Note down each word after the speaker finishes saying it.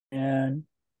and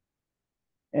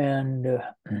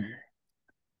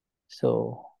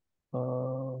so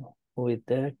with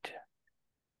that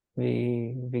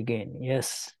we begin.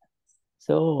 Yes.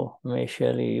 So,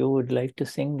 Schirley, you would like to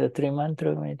sing the three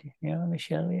mantra, yeah,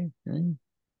 Schirley?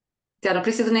 Eu não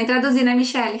preciso nem traduzir, né,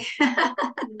 Michele?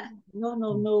 No,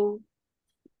 no, no.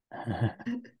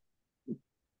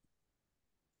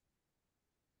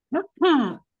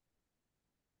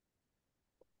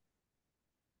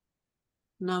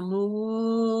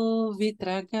 Namo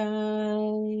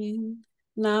Vitragai,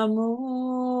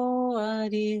 Namo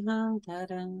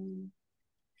Arihantaram,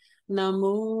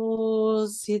 Namo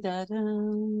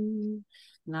Siddharam,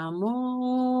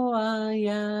 Namo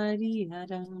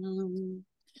Ayariharam,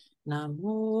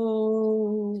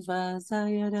 Namo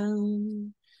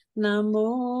Vasayaram,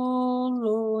 Namo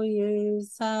Loye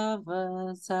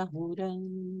Sava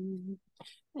Sahuram,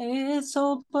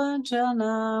 Eso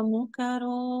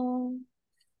Panjanamukaro,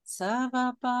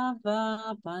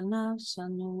 Savapava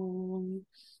Panashanu,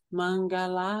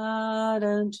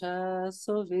 Mangalarancha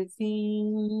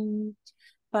Sovivim,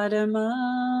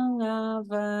 Paramang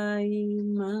Avai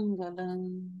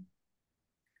Mangalam.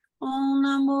 Om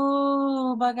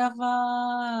Namo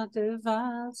Bhagavate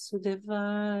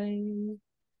Vasudevaya.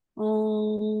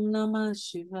 Om Namah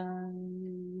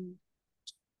Shivaya.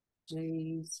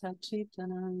 Jai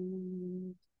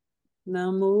Satchitananda.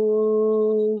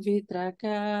 Namo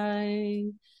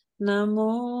Vitragai.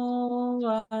 Namo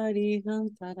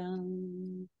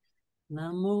Arihantaram.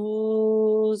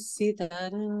 Namo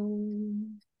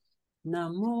Siddharam.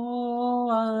 Namo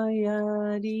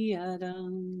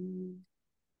Ayariharam.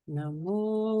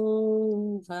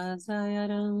 Namo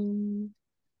Vasayaram,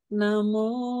 Namo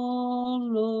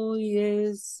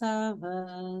Loye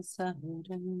Sava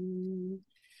Sahuram,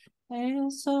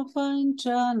 Eso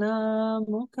Panchana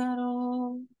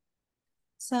Mukaro,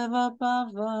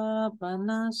 Savapava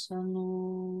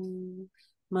Panashanu,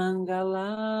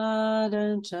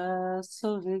 Mangalarancha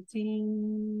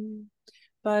Sovetim,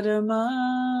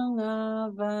 Paramang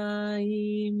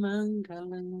Avai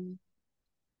Mangalam.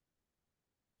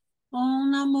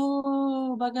 Om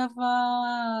Namo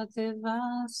Bhagavate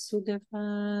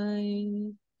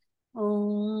Vasudevaya.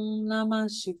 Om Namah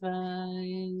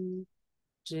Shivaya.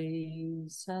 Jai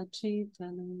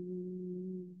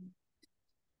Satchitananda.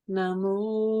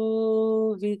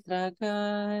 Namo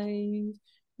Vitragai.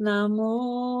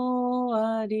 Namo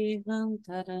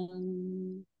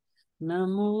Arihantaram.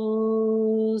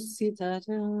 Namo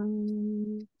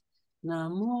Siddharam.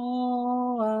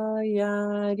 Namo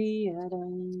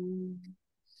Ayariharam.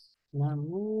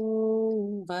 Namo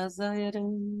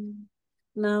Vasayaram.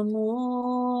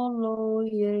 Namo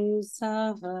Loye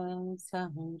Sava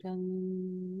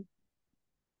Sahuram.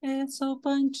 Eso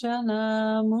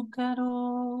Panchana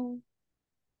Mukaro.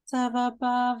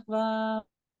 Savapava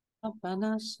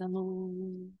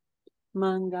Panashanu.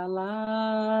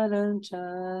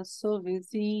 Mangalarancha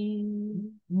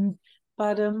Sovizim.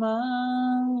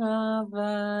 Paramang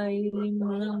Avai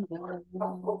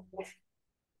Mangalam.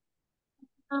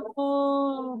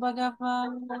 Namo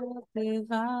Bhagavate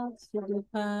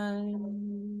Vasudevaya.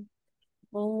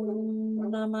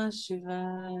 Om Namah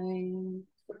Shivaya.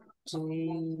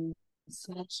 Jai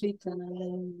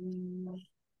Satchitananda.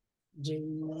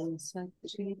 Jai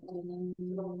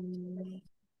Satchitananda.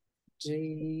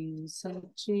 Jai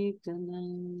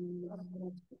Satchitananda.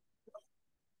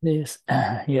 Yes,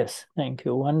 yes, thank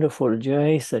you. Wonderful.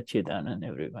 Jai Satchidanand,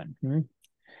 everyone.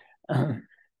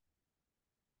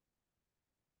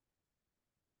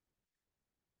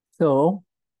 So,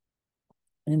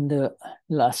 in the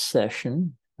last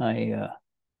session,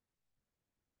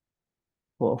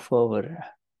 of our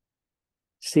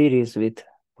series with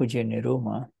Puja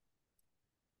Niruma,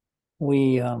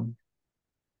 we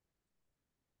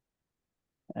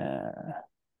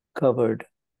covered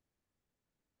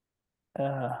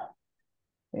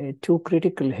two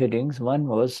critical headings. One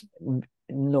was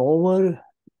knower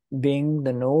being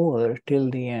the knower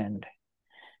till the end,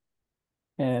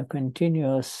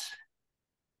 continuous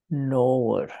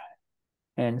knower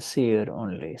and seer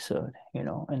only. So,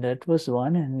 and that was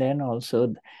one. And then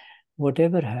also,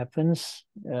 whatever happens,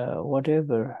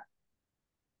 whatever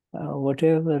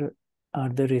are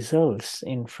the results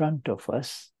in front of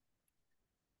us,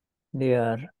 they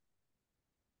are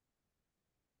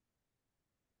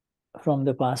from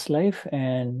the past life,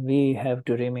 and we have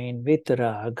to remain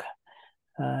vitarag,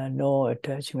 no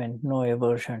attachment, no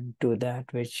aversion to that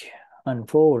which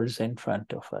unfolds in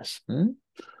front of us.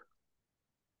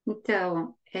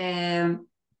 Então,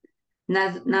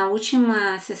 na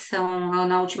última sessão,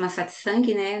 na última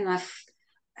satsang, né, nós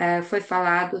foi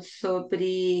falado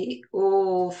sobre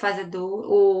o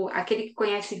fazedor, aquele que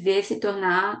conhece vê se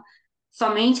tornar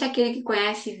somente aquele que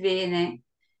conhece vê, né?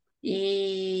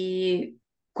 E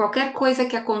qualquer coisa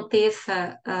que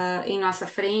aconteça em nossa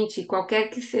frente, qualquer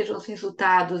que sejam os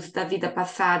resultados da vida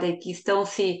passada e que estão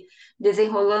se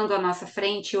desenrolando à nossa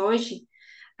frente hoje,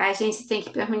 a gente tem que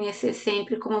permanecer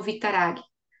sempre como Vitarag,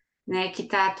 né? Que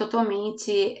está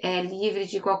totalmente livre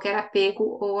de qualquer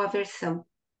apego ou aversão.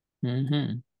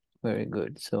 Very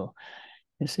good. So,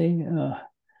 you see,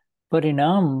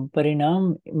 Parinam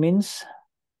means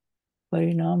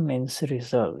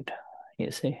result.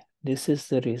 You see, this is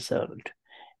the result.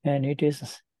 And it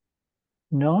is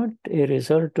not a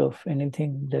result of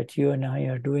anything that you and I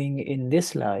are doing in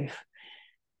this life.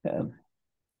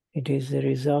 It is a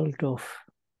result of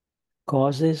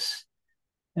causes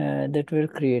that were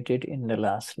created in the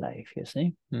last life, you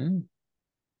see.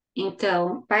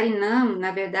 Então, Parinam,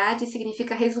 na verdade,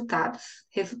 significa resultados,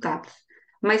 resultados.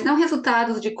 Mas não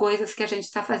resultados de coisas que a gente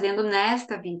está fazendo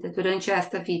nesta vida, durante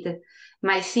esta vida,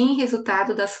 mas sim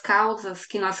resultado das causas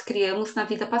que nós criamos na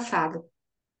vida passada.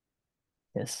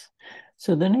 Yes.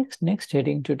 So the next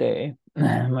heading today,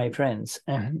 my friends,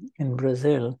 in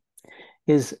Brazil,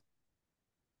 is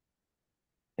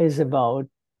about,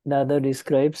 the other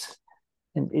describes,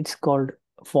 and it's called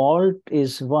fault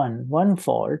is one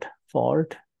fault,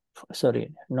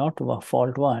 sorry, not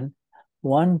fault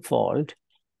one fault,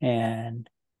 and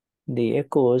the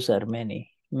echoes are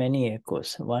many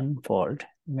echoes, one fault,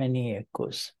 many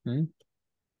echoes.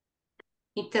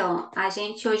 Então, a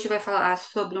gente hoje vai falar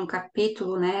sobre um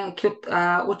capítulo, né, que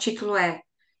o título é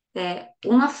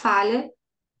Uma falha,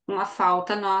 uma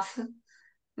falta nossa,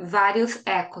 vários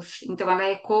ecos. Então, ela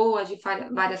ecoa de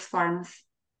várias formas.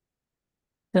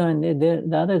 So, and the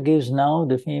other gives now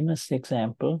the famous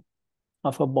example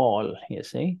of a ball, you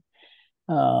see.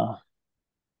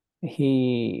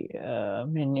 Many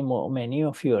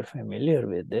of you are familiar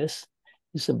with this.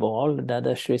 It's a ball.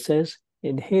 Dadashri says,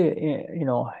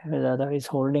 Dada is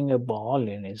holding a ball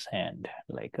in his hand,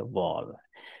 like a ball.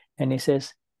 And he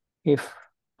says, if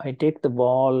I take the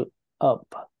ball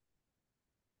up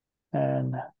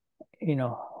and,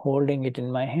 holding it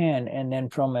in my hand, and then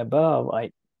from above,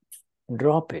 I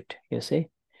drop it, you see.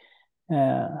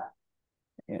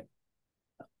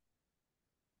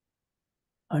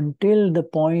 Until the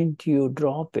point you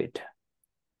drop it,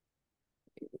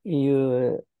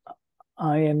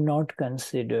 I am not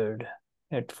considered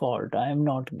at fault. I am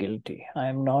not guilty. I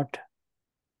am not,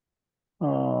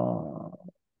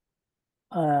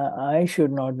 I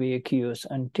should not be accused.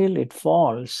 Until it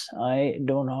falls, I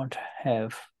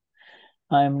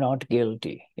am not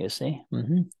guilty, you see.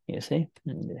 You see,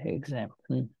 the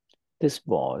example, this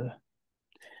ball.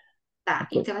 Tá,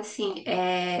 então assim,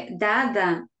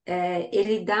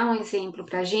 ele dá um exemplo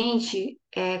pra gente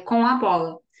com a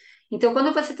bola. Então,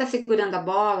 quando você está segurando a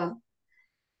bola,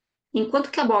 enquanto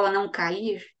que a bola não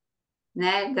cair,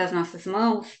 né, das nossas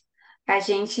mãos, a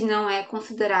gente não é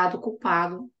considerado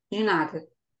culpado de nada.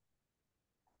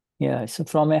 Yeah, so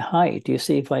from a height, you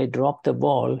see, if I drop the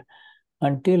ball,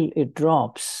 until it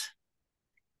drops,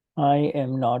 I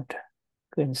am not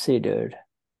considered,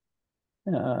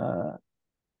 when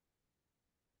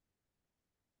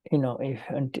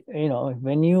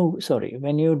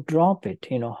you drop it,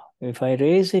 if I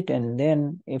raise it and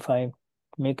then if I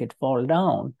make it fall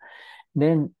down,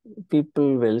 then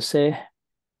people will say,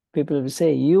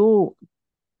 you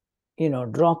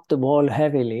dropped the ball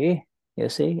heavily, you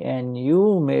see, and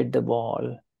you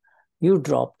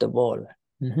dropped the ball.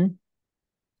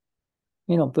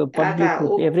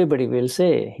 Everybody will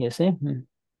say, you see.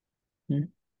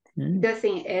 Então,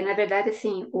 assim, na verdade,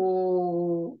 assim,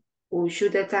 o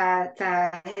Shuddha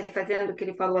tá refazendo o que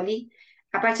ele falou ali.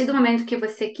 A partir do momento que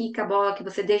você quica a bola, que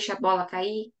você deixa a bola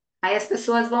cair, aí as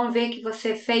pessoas vão ver que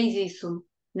você fez isso,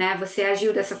 né? Você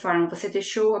agiu dessa forma, você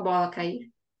deixou a bola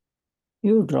cair.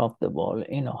 You drop the ball,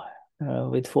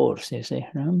 with force, you see.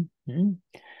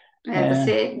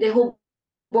 Você derrubou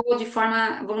de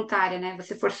forma voluntária, né?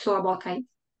 Você forçou a bola a cair.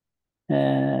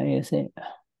 You see.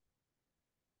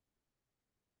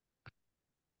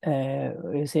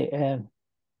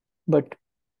 But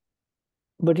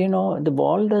the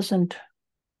ball doesn't,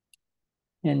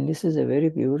 and this is a very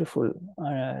beautiful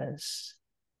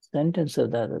sentence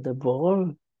of that, the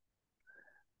ball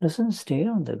doesn't stay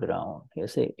on the ground. You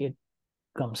see, it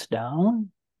comes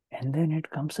down and then it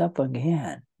comes up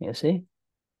again, you see,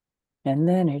 and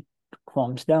then it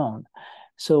comes down.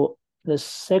 So the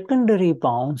secondary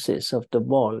bounces of the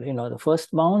ball, the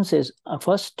first bounce is,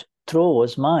 first throw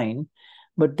was mine,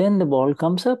 but then the ball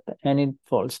comes up and it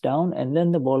falls down, and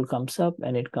then the ball comes up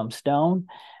and it comes down.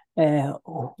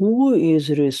 who is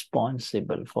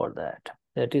responsible for that?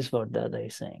 That is what Dada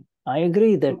is saying. I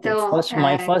agree that Então,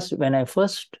 when I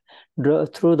first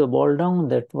threw the ball down,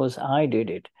 that was I did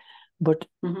it. But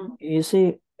you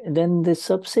see, then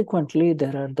subsequently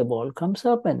the ball comes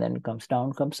up and then comes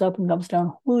down, comes up and comes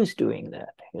down. Who is doing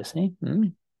that? You see?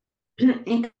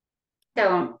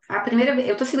 Então, a primeira vez,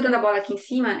 eu tô segurando a bola aqui em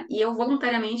cima e eu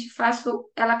voluntariamente faço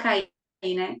ela cair,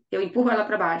 né? Eu empurro ela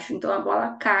para baixo. Então a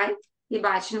bola cai e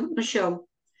bate no chão.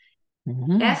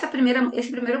 Esse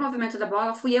primeiro movimento da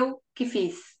bola fui eu que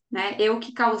fiz, né? Eu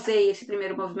que causei esse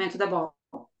primeiro movimento da bola.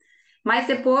 Mas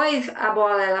depois a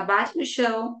bola ela bate no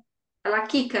chão, ela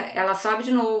quica, ela sobe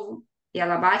de novo, e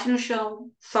ela bate no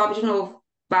chão, sobe de novo,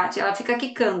 bate, ela fica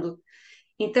quicando.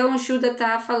 Então o Shuddha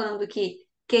tá falando que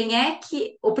quem é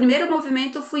que. O primeiro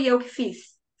movimento fui eu que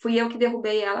fiz. Fui eu que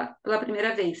derrubei ela pela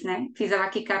primeira vez, né? Fiz ela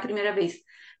quicar a primeira vez.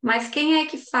 Mas quem é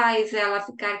que faz ela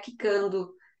ficar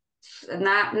quicando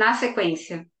na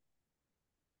sequência?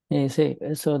 You see,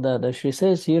 so she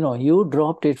says, you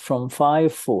dropped it from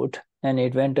 5 foot and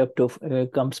it went up to,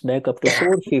 comes back up to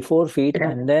 4 feet,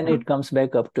 and then it comes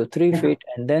back up to 3 feet,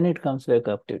 and then it comes back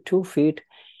up to 2 feet,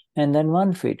 and then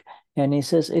 1 feet. And he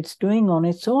says, it's doing on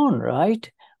its own,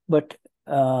 right? But,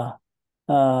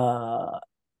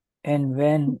 and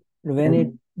when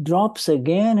it drops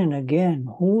again and again,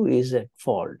 who is at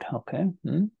fault? Okay.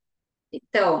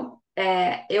 Então,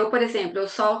 eu, por exemplo, eu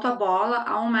solto a bola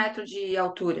a 1 metro de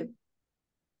altura.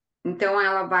 Então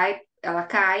ela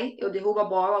cai, eu derrubo a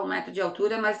bola a 1 metro de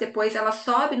altura, mas depois ela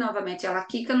sobe novamente, ela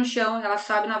quica no chão e ela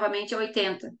sobe novamente a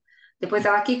 80. Depois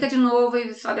ela quica de novo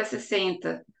e sobe a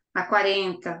 60, a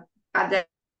 40, a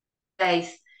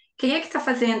 10. Quem é que está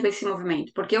fazendo esse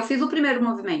movimento? Porque eu fiz o primeiro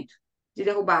movimento de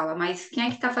derrubá-la, mas quem é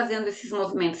que está fazendo esses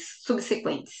movimentos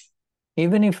subsequentes?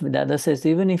 Even if Dada says,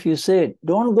 even if you say,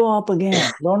 don't go up again,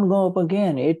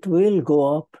 it will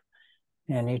go up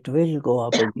and it will go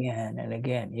up again and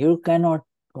again. You cannot,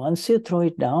 once you throw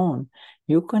it down,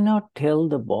 you cannot tell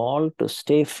the ball to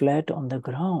stay flat on the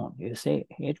ground. You see,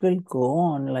 it will go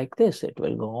on like this. It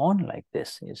will go on like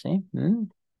this, you see.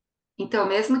 Então,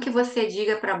 mesmo que você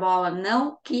diga para a bola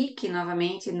não quique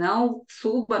novamente, não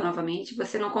suba novamente,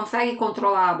 você não consegue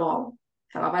controlar a bola.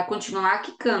 Ela vai continuar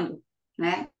quicando,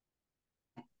 né?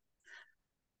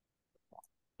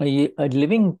 A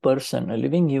living person, a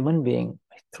living human being,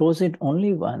 throws it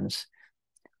only once,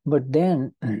 but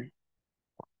then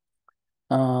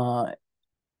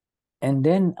and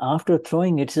then after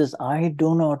throwing it says, I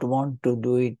do not want to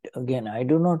do it again. I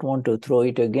do not want to throw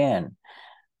it again.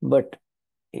 But,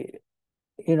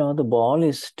 the ball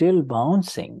is still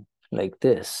bouncing like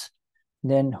this.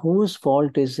 Then whose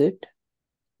fault is it?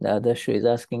 Dadashri is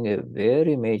asking a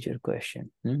very major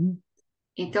question.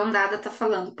 Então, Dada está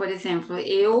falando, por exemplo,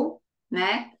 eu,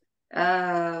 né,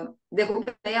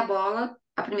 derrubei a bola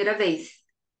a primeira vez.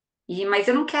 Mas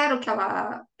eu não quero que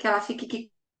ela fique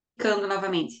quicando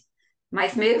novamente.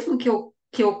 Mas mesmo que eu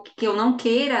não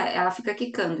queira, ela fica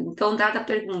quicando. Então, Dada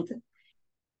pergunta: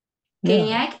 quem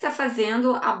Yeah. é que está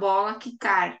fazendo a bola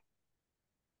quicar?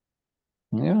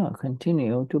 Yeah,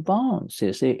 continue to bounce,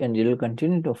 you see, and you'll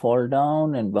continue to fall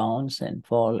down and bounce and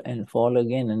fall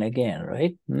again and again,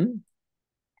 right?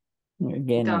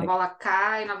 Again Então, and a bola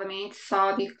cai novamente,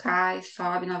 cai,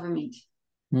 sobe novamente.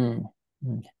 again.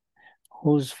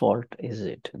 Whose fault is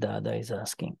it? Dada is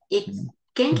asking. E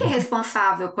quem que é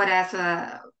responsável por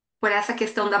essa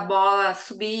questão da bola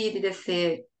subir e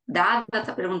descer? Dada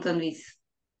está perguntando isso.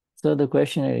 So the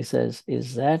questioner says,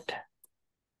 is that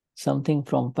something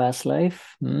from past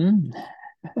life?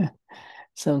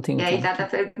 Something E aí from... Dada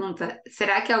pergunta: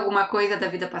 será que é alguma coisa da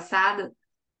vida passada?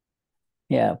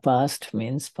 Yeah, past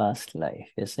means past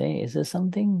life, you see. Is there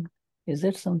something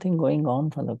going on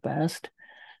from the past?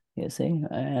 You see,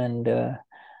 and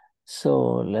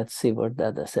so let's see what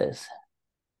Dada says.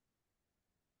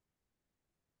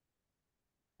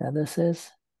 Dada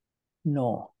says,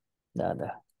 no,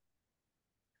 Dada.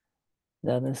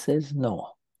 Dada says,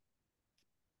 no.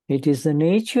 It is the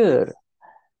nature.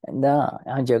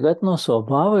 આ જગતનો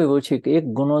સ્વભાવ એવો છે કે એક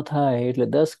ગુનો થાય એટલે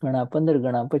 10 ગણા 15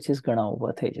 ગણા 25 ગણા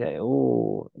ઉભા થઈ જાય.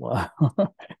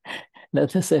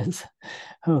 That says,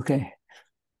 okay.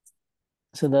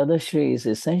 So Dadashri is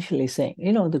essentially saying,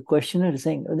 the questioner is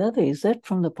saying, Dada, is that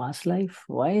from the past life?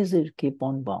 Why is it keep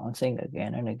on bouncing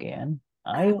again and again?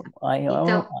 Então,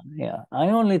 I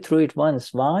only threw it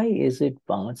once. Why is it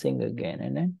bouncing again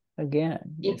and then again?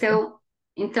 então,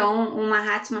 então o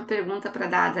Mahatma pergunta para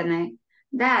Dada, né?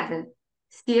 Dada,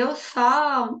 se eu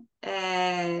só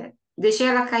deixei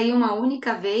ela cair uma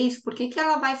única vez, por que que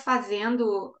ela vai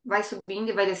fazendo, vai subindo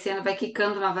e vai descendo, vai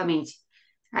quicando novamente?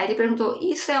 Aí ele perguntou: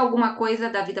 isso é alguma coisa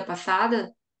da vida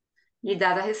passada? E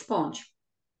Dada responde: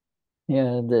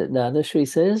 Yeah, the Dadashri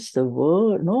says the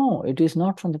world, no, it is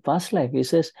not from the past life. He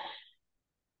says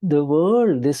the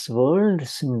world,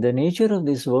 the nature of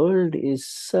this world is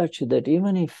such that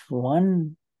even if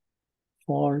one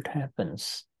fault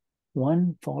happens,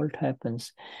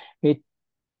 it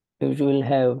will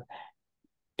have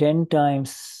 10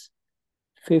 times,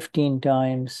 15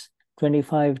 times,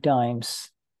 25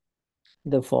 times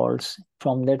the faults.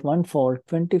 From that one fault,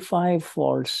 25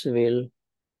 faults will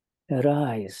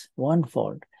arise. One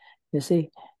fault. You see,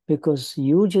 because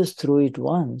you just threw it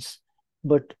once,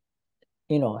 but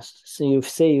so you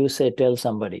tell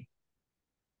somebody,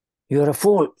 you're a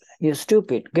fool, you're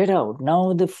stupid, get out.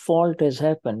 Now the fault has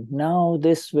happened. Now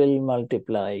this will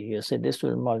multiply. You say this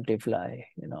will multiply,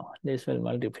 this will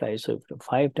multiply. So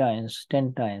 5 times,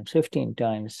 10 times, 15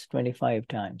 times, 25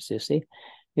 times, you see,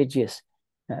 it just,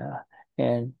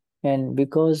 and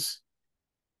because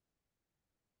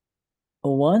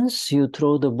once you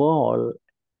throw the ball,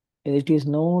 it is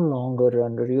no longer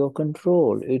under your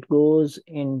control. It goes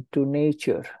into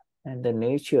nature, and the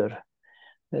nature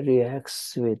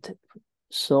reacts with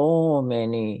so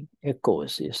many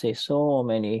echoes, you see, so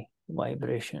many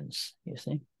vibrations, you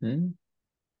see.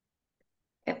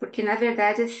 É porque, na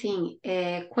verdade, assim,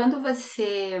 quando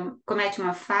você comete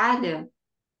uma falha,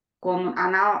 como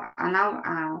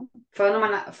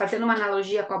fazendo uma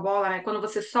analogia com a bola, né? Quando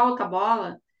você solta a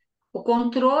bola, o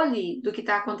controle do que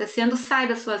está acontecendo sai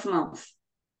das suas mãos.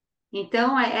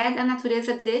 Então, é da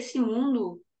natureza desse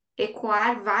mundo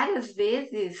ecoar várias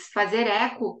vezes, fazer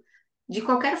eco de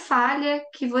qualquer falha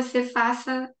que você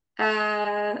faça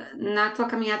na tua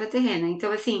caminhada terrena.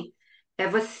 Então, assim,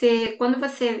 quando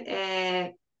você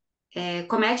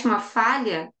comete uma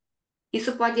falha,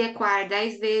 isso pode ecoar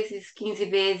 10 vezes, 15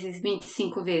 vezes,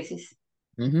 25 vezes.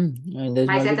 And there's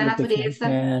Mas é da multiplication,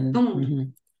 natureza do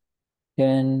mundo.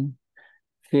 10,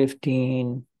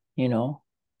 15,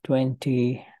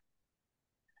 20,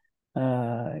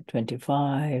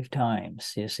 25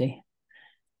 times, you see.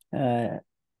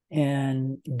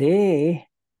 And they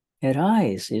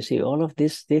arise, you see, all of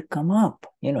this, they come up.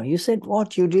 You said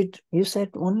what you did, you said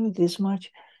only this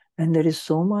much, and there is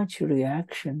so much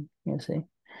reaction, you see,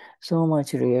 so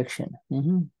much reaction.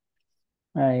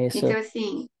 Então,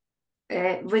 assim,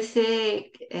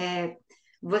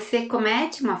 você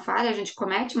comete uma falha, a gente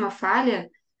comete uma falha,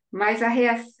 mas há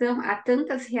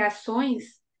tantas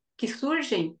reações que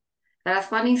surgem, elas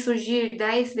podem surgir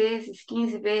 10 vezes,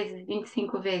 15 vezes,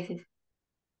 25 vezes.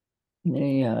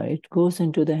 Yeah, it goes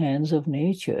into the hands of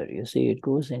nature. You see, it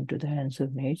goes into the hands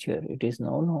of nature. It is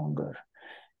no longer.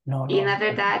 E na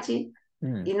verdade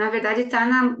está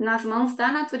nas mãos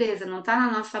da natureza, não está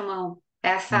na nossa mão.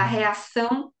 Essa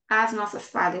reação às nossas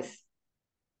falhas.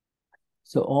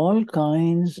 So all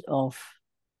kinds of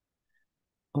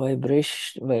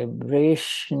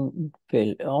vibration,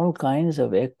 all kinds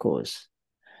of echoes,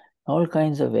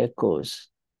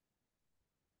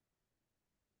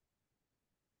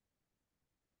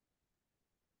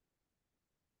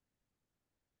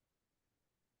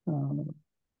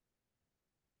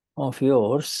 of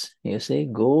yours, you see,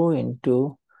 go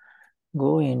into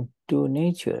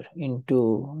nature,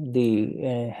 into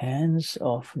the hands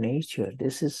of nature.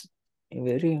 This is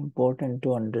very important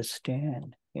to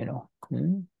understand,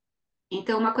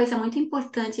 Então, uma coisa muito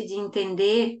importante de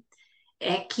entender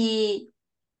é que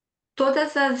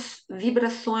todas as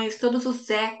vibrações, todos os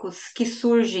ecos que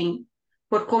surgem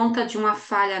por conta de uma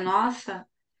falha nossa,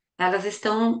 elas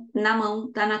estão na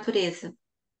mão da natureza.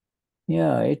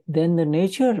 Yeah, then the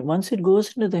nature, once it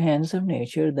goes into the hands of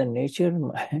nature, the nature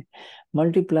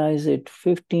multiplies it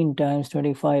 15 times,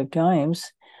 25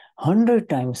 times, 100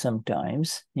 times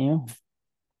sometimes,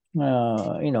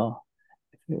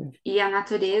 E a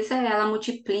natureza, ela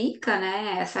multiplica,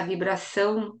 né, essa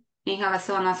vibração em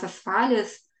relação às nossas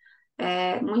falhas,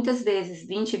 muitas vezes,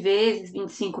 20 vezes,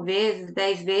 25 vezes,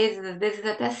 10 vezes, às vezes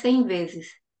até 100 vezes.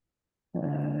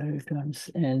 Returns,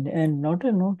 and not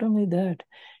only that,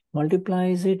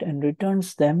 multiplies it and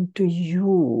returns them to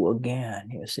you again.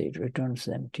 You see, it returns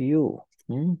them to you.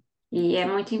 E é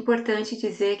muito importante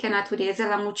dizer que a natureza,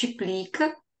 ela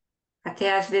multiplica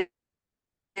até às vezes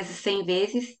 100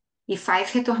 vezes e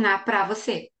faz retornar para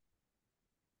você.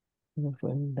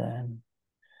 Will then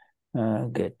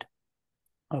get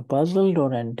puzzled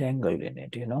or entangled in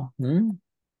it,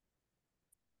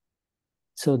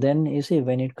 So then you see,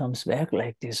 when it comes back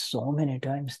like this so many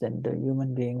times, then the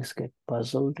human beings get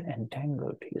puzzled and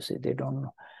tangled. You see, they don't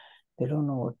know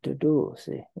what to do.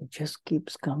 See, it just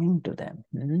keeps coming to them.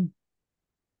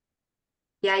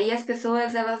 E aí as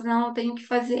pessoas, elas não têm o que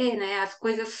fazer, né? As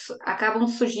coisas acabam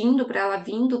surgindo para ela,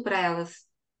 vindo para elas,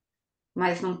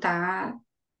 mas não está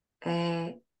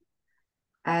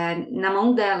na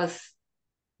mão delas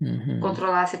Mhm.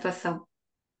 controlar a situação.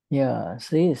 Yeah,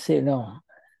 see, no.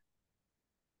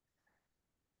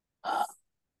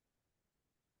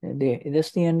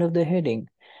 That's the end of the heading.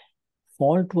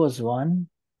 Fault was one,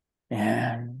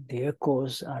 and the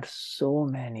echoes are so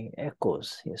many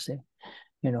echoes, you see.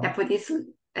 You É know. por isso,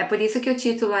 é por isso que o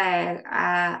título é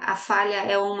a falha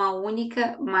é uma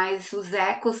única, mas os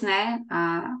ecos, né,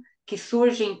 que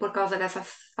surgem por causa dessa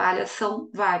falha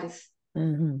são vários.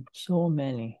 So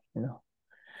many, you know.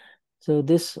 So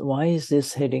why is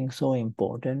this heading so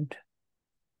important?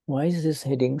 Why is this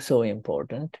heading so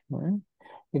important?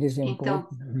 It is important.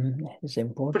 Então, It's por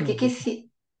que important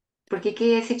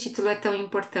que esse título é tão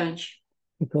importante?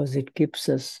 because it keeps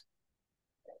us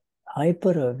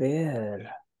hyper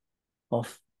aware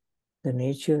of the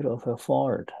nature of a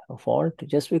fault. A fault,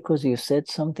 just because you said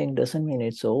something doesn't mean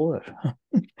it's over.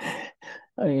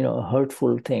 A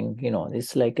hurtful thing,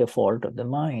 it's like a fault of the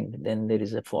mind. Then there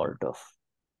is a fault of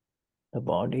the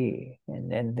body,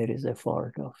 and then there is a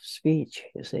fault of speech,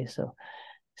 you see. So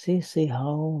see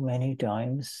how many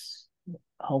times,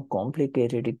 how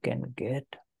complicated it can get,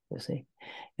 you see.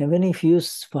 Even if you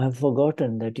have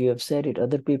forgotten that you have said it,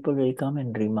 other people will come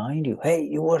and remind you, hey,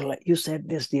 you said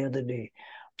this the other day.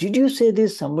 Did you say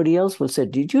this? Somebody else will say,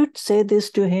 did you say this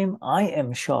to him? I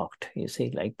am shocked, you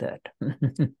see, like that.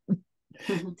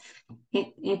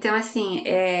 Então, assim,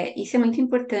 isso é muito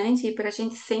importante para a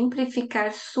gente sempre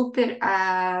ficar super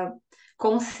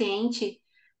consciente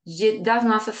das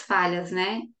nossas falhas,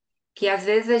 né? Que às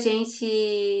vezes a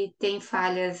gente tem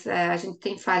falhas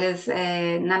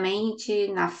na mente,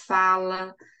 na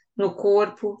fala, no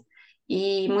corpo,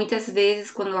 e muitas vezes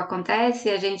quando acontece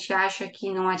a gente acha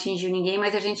que não atingiu ninguém,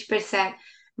 mas a gente percebe,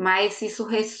 mas isso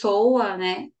ressoa,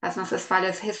 né? As nossas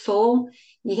falhas ressoam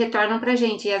e retornam para a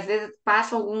gente. E às vezes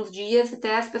passam alguns dias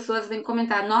até as pessoas vêm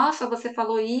comentar: Nossa, você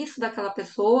falou isso daquela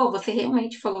pessoa? Você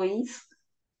realmente falou isso?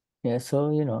 Yeah, so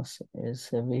we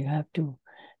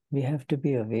have to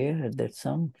be aware that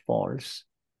some faults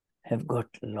have got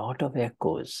a lot of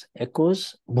echoes.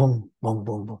 Echoes, boom, boom,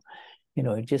 boom, boom.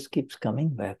 It just keeps coming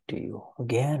back to you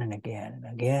again and again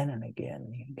and again and again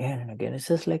and again and again. It's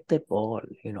just like that ball.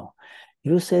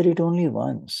 You said it only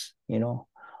once,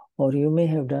 or you may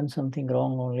have done something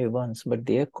wrong only once, but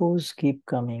the echoes keep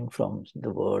coming from the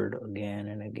world again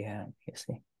and again, you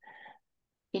see.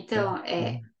 Então,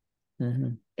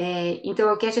 Mm-hmm.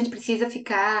 então o que a gente precisa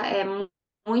ficar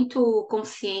muito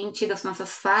consciente das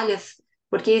nossas falhas,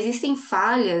 porque existem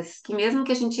falhas que mesmo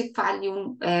que a gente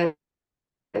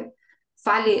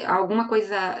fale alguma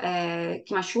coisa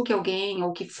que machuque alguém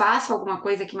ou que faça alguma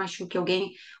coisa que machuque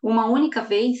alguém uma única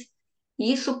vez,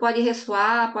 isso pode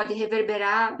ressoar, pode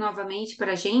reverberar novamente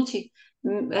para a gente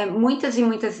muitas e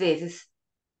muitas vezes.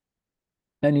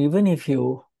 And even if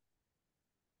you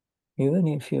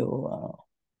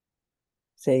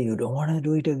say you don't want to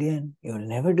do it again, you'll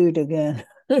never do it again.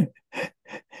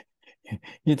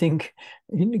 You think,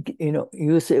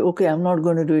 you say, okay, I'm not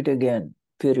going to do it again,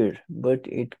 period. But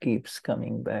it keeps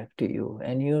coming back to you.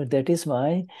 And that is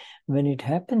why when it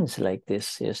happens like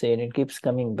this, you say, and it keeps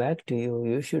coming back to you,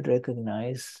 you should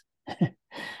recognize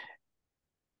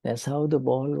that's how the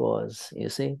ball was, you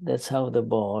see. That's how the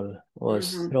ball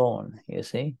was Uhum, thrown, you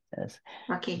see.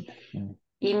 ok. Mm.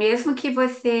 E mesmo que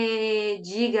você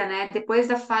diga, né, depois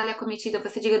da falha cometida,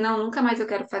 você diga, não, nunca mais eu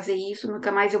quero fazer isso,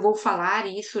 nunca mais eu vou falar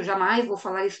isso, jamais vou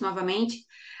falar isso novamente,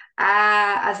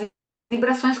 as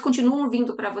vibrações continuam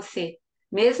vindo para você,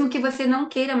 mesmo que você não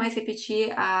queira mais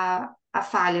repetir a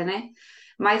falha, né?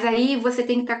 Mas aí você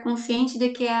tem que estar consciente de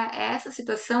que essa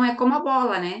situação é como a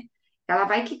bola, né? Ela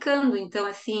vai quicando, então,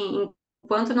 assim,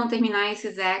 enquanto não terminar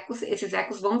esses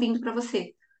ecos vão vindo para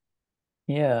você.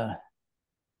 Yeah.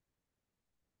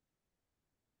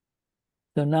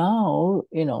 So now,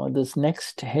 this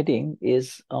next heading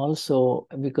is also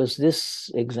because this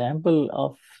example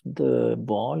of the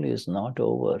ball is not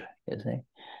over, you see.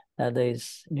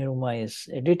 Niruma is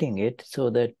editing it so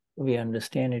that we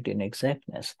understand it in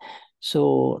exactness.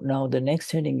 So now the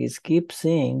next heading is keep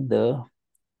seeing the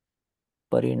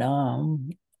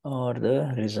Parinaam or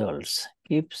the results.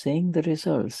 Keep seeing the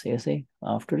results, you see.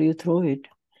 After you throw it,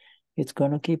 it's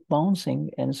going to keep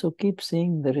bouncing, and so keep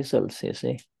seeing the results, you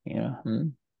see.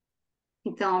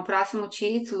 Então, o próximo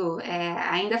título,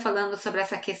 ainda falando sobre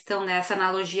essa questão, né, essa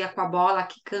analogia com a bola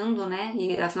quicando, né,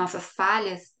 e as nossas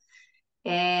falhas,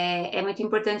 é muito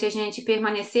importante a gente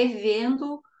permanecer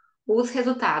vendo os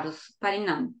resultados,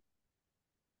 Parinam.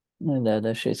 And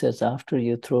Dadashri says, after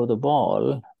you throw the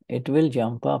ball, it will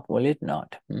jump up, will it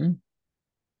not?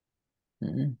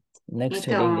 Next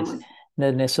heading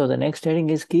is, so the next heading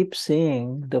is keep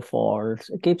seeing the faults,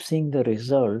 keep seeing the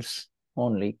results.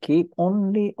 Only keep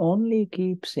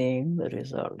seeing the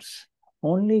results.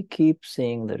 Only keep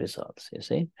seeing the results, you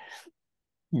see?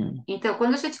 Então,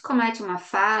 quando a gente comete uma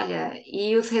falha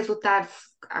e os resultados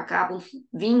acabam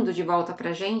vindo de volta para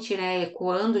a gente, né,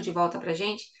 ecoando de volta para a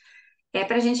gente, é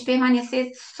para a gente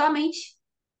permanecer somente,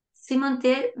 se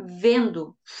manter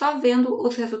vendo, só vendo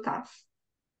os resultados.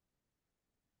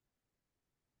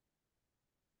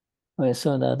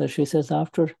 So the other, she says,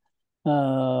 after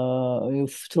you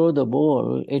throw the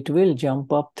ball, it will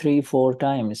jump up 3-4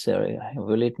 times,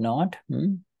 will it not?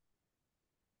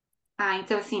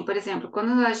 Então assim, por exemplo,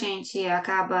 quando a gente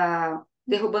acaba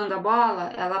derrubando a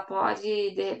bola, ela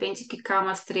pode, de repente, quicar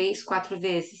umas 3, 4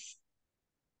 vezes.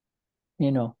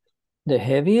 You know, the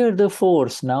heavier the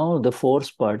force, now the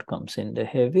force part comes in, the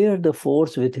heavier the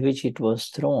force with which it was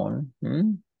thrown,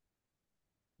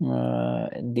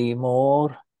 the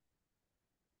more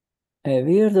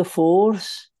heavier the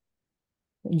force,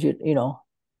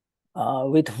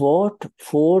 with what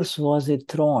force was it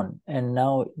thrown? And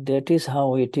now that is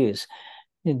how it is.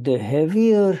 The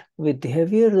heavier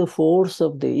the force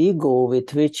of the ego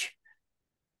with which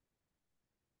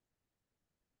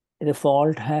the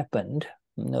fault happened,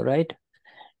 right?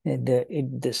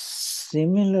 The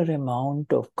similar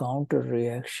amount of counter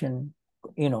reaction,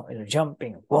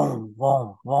 jumping, boom,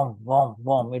 boom, boom, boom,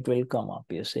 boom, it will come up,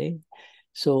 you see.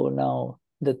 So now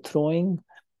the throwing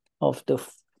of the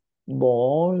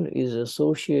ball is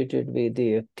associated with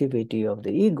the activity of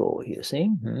the ego, you see.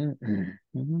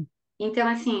 Então,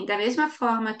 assim, da mesma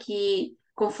forma que,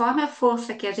 conforme a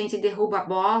força que a gente derruba a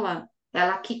bola,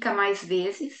 ela quica mais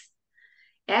vezes,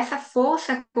 essa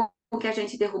força com que a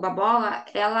gente derruba a bola,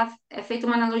 ela é feita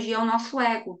uma analogia ao nosso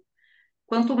ego.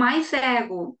 Quanto mais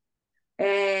ego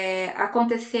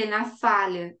acontecer na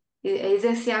falha,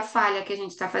 exercer a falha que a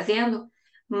gente está fazendo,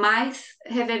 mais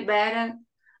reverbera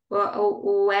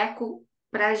o eco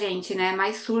para a gente, né?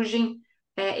 Mais surgem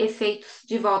efeitos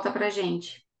de volta para a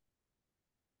gente.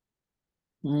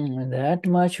 That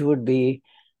much would be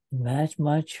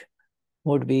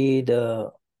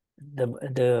the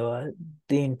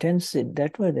intensity,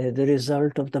 that was the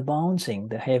result of the bouncing.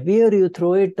 The heavier you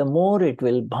throw it, the more it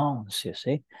will bounce, you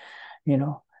see.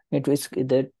 It was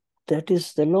that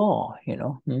is the law,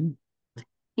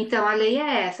 Então, a lei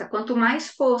é essa: quanto mais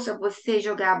força você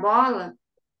jogar a bola,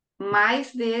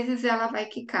 mais vezes ela vai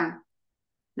quicar,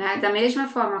 né? Da mesma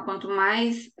forma, quando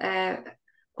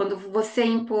você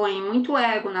impõe muito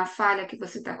ego na falha que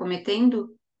você está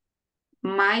cometendo,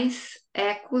 mais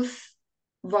ecos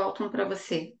voltam para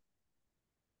você.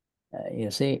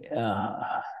 You see,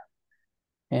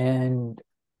 and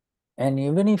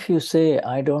even if you say,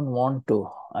 I do not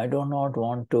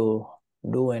want to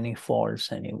do any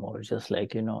faults anymore, just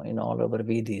like, in all our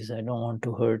vidhis, I don't want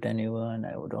to hurt anyone,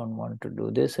 I don't want to do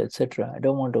this, etc. I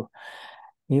don't want to.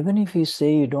 Even if you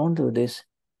say you don't do this,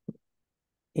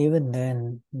 even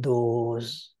then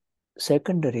those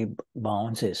secondary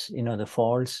bounces, the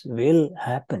faults will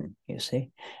happen, you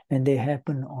see, and they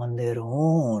happen on their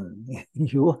own.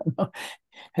 You are not,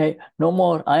 hey, no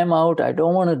more, I'm out, I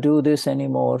don't want to do this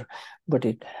anymore, but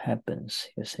it happens,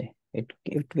 you see, it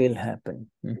will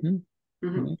happen.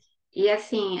 E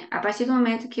assim, a partir do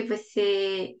momento que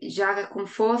você joga com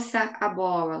força a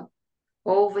bola,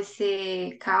 ou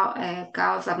você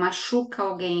machuca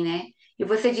alguém, né? E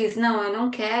você diz, não, eu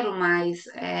não quero mais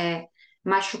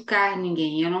machucar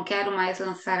ninguém, eu não quero mais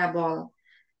lançar a bola.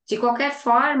 De qualquer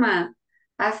forma,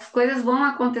 as coisas vão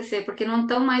acontecer, porque não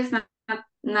estão mais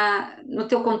no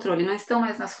teu controle, não estão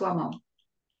mais na sua mão.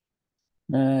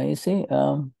 You see,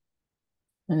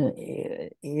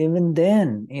 even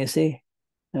then, you see,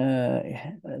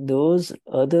 those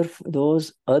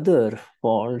other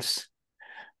faults,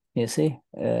 you see,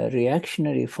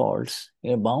 reactionary faults,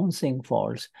 bouncing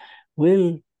faults,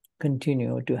 will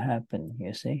continue to happen,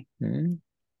 you see.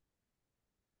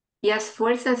 E as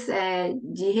forças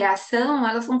de reação,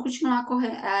 elas vão continuar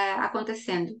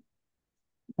acontecendo.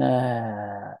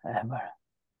 Let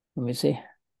me see.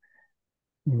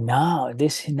 Now,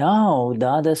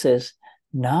 Dada says,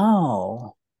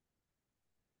 now,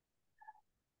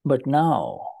 but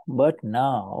now,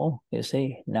 you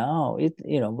see, now,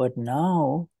 but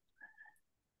now,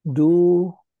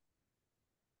 do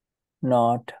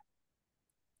not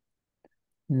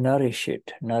nourish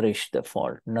the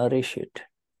fault, nourish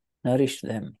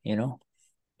them,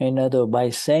 Another, by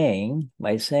saying,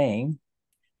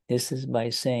 this is by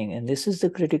saying, and this is the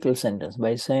critical sentence,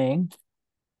 by saying,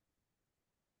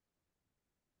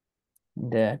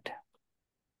 that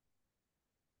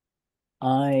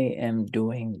I am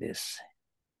doing this.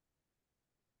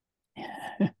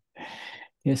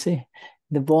 You see,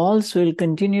 the balls will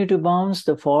continue to bounce,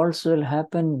 the faults will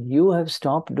happen. You have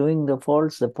stopped doing the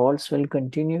faults will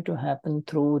continue to happen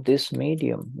through this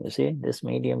medium. You see, this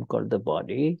medium called the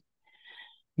body,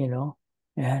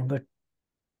 but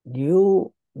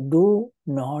you do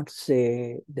not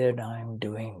say that I'm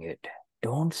doing it.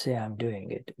 Don't say I'm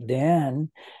doing it. Then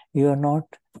you are not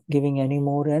giving any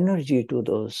more energy to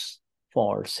those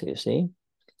faults, you see.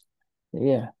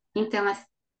 Yeah.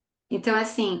 Então,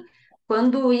 assim,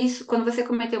 quando você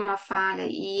cometer uma falha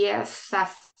e essa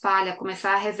falha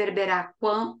começar a reverberar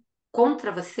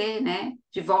contra você, né,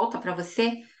 de volta para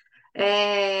você,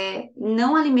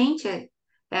 não alimente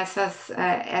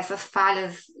essas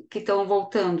falhas que estão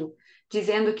voltando,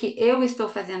 dizendo que eu estou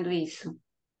fazendo isso.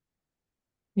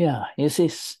 Yeah, you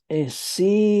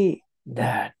see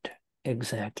that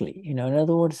exactly. In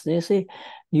other words, they say,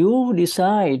 you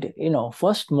decide,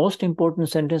 first most important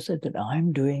sentence is that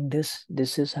I'm doing this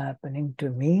is happening to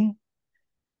me,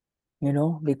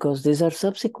 because these are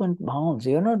subsequent bounds.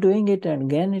 You're not doing it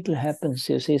and again it will happen,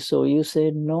 you see. So you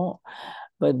say no,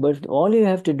 but all you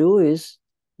have to do is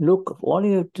look, all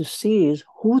you have to see is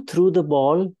who threw the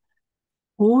ball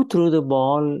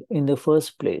in the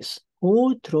first place?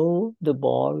 Who threw the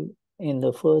ball in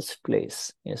the first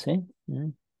place? You see?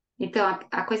 Então,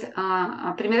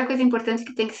 a primeira coisa importante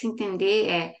que tem que se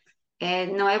entender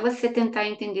não é você tentar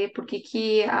entender por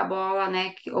que a bola,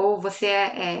 né, ou você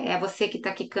é você que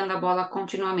está quicando a bola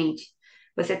continuamente.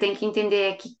 Você tem que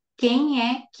entender que quem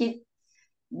é que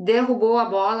derrubou a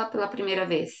bola pela primeira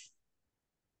vez.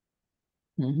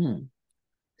 Mm-hmm.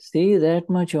 See that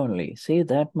much only.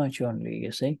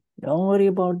 You see? Don't worry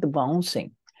about the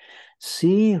bouncing.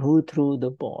 See who threw the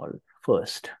ball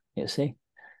first. You see?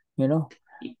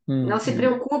 Não se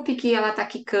preocupe que ela está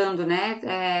quicando, né?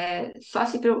 Só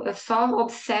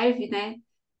observe, né?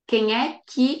 Quem é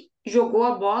que jogou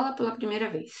a bola pela primeira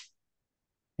vez.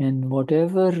 And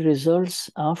whatever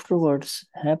results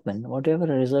happen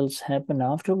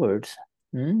afterwards,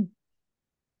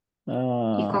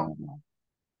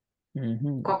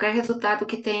 qualquer resultado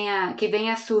que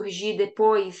venha a surgir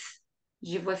depois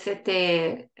de você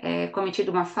ter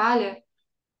cometido uma falha,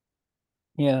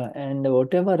 yeah, and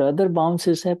whatever other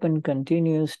bounces happen,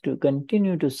 continue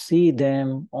to see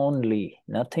them only,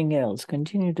 nothing else.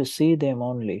 Continue to see them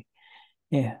only.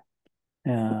 Yeah.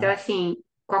 então assim,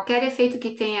 qualquer efeito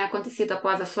que tenha acontecido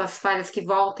após as suas falhas que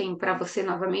voltem para você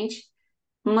novamente,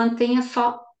 mantenha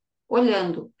só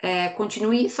olhando,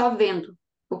 continue só vendo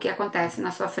o que acontece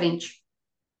na sua frente.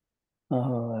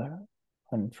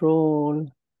 Control,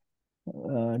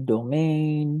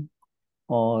 domain,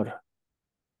 or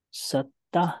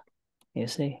satta, you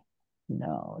see.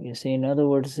 No, you see, in other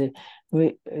words,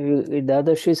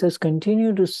 Dadashri says,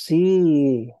 continue to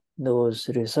see those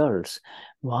results.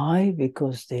 Why?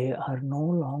 Because they are no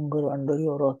longer under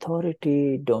your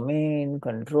authority, domain,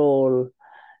 control.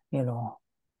 You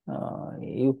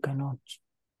cannot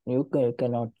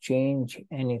change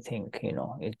anything.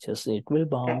 It will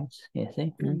bounce. You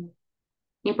see.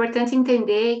 Importante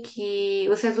entender que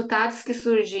os resultados que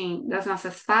surgem das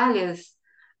nossas falhas,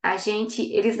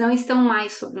 eles não estão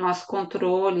mais sob nosso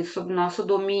controle, sob nosso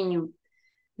domínio,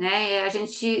 né? A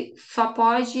gente só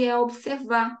pode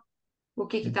observar o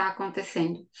que está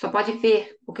acontecendo, só pode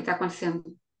ver o que está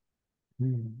acontecendo.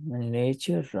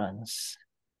 Nature runs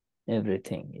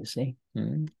everything, you see.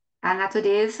 A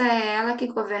natureza é ela que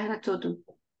governa tudo.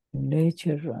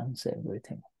 Nature runs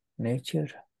everything.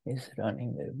 Nature is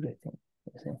running everything,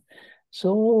 you see.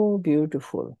 So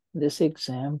beautiful, this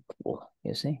example,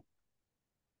 you see.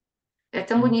 É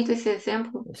tão bonito esse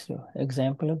exemplo. This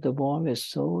example of the ball is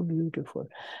so beautiful.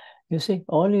 You see,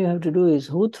 all you have to do is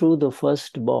who threw the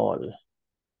first ball?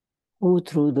 Who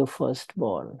threw the first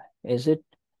ball? Is it,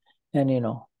 and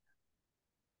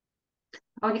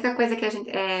A única coisa que a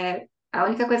gente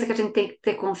tem que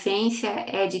ter consciência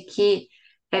é de que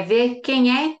é ver quem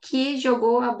é que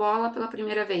jogou a bola pela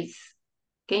primeira vez.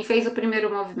 Quem fez o primeiro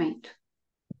movimento.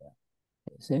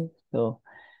 see, so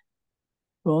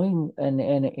growing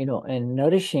and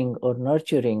nourishing or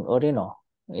nurturing, or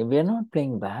we're not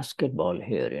playing basketball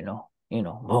here,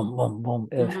 boom, boom, boom.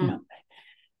 Uhum.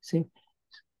 See,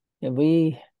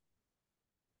 we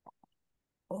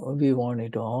want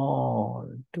it all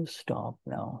to stop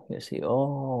now. You see,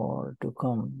 all to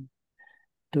come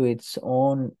to its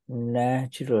own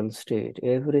natural state.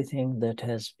 Everything that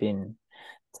has been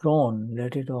thrown,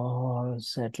 let it all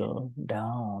settle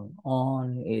down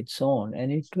on its own,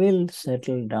 and it will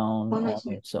settle down on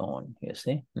its own, you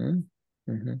see.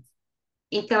 Mm-hmm.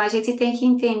 Então, a gente tem que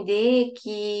entender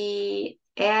que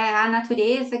é a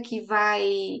natureza que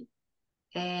vai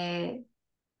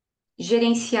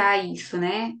gerenciar isso,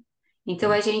 né?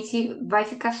 Então, a gente vai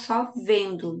ficar só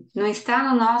vendo. Não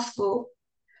está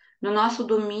no nosso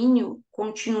domínio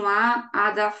continuar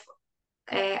a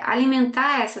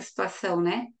alimentar essa situação,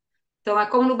 né? Então, é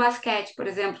como no basquete, por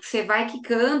exemplo, que você vai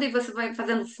quicando e você vai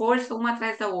fazendo força uma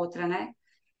atrás da outra, né?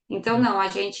 Então, não, a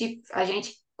gente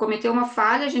cometeu uma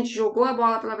falha, a gente jogou a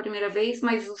bola pela primeira vez,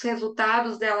 mas os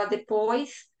resultados dela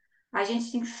depois, a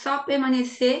gente tem que só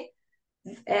permanecer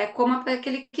como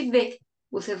aquele que vê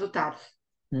os resultados.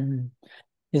 Mhm.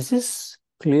 Is this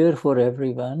clear for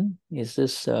everyone? Is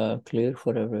this clear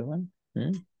for everyone?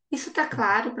 Isso está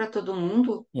claro para todo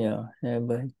mundo? Yeah,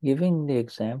 but giving the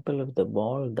example of the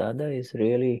ball, Dada is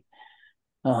really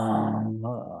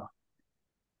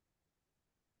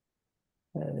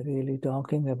really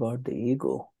talking about the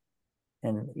ego.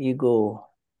 And ego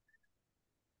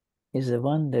is the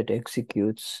one that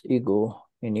executes ego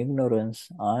in ignorance.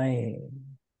 I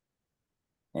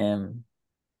am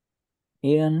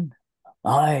Ian,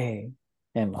 I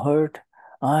am hurt,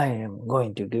 I am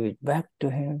going to give it back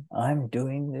to him, I'm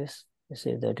doing this. You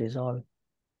say that is all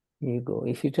ego.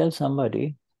 If you tell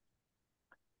somebody,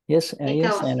 yes, Então,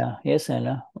 yes, Anna. Yes,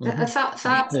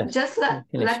 just let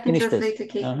me finish this. translate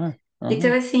aqui. Uh-huh.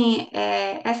 Então, assim,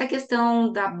 essa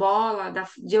questão da bola,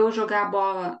 de eu jogar a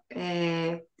bola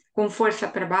com força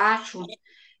para baixo,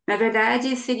 na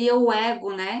verdade seria o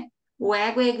ego, né? O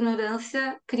ego é a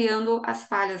ignorância criando as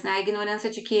falhas, né? A ignorância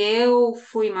de que eu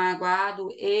fui magoado,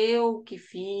 eu que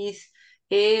fiz,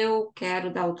 eu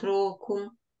quero dar o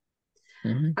troco.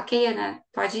 Mm-hmm. Ok, Ana,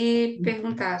 pode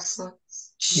perguntar só.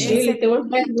 Schirley, tem uma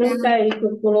pergunta aí que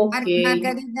eu coloquei.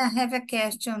 Margarida, have a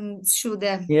question,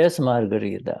 Shuddha. Yes,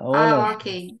 Margarita.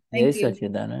 Ok. Thank Yes, you.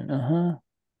 Sachidanand. Uh-huh.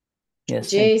 Yes,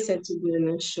 Jay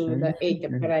Satibuna Shuddha. Eita,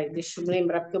 Mm-hmm. peraí, deixa eu me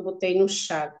lembrar porque eu botei no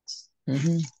chat.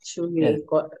 Mm-hmm. Deixa eu Yes.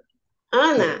 ver.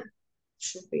 Ana,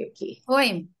 deixa eu ver aqui.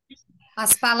 Oi.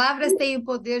 As palavras têm o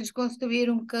poder de construir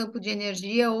um campo de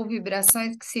energia ou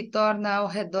vibrações que se torna ao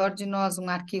redor de nós um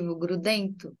arquivo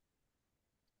grudento?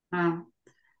 Ah.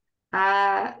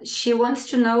 She wants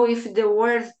to know if the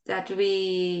words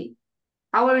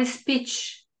our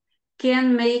speech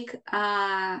can make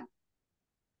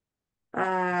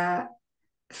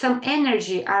some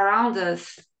energy around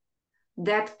us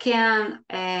that can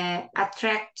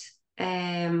attract,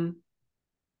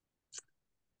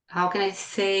 how can I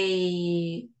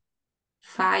say,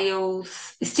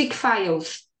 stick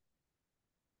files.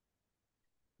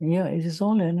 Yeah, it is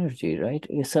all energy, right?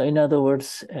 So, in other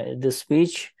words, the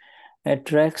speech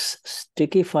attracts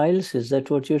sticky files. Is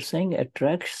that what you're saying?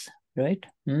 Attracts, right?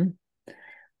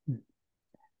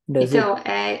 Does Então,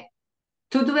 it?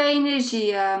 tudo é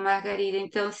energia, Margarida.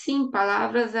 Então, sim,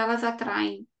 palavras elas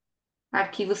atraem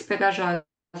arquivos pegajosos.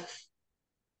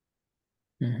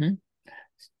 Mm-hmm.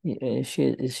 Is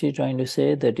she trying to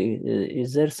say that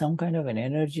is there some kind of an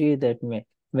energy that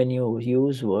when you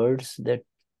use words that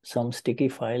some sticky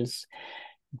files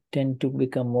tend to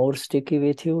become more sticky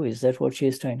with you? Is that what she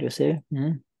is trying to say?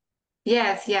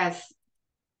 Yes, yes.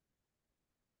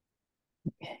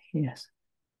 Yes.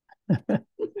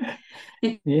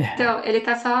 Então, Yeah. ele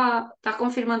tá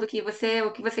confirmando que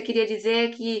o que você queria dizer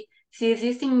é que se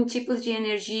existem tipos de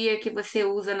energia que você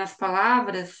usa nas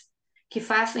palavras que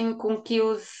façam com que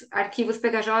os arquivos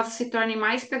pegajosos se tornem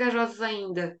mais pegajosos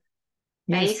ainda.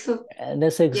 É Yes, isso?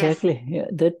 that's Yes. exactly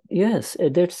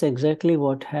that's exactly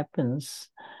what happens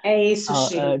É isso,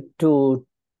 Schirley.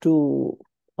 to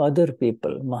other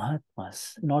people,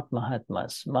 Mahatmas, not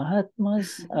Mahatmas.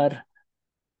 Mahatmas are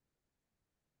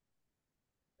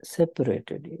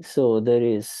separated. So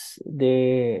their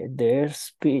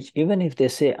speech, even if they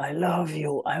say, I love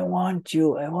you, I want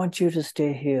you to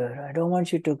stay here, I don't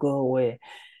want you to go away.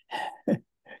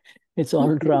 It's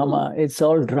all drama. It's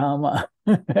all drama.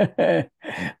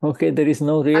 Okay, there is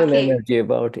no real Ok, energy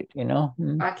about it, you know?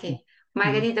 ok.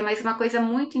 Margarida, mas uma coisa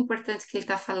muito importante que ele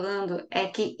está falando é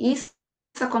que isso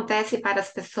acontece para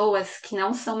as pessoas que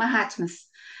não são Mahatmas.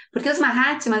 Porque os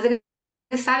Mahatmas, eles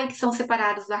sabem que são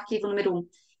separados do arquivo número um.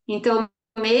 Então,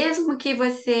 mesmo que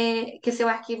seu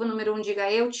arquivo número um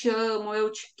diga eu te amo, eu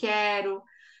te quero,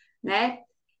 né?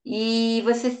 E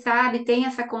você sabe, tem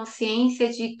essa consciência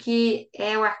de que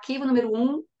é o arquivo número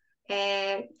um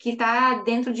que está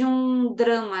dentro de um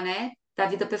drama, né? Da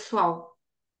vida pessoal.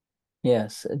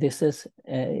 Yes, this is,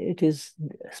 it is,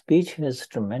 speech has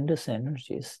tremendous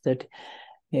energies that,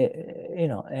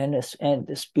 and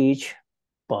the speech,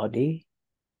 body,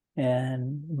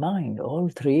 and mind, all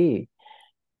three,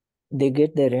 they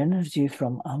get their energy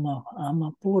from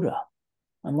Amapura.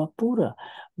 Amapura.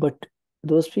 But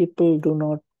those people do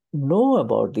not know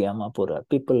about the Amapura.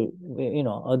 People,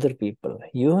 other people,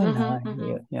 you and I.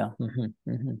 Yeah.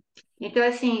 Então,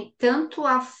 assim, tanto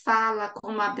a fala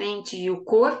como a mente e o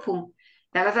corpo,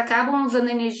 elas acabam usando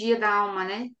a energia da alma,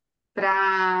 né?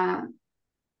 Para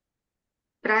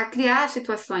criar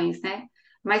situações, né?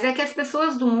 Mas é que as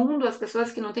pessoas do mundo, as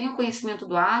pessoas que não têm o conhecimento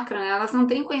do Akram, elas não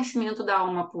têm conhecimento da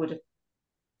alma pura.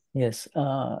 Yes,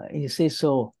 you see,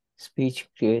 so speech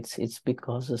creates, it's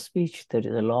because of speech. There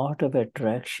is a lot of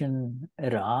attraction,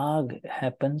 rag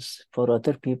happens for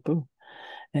other people,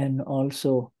 and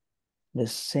also the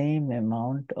same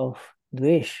amount of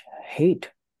dvesh,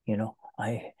 hate,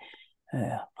 I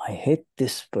hate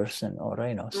this person, or,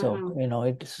 so,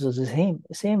 it's so the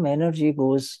same energy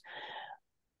goes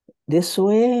this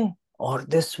way or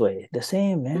this way, the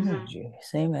same energy.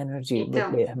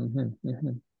 Então, But,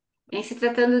 em se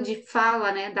tratando de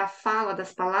fala, né, da fala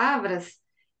das palavras,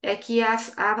 é que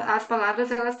as palavras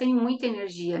elas têm muita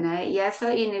energia, né? E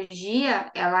essa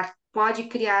energia ela pode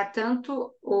criar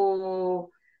tanto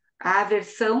a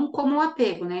aversão como o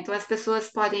apego, né? Então as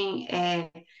pessoas podem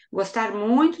gostar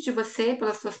muito de você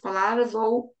pelas suas palavras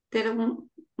ou ter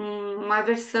uma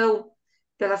aversão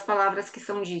pelas palavras que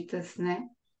são ditas, né?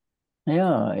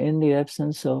 yeah, in the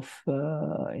absence of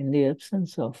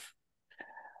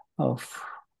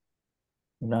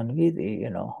Nanvidi,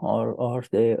 or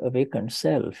the awakened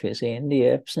self. You see, in the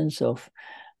absence of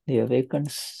the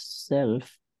awakened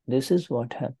self, this is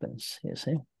what happens. You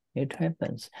see, it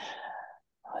happens.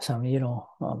 Some,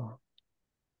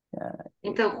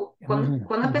 Então,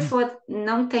 quando a pessoa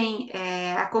não tem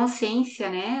a consciência,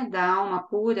 né, da alma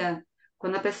pura,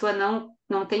 quando a pessoa não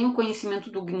tem o conhecimento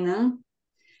do Gnan,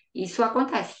 isso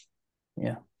acontece,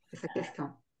 yeah. essa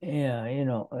questão. Yeah,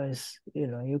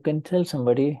 you can tell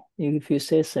somebody, if you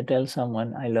tell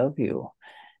someone, I love you,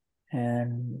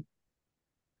 and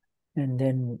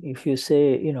then if you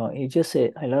say, you just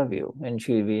say, I love you, and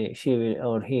she will,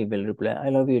 or he will reply, I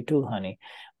love you too, honey.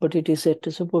 But it is at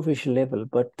a superficial level.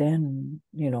 But then,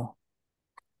 the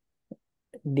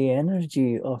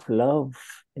energy of love,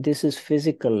 this is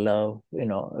physical love,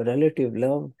 relative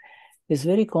love is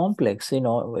very complex,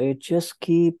 it just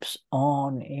keeps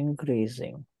on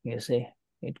increasing, you see.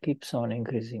 It keeps on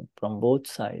increasing from both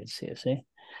sides, you see.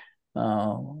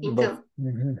 Então,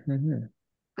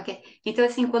 ok. Então,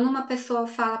 assim, quando uma pessoa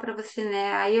fala para você,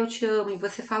 né, ah, eu te amo, e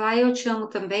você fala, ah, eu te amo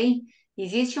também,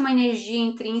 existe uma energia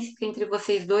intrínseca entre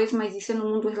vocês dois, mas isso é no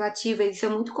mundo relativo, isso é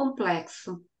muito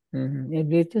complexo.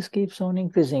 It just keeps on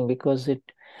increasing because it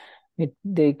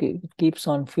keeps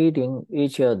on feeding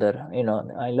each other.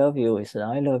 I love you. He said,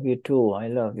 I love you too. I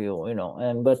love you.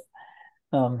 But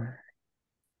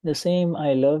the same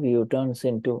I love you turns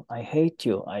into I hate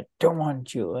you. I don't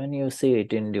want you. And you see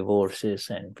it in divorces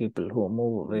and people who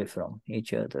move away from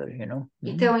each other.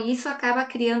 Então, isso acaba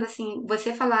criando, assim,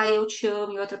 você falar eu te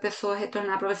amo e outra pessoa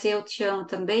retornar para você eu te amo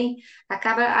também,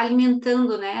 acaba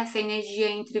alimentando, né, essa energia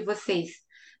entre vocês.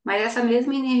 Mas essa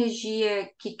mesma energia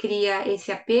que cria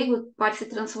esse apego pode se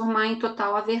transformar em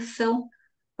total aversão,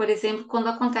 por exemplo, quando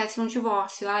acontece um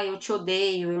divórcio. Ah, eu te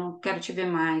odeio, eu não quero te ver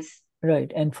mais.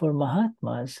 Right. And for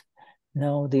Mahatmas,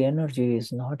 now the energy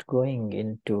is not going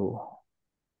into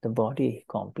the body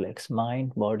complex,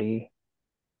 mind, body,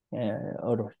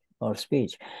 or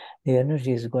speech. The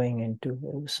energy is going into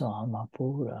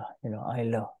Samapura. I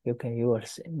love you. You are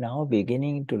now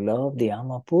beginning to love the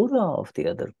Amapura of the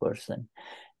other person.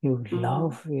 You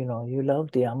love, you love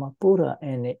the Amapura,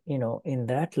 and in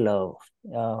that love,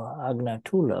 Agna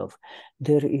to love,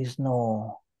 there is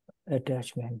no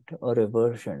attachment or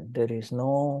aversion. There is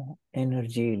no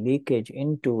energy leakage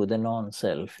into the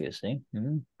non-self, you see.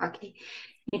 Ok.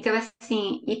 Então,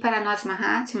 assim, e para nós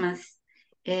Mahatmas,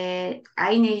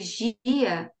 a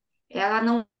energia, ela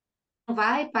não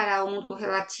vai para o mundo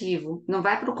relativo, não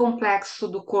vai para o complexo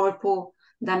do corpo,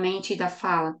 da mente e da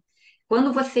fala.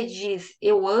 Quando você diz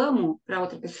eu amo para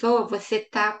outra pessoa, você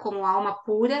está como alma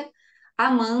pura,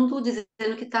 amando,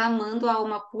 dizendo que está amando a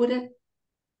alma pura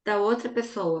da outra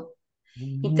pessoa.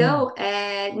 Então,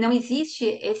 não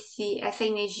existe essa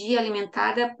energia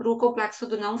alimentada para o complexo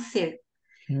do não ser.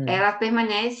 Ela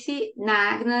permanece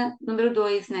na Agna número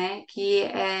 2, né? Que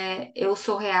é eu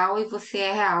sou real e você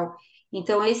é real.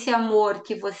 Então, esse amor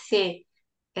que você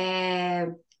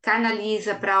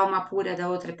canaliza para a alma pura da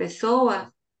outra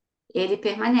pessoa, ele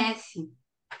permanece.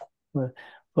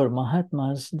 For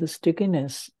Mahatmas, the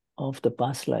stickiness of the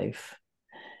past life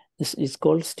is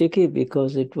called sticky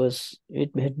because it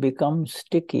had become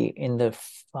sticky in the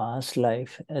past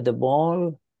life. The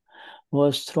ball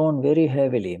was thrown very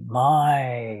heavily.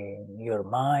 Mine, you're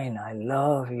mine. I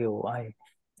love you.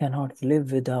 cannot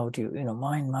live without you.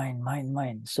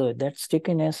 Mind. So that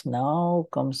stickiness now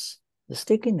comes, the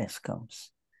stickiness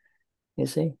comes, you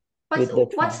see, with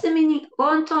that What's form. the meaning,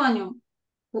 Antônio?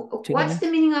 What's the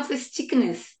meaning of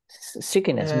stickiness?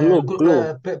 Stickiness,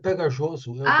 glue.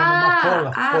 Pegajoso, é como uma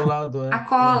cola colado. A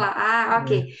cola,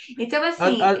 ok. Então,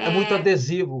 assim, É muito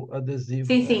adesivo, sim, adesivo.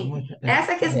 sim.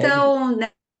 Essa questão, né,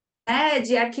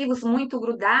 de arquivos muito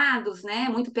grudados, né,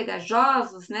 muito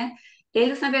pegajosos, né,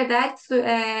 eles, na verdade,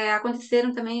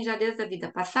 aconteceram também já desde a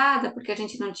vida passada, porque a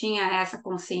gente não tinha essa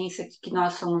consciência de que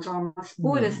nós somos almas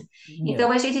puras. Então,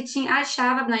 Yeah. a gente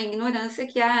achava na ignorância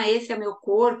que, esse é meu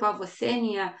corpo, você é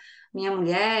minha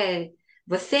mulher,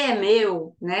 você é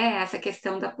meu, né, essa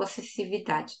questão da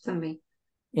possessividade também.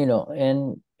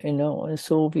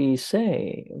 So we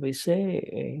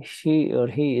say she or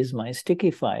he is my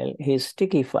sticky file, his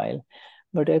sticky file,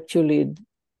 but actually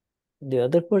the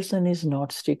other person is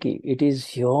not sticky. It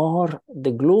is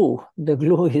the glue. The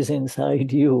glue is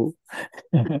inside you.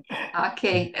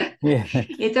 Ok. Yeah.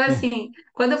 Então, assim,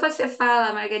 quando você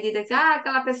fala, Margarida, que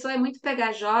aquela pessoa é muito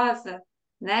pegajosa,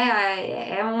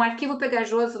 né? É um arquivo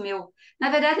pegajoso meu.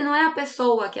 Na verdade, não é a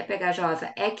pessoa que é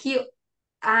pegajosa, é que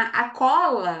a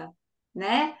cola,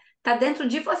 né, tá dentro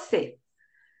de você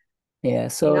Yeah. e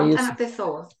So não you tá na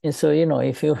pessoa.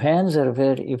 if your hands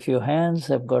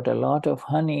have got a lot of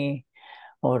honey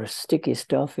or sticky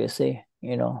stuff, you see,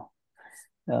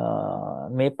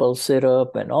 maple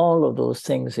syrup and all of those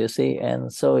things, you see,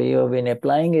 and so you have been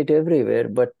applying it everywhere,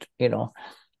 but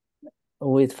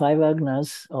with 5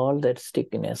 agnas, all that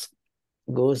stickiness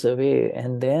goes away,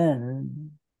 and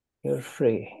then you're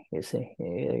free. You see,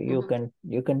 you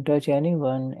can touch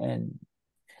anyone, and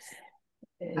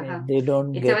Aham. they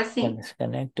don't Então, get assim,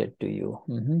 connected to you.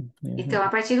 Então, a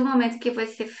partir do momento que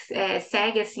você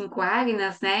segue as 5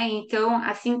 agnas, né? Então,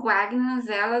 as 5 agnas,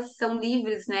 elas são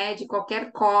livres, né? De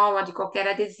qualquer cola, de qualquer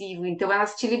adesivo. Então,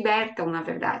 elas te libertam, na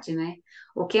verdade, né?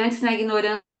 O que antes, na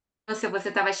ignorância, você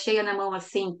estava cheia na mão,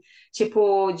 assim,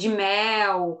 tipo de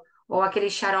mel, ou aquele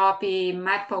xarope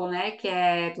maple, né? Que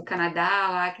é do Canadá,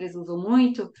 lá, que eles usam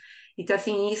muito. Então,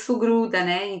 assim, isso gruda,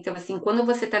 né? Então, assim, quando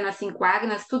você está nas 5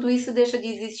 agnas, tudo isso deixa de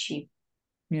existir.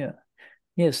 Yeah.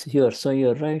 Yes,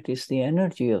 you're right. It's the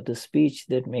energy of the speech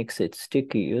that makes it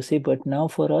sticky, you see. But now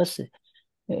for us,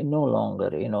 no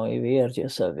longer, we are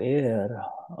just aware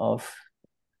of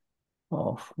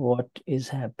what is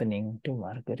happening to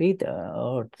Margarita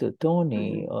or to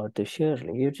Tony or to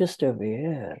Shirley. You're just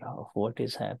aware of what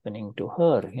is happening to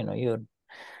her. You're.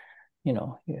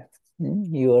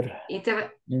 Então,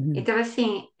 Mhm. então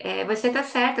assim, você está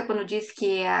certa quando diz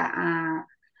que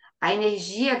a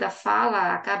energia da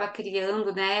fala acaba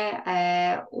criando, né,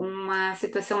 uma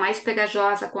situação mais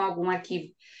pegajosa com algum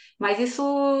arquivo. Mas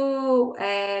isso,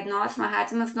 nós,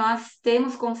 Mahatmas, nós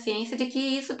temos consciência de que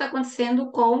isso está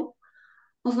acontecendo com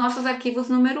os nossos arquivos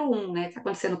número 1, né? Está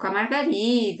acontecendo com a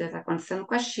Margarida, está acontecendo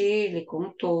com a Shirley, com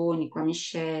o Tony, com a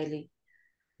Michelle,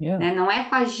 Yeah. né? Não é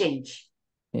com a gente.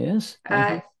 Yes.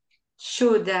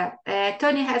 Shuddha,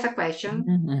 Tony has a question.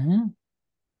 Mhm.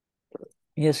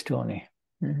 Yes, Tony.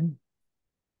 Mhm.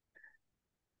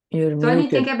 You're Tony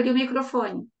tem muted. que abrir o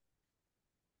microfone.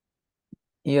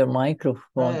 Your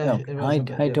microphone. Okay.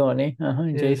 Hi, Tony.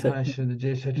 Jai Sachidana.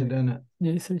 Jai Sachidana.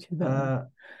 Jai Sachidana.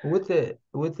 With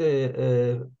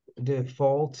the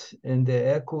faults and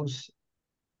the echoes,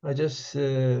 I just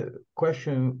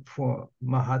question for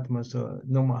Mahatmas or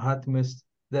no Mahatmas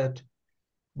that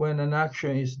when an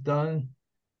action is done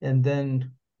and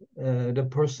then the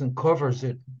person covers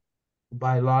it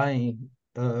by lying,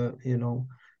 and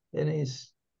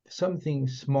it's something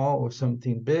small or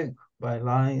something big by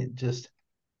lying, just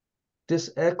this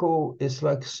echo is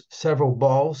like several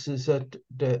balls. Is that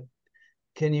the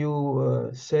can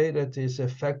you say that is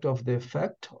effect of the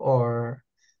effect, or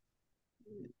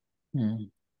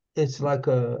it's like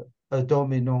a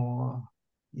domino,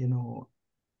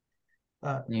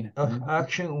 Yeah.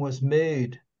 action was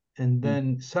made and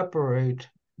then separate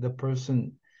the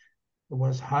person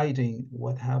was hiding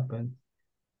what happened.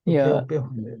 Yeah.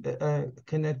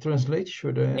 Can I translate?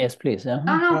 Should I? Yes, please. Não,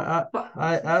 não.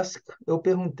 I ask, eu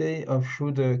perguntei ao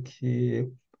Shuddha que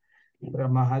para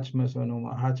Mahatmas ou não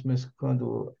Mahatmas,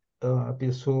 quando a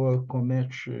pessoa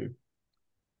comete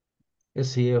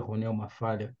esse erro, né, uma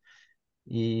falha,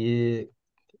 e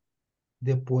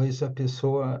depois a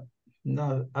pessoa,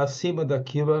 acima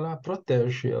daquilo, ela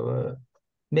protege, ela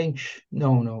mente.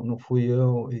 Não fui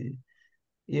eu. E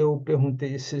eu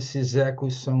perguntei se esses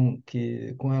ecos são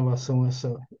que, com relação a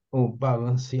o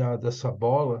balancear dessa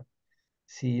bola,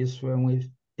 se isso é um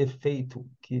efeito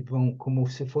que vão como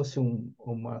se fosse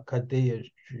uma cadeia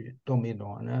de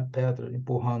dominó, né? Pedra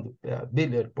empurrando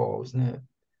billiard balls, né?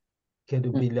 Aquele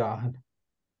bilhar.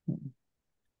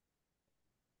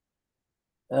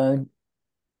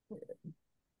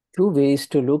 Two ways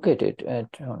to look at it,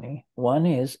 Tony. One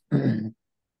is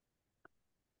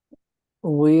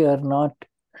we are not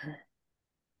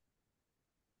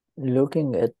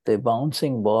looking at the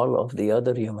bouncing ball of the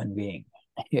other human being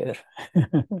here.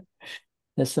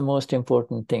 That's the most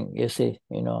important thing. You see,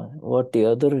 what the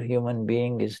other human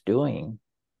being is doing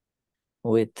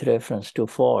with reference to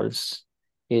faults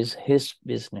is his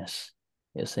business,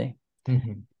 you see. We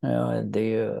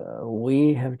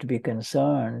have to be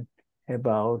concerned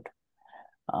about,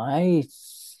 I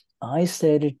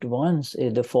said it once,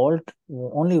 the fault,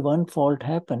 only one fault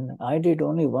happened. I did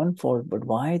only one fault, but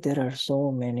why there are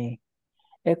so many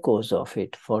echoes of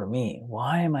it for me?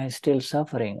 Why am I still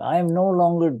suffering? I am no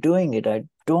longer doing it. I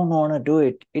don't want to do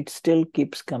it. It still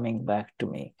keeps coming back to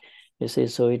me. You see,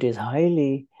 so it is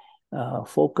highly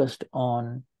focused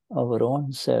on our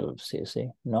own selves, you see,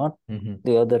 not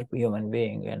the other human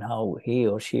being and how he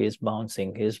or she is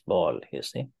bouncing his ball, you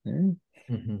see.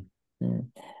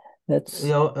 That's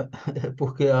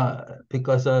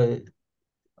Because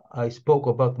I spoke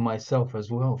about myself as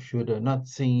well, Shuddha, not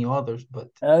seeing others, but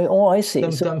I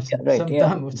see.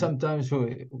 Sometimes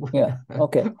we yeah.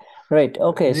 Okay. Right.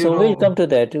 Okay. So we'll come to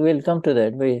that.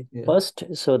 First.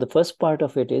 So the first part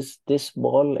of it is this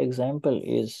ball example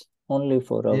is only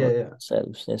for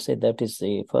ourselves. I say that is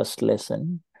the first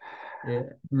lesson.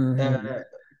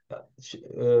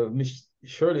 Miss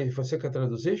Schirley, você quer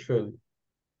traduzir, Schirley?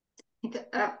 Então,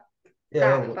 tá,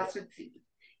 eu posso dizer.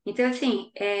 Então, assim,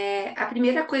 a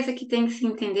primeira coisa que tem que se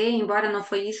entender, embora não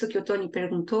foi isso que o Tony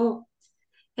perguntou,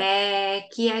 é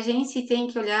que a gente tem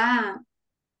que olhar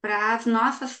para as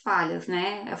nossas falhas,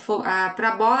 né? Para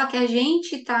a bola que a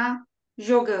gente está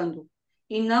jogando,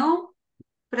 e não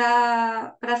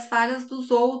para as falhas dos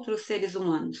outros seres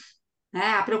humanos,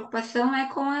 né? A preocupação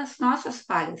é com as nossas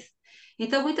falhas.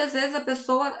 Então, muitas vezes a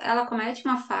pessoa, ela comete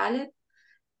uma falha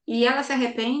e ela se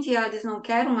arrepende, ela diz, não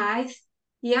quero mais,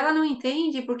 e ela não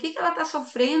entende por que ela está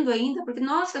sofrendo ainda, porque,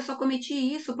 nossa, eu só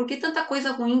cometi isso, por que tanta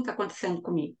coisa ruim está acontecendo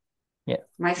comigo?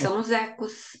 Mas são os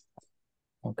ecos.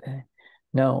 Okay.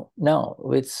 Now,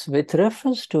 with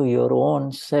reference to your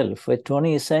own self, what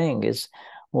Tony is saying is,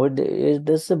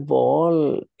 does the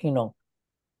ball,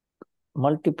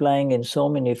 multiplying in so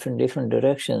many different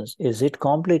directions, is it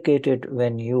complicated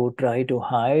when you try to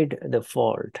hide the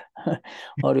fault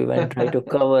or even try to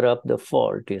cover up the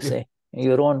fault, you say?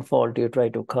 Your own fault, you try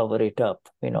to cover it up,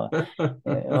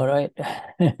 all right?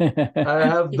 I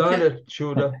have done it,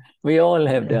 Shuddha. We all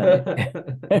have done it.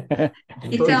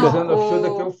 Estou dizendo a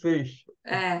Shuddha que eu fiz.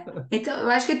 Então, eu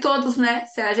acho que todos, né?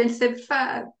 A gente sempre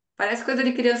parece coisa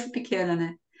de criança pequena,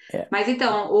 né? Mas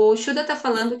então, o Shuddha está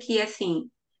falando que,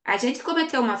 assim, a gente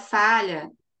cometeu uma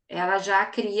falha, ela já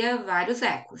cria vários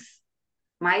ecos.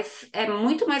 Mas é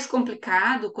muito mais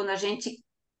complicado quando a gente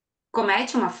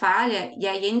comete uma falha e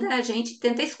aí ainda a gente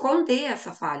tenta esconder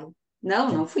essa falha.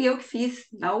 Não fui eu que fiz.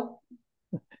 Não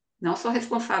sou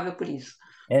responsável por isso.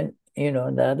 And,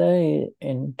 Dada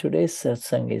in today's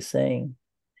satsang is saying,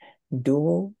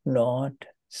 do not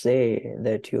say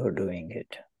that you're doing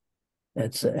it.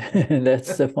 That's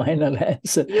the final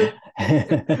answer.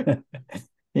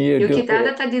 E o que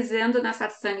Dada está dizendo na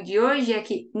satsang de hoje é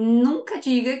que nunca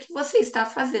diga que você está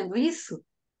fazendo isso.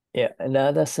 Yeah,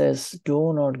 Dada says,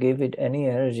 do not give it any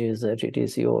energies that it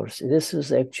is yours. This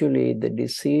is actually the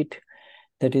deceit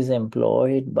that is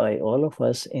employed by all of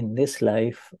us in this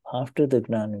life after the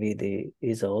Gnanvidhi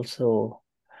is also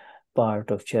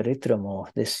part of Charitramo,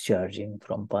 discharging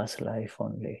from past life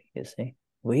only, you see.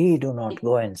 We do not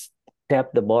go and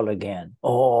tap the ball again.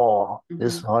 Oh,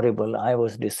 this is horrible. I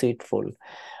was deceitful.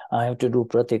 I have to do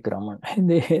pratikraman.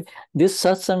 This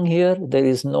satsang here, there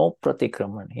is no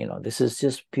pratikraman. This is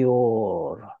just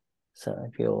pure.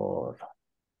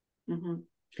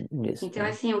 Então,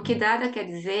 assim, o que Dada quer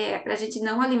dizer é para a gente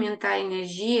não alimentar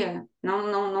energia,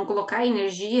 não colocar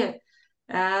energia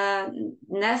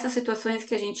nessas situações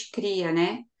que a gente cria,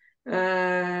 né?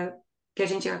 Que a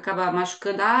gente acaba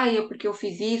machucando, porque eu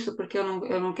fiz isso, porque eu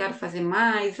não quero fazer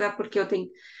mais, porque eu tenho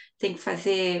que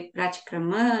fazer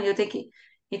praticramã, eu tenho que...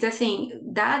 Então, assim,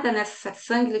 Dada nessa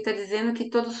satsang, ele está dizendo que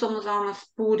todos somos almas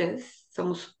puras,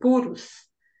 somos puros.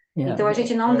 Então a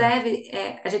gente não deve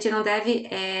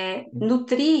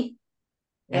nutrir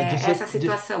essa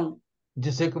situação.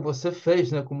 dizer que você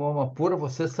fez, né? Como alma pura,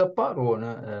 você separou,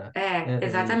 né?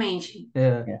 Exatamente.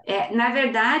 É. Na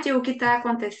verdade, o que está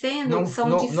acontecendo são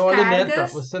Não alimenta,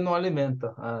 descargas. você não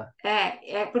alimenta.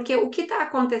 Porque o que está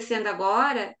acontecendo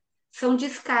agora são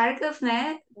descargas,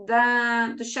 né,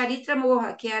 do Charitra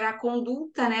Moha, que era a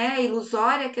conduta, né,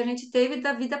 ilusória que a gente teve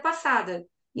da vida passada.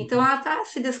 Então, ela está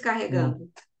se descarregando.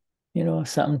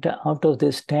 Out of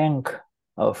this tank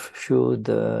of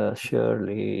Shuddha,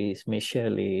 Schirley,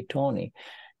 Michelle, Tony,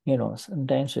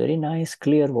 sometimes very nice,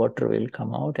 clear water will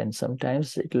come out, and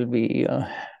sometimes it will be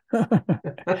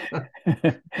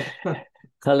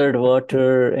colored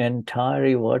water and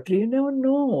tarry water. You never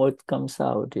know what comes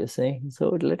out, you see.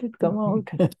 So let it come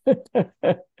out.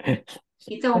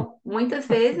 Então, muitas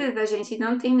vezes a gente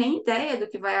não tem nem ideia do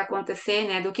que vai acontecer,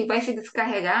 né, do que vai se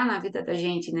descarregar na vida da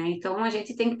gente, né? Então, a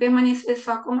gente tem que permanecer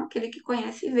só como aquele que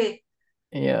conhece e vê,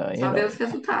 só ver os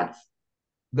resultados.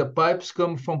 The pipes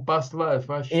come from past life,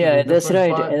 Yeah, actually. that's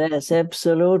right. Pipes. That's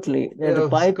absolutely.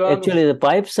 The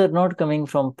pipes are not coming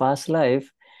from past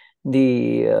life.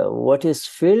 What is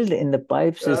filled in the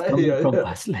pipes is coming from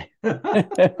past life.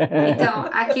 Então,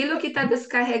 aquilo que está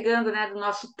descarregando, né, do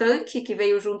nosso tanque que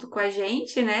veio junto com a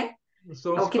gente, né?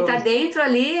 O que está dentro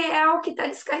ali é o que está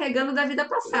descarregando da vida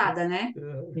passada, né?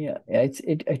 Yeah,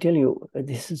 I tell you,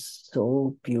 this is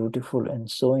so beautiful and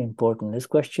so important. This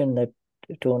question that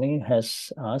Tony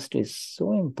has asked is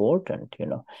so important,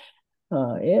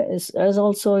 as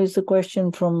also is the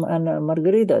question from Anna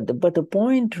Margarita. But the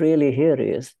point really here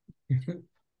is,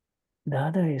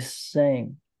 Dada is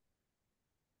saying,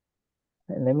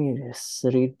 let me just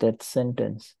read that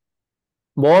sentence.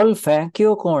 બોલ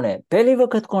ફેંક્યો કોણે પહેલી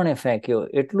વખત કોણે ફેંક્યો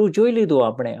એટલું જોઈ લીધું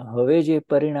આપણે હવે જે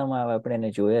પરિણામ આવે આપણે એને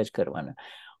જોયા જ કરવાના.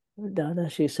 Dada,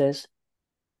 she says,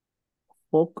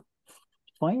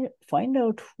 find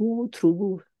out who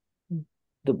threw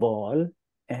the ball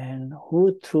and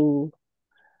who threw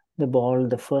the ball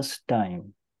the first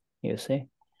time, you see.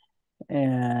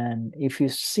 And if you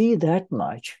see that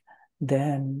much,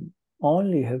 then all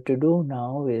you have to do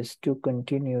now is to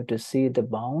continue to see the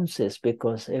bounces,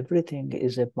 because everything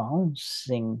is a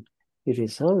bouncing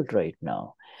result right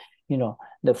now.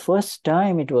 The first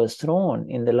time it was thrown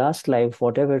in the last life,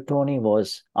 whatever Tony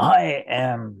was, I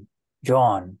am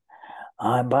John.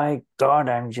 By God,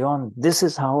 I'm John. This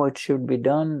is how it should be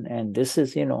done. And this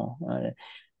is,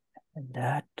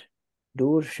 that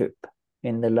doership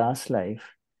in the last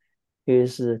life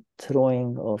is the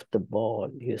throwing of the ball,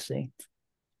 you see.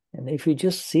 And if you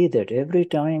just see that every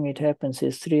time it happens,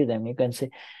 is three of them, you can say,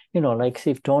 like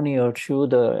if Tony or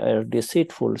Shuddha are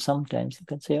deceitful, sometimes you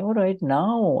can say, all right,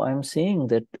 now I'm seeing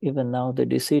that even now the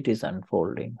deceit is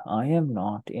unfolding. I am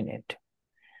not in it.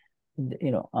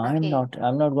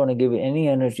 I'm not going to give any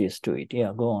energies to it.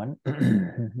 Yeah, go on.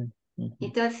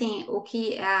 Então, assim,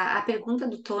 a pergunta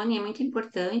do Tony é muito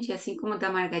importante, assim como a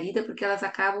da Margarida, porque elas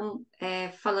acabam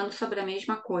falando sobre a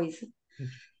mesma coisa.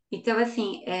 Então,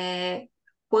 assim,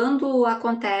 quando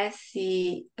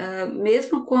acontece,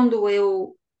 mesmo quando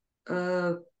eu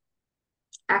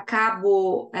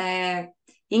acabo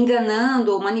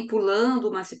enganando ou manipulando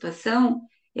uma situação,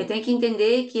 eu tenho que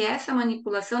entender que essa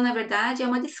manipulação, na verdade, é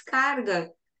uma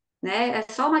descarga, né? É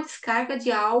só uma descarga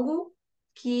de algo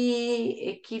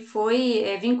que foi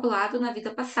vinculado na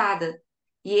vida passada.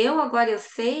 E eu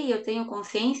sei, eu tenho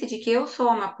consciência de que eu sou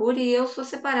alma pura e eu sou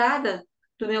separada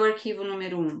do meu arquivo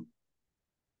número 1.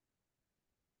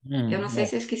 Eu não sei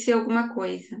se eu esqueci alguma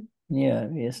coisa. Yeah,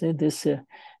 you see, this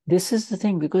is the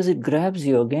thing, because it grabs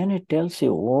you again. It tells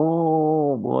you,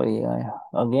 oh boy,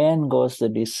 again goes the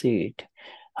deceit.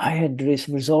 I had this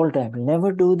resolved, I will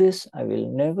never do this. I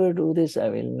will never do this. I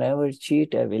will never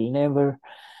cheat. I will never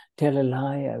tell a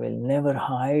lie. I will never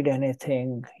hide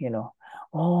anything.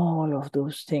 All of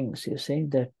those things, you see,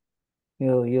 that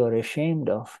you're ashamed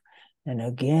of. And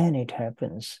again it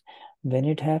happens. When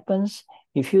it happens,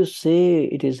 if you say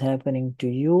it is happening to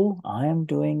you, I am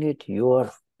doing it,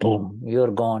 boom,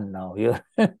 you're gone now.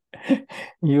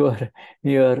 You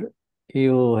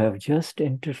have just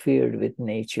interfered with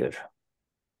nature.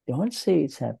 Don't say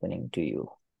it's happening to you.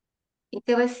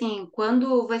 Então, assim,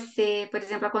 quando você, por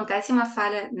exemplo, acontece uma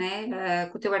falha, né,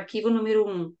 com o teu arquivo número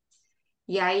 1,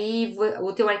 e aí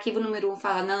o teu arquivo número 1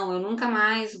 fala, não, eu nunca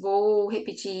mais vou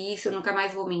repetir isso, eu nunca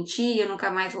mais vou mentir, eu nunca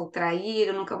mais vou trair,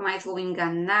 eu nunca mais vou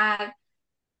enganar,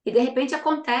 e de repente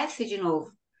acontece de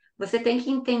novo. Você tem que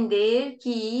entender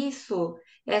que isso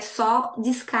é só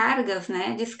descargas,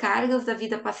 né, descargas da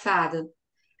vida passada.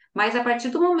 Mas a partir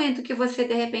do momento que você,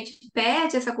 de repente,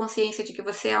 perde essa consciência de que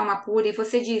você é alma pura e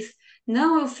você diz,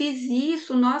 não, eu fiz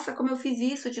isso, nossa, como eu fiz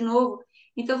isso de novo.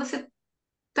 Então você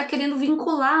está querendo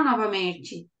vincular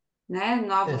novamente, né?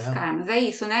 Novos É. karmas. É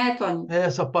isso, né, Tony?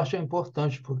 Essa parte é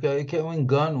importante, porque aí que é um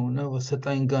engano, né? Você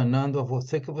está enganando a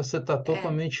você, que você está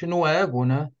totalmente no ego,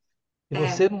 né? E É.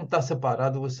 você não está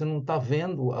separado, você não está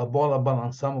vendo a bola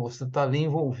balançar, mas você está ali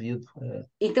envolvido.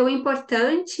 Então, o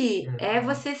importante É, é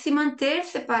você se manter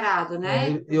separado, né?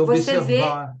 e Você vê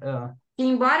observar. que,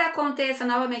 embora aconteça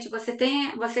novamente, você,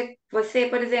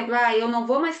 por exemplo, eu não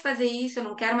vou mais fazer isso, eu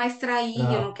não quero mais trair,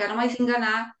 eu não quero mais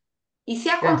enganar. E se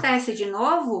É, acontece de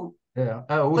novo, é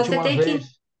a você última tem que,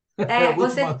 vez. É a é, última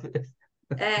você, vez.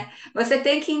 você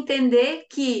tem que entender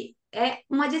que é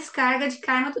uma descarga de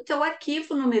karma do teu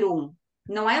arquivo número um.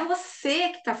 Não é você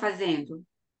que está fazendo.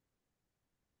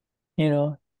 You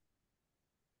know,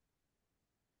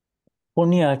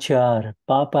 Punyachar,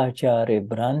 Papachare,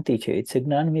 Bhranti che. It's a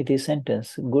Gnani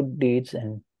sentence. Good deeds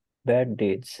and bad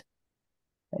deeds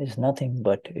is nothing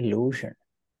but illusion.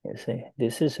 You see,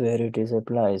 this is where it is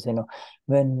applies. You know,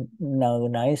 when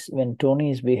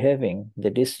Tony is behaving, the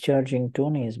discharging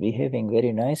Tony is behaving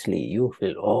very nicely, you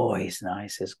feel, oh, he's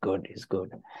nice, he's good, he's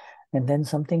good. And then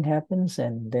something happens,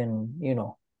 and then,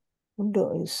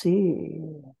 see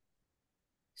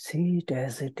it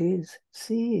as it is.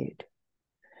 See it.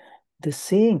 The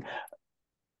seeing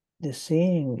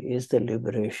is the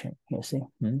liberation, you see.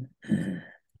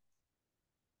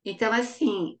 Então,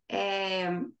 assim,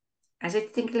 a gente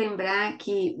tem que lembrar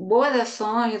que boas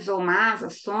ações ou más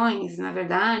ações, na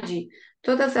verdade,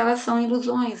 todas elas são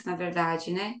ilusões, na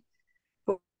verdade, né?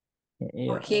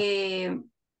 Yeah. Porque,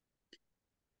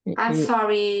 I'm You,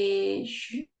 sorry,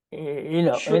 you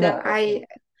know, you Shuddha, know,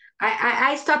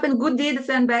 I stop and good deeds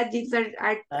and bad deeds are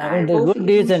the both good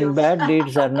deeds and illusions. bad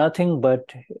deeds are nothing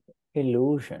but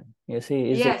illusion. You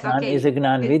see, Yes, is a okay.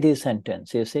 Gnanvidhi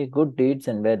sentence. You see, good deeds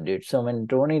and bad deeds. So when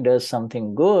Tony does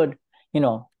something good,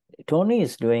 Tony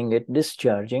is doing it,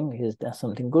 discharging.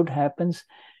 Something good happens,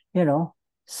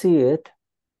 see it.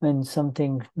 When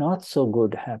something not so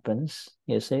good happens,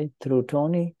 you see, through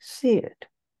Tony, see it.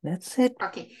 That's it.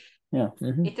 Ok. Yeah.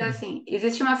 Então, assim,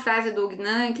 existe uma frase do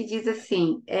Gnan que diz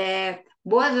assim: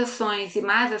 boas ações e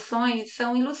más ações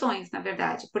são ilusões, na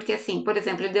verdade. Porque, assim, por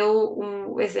exemplo, ele deu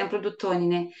o exemplo do Tony,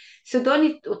 né? Se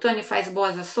o Tony faz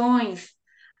boas ações,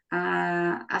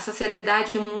 a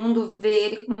sociedade, o mundo vê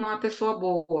ele como uma pessoa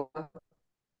boa.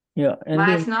 Yeah. And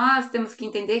Mas then, nós temos que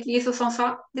entender que isso são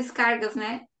só descargas, né?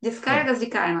 yeah. Descargas de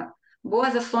karma.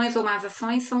 Boas ações ou más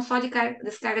ações são só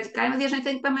descarga de karma e a gente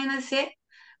tem que permanecer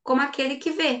como aquele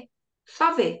que vê,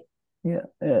 só vê. Yeah,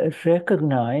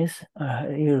 recognize,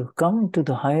 you come to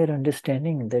the higher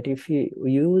understanding that if you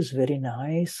use very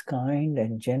nice, kind,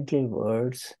 and gentle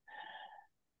words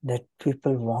that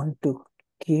people want to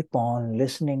keep on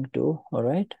listening to, all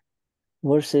right,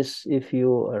 versus if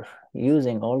you are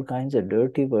using all kinds of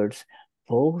dirty words,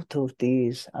 both of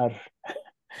these are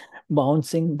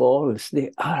bouncing balls.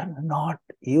 You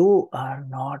are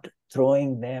not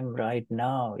throwing them right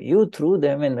now. You threw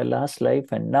them in the last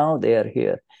life and now they are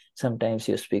here. Sometimes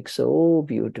you speak so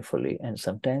beautifully and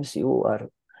sometimes you are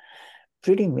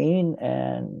pretty mean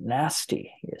and nasty,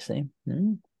 you see.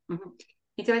 Uhum.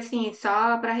 Então, assim,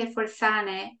 só para reforçar,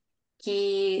 né,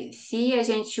 que se a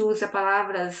gente usa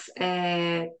palavras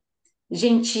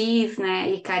gentis, né,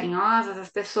 e carinhosas,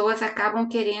 as pessoas acabam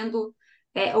querendo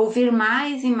ouvir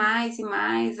mais e mais e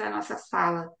mais a nossa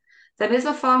fala. Da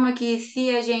mesma forma que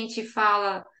se a gente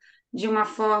fala de uma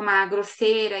forma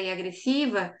grosseira e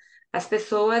agressiva, as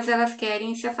pessoas elas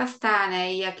querem se afastar,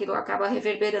 né, e aquilo acaba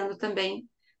reverberando também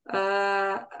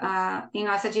em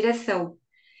nossa direção.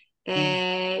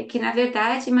 Que na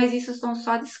verdade, mas isso são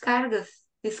só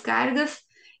descargas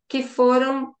que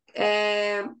foram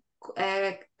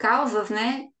causas,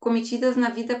 né, cometidas na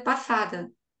vida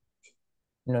passada.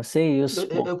 Say you Eu,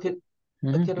 spoke. eu, que-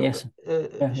 eu quero, Yes.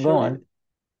 Yeah, go Shirley, on.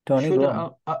 Tony, go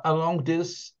on. along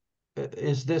this,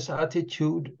 is this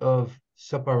attitude of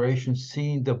separation,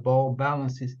 seeing the ball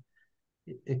balances,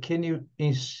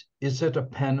 is it a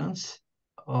penance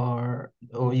or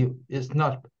it's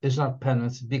not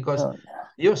penance because No,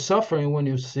 you're suffering when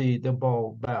you see the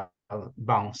ball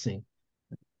bouncing.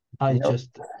 I no,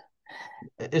 just,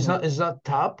 it's not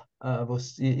top,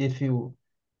 if you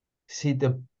see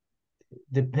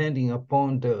depending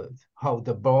upon how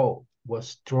the ball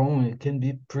was thrown, it can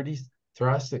be pretty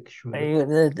drastic, Shuda.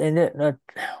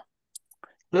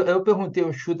 Eu perguntei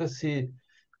ao Shuda se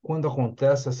quando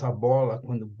acontece essa bola,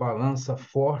 quando balança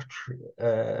forte,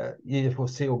 e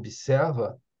você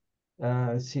observa,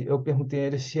 se eu perguntei a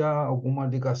ele se há alguma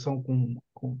ligação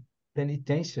com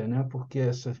penitência, né? Porque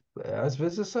às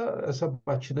vezes essa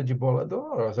batida de bola é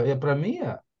dolorosa. E para mim,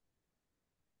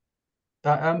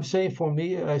 I'm saying for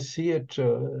me, I see it.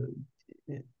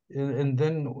 and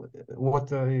then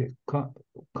what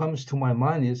comes to my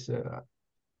mind is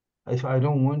if I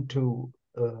don't want to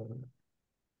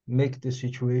make the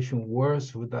situation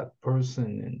worse with that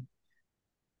person and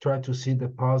try to see the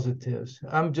positives.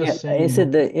 I'm just saying. I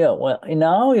said well,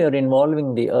 now you're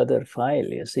involving the other file,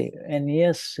 you see. And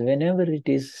yes, whenever it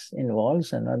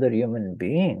involves another human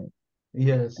being,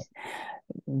 yes,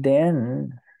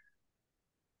 then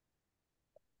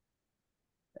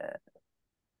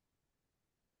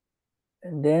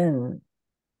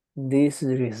these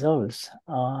results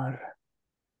are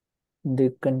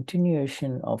the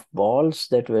continuation of balls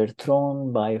that were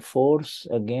thrown by force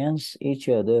against each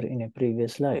other in a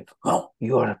previous life. Oh,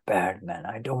 you're a bad man.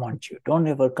 I don't want you. Don't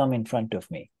ever come in front of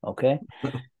me. Okay.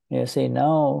 You see,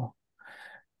 now,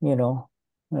 you,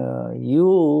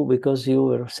 because you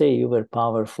were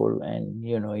powerful and,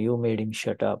 you made him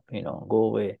shut up, go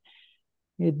away.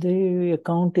 The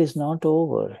account is not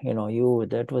over.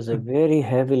 That was a very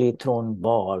heavily thrown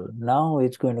ball. Now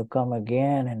it's going to come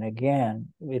again and again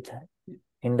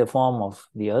in the form of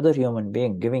the other human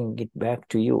being giving it back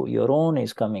to you. Your own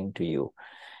is coming to you.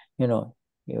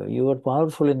 You were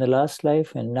powerful in the last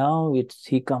life, and now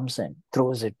he comes and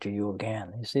throws it to you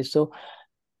again. You see, so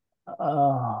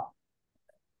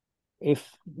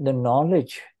if the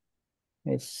knowledge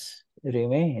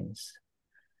remains,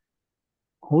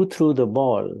 who threw the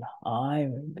ball? I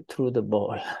threw the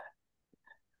ball.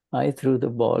 I threw the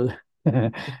ball.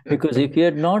 Because if you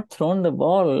had not thrown the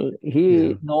ball,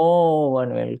 no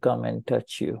one will come and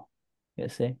touch you. You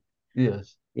see?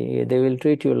 Yes. They will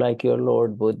treat you like your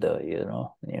Lord Buddha,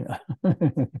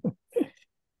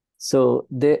 So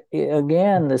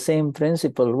again, the same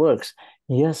principle works.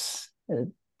 Yes,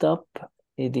 the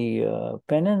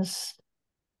penance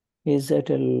is at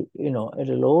a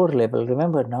lower level.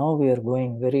 Remember, now we are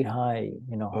going very high.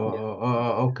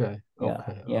 Okay.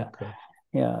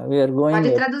 Yeah, we are going.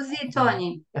 Pode traduzir,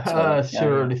 Tony.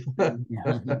 Schirley.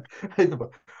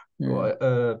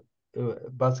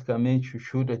 Basicamente, o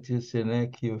Shuddha disse, né,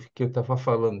 que eu estava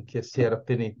falando que se era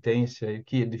penitência e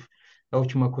que a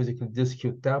última coisa que ele disse que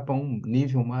o tapa um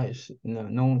nível mais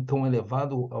não tão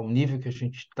elevado ao nível que a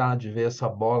gente está de ver essa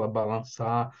bola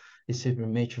balançar e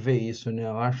simplesmente ver isso, né?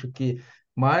 Eu acho que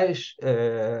mais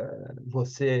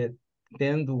você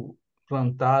tendo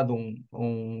plantado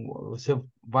você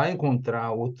vai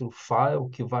encontrar outro file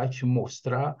que vai te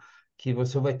mostrar que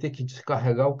você vai ter que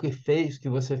descarregar o que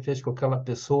você fez com aquela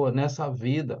pessoa nessa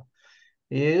vida.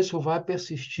 E isso vai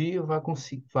persistir, vai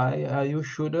conseguir, aí o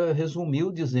Shura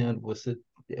resumiu dizendo,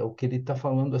 é o que ele está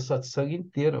falando, a satsang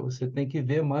inteira, você tem que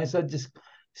ver mais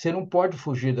você não pode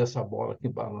fugir dessa bola que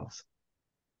balança.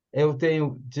 Eu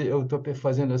estou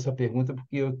fazendo essa pergunta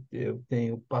porque eu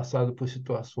tenho passado por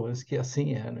situações que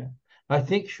assim é, né? I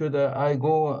think should I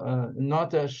go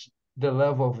not as the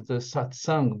level of the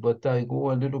satsang, but I go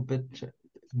a little bit,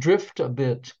 drift a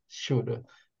bit, should,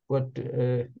 but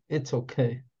it's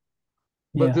okay.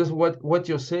 But this what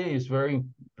you're saying is very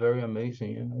very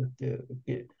amazing.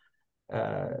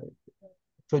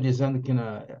 Estou dizendo que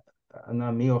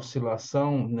na minha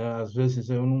oscilação, né, às vezes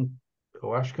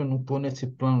eu acho que eu não estou nesse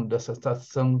plano dessa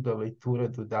estação da leitura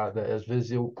do Dada. Às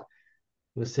vezes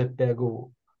você pega o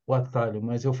atalho,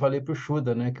 mas eu falei para o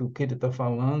Shuddha, né, que o que ele está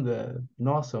falando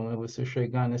nossa, né, você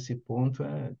chegar nesse ponto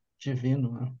é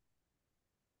divino, né?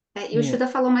 E o Shuddha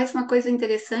falou mais uma coisa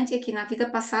interessante, é que na vida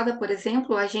passada, por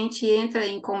exemplo, a gente entra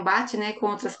em combate, né, com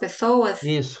outras pessoas.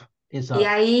 Isso, exato. E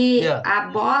aí Yeah. a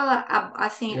bola,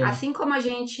 Yeah. assim como a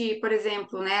gente, por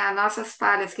exemplo, né, as nossas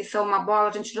falhas, que são uma bola,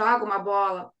 a gente joga uma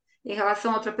bola em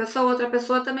relação a outra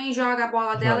pessoa também joga a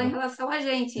bola dela em relação a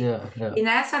gente. E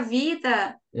nessa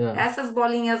vida, essas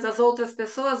bolinhas das outras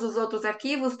pessoas, dos outros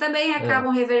arquivos, também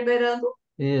acabam reverberando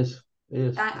Isso.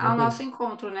 ao nosso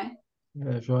encontro, né?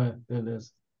 Joia,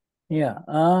 beleza. Yeah.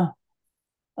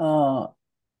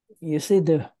 You see,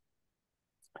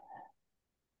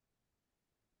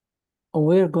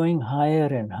 we're going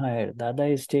higher and higher. Dada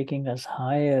is taking us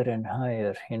higher and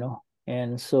higher,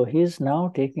 and so he's now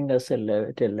taking us at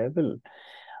a level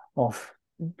of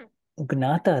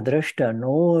Gnata Drashta,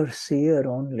 knower, seer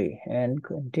only, and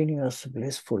continuous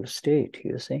blissful state,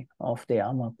 you see, of the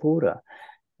Amapura,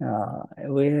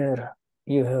 where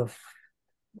you have,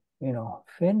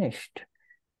 finished,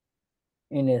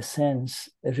 in a sense,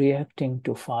 reacting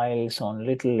to files on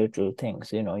little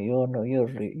things. You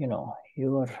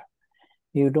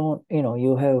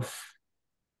have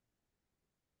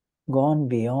gone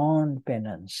beyond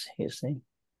penance, you see.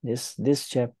 These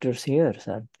chapters here,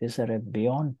 these are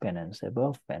beyond penance,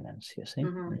 above penance, you see.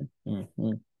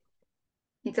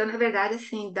 Então, na verdade,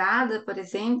 assim, Dada, por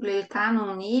exemplo, ele está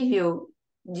num nível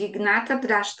de Gnata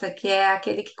Drashta, que é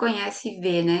aquele que conhece e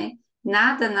vê, né?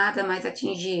 Nada, nada mais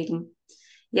atingirem.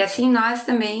 E assim nós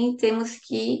também temos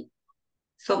que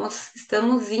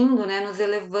estamos indo, né? Nos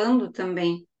elevando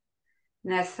também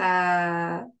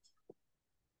nessa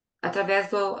através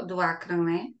do Akram,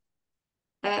 né?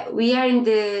 We are in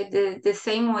the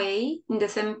same way, in the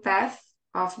same path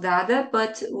of Dada,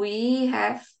 but we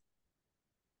are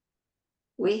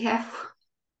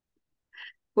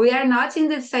not in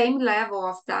the same level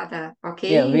of Dada,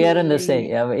 okay? Yeah, we are in the same.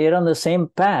 Yeah, we are on the same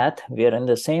path. We are in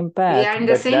the same path. We are in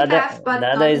the but same path, but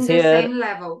Dada not is in the here. same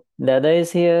level. Dada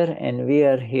is here, and we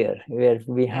are here. We are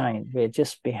behind. We're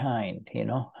just behind.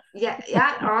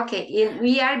 Yeah, okay. And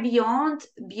we are beyond.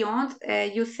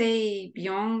 You say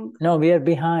beyond. No, we are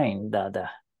behind Dada.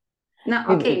 Não,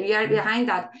 ok, we are behind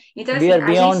that. Então, We assim, are a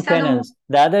gente beyond está no. penance.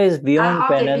 Dada is beyond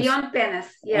Ok, penance, beyond penance,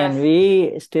 and yes.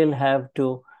 we still have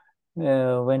to.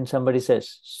 When somebody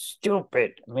says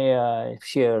 "stupid,"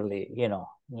 Shirley,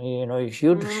 you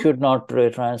should not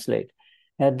translate.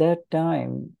 At that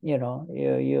time,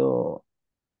 you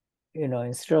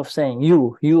instead of saying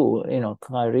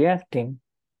reacting,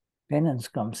 penance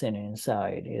comes in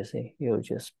inside. You see, you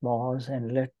just pause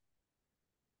and let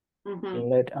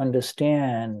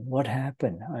understand what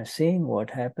happened. Seeing what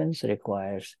happens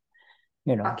requires,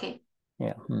 Ok.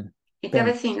 yeah. Então,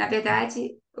 Penance. assim, na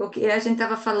verdade, o que a gente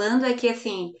estava falando é que,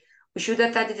 assim, o Shuddha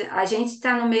está dizendo, a gente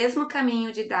está no mesmo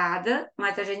caminho de Dada,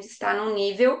 mas a gente está num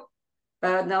nível,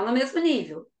 não no mesmo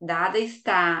nível. Dada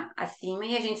está acima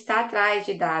e a gente está atrás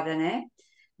de Dada, né?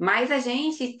 Mas a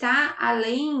gente está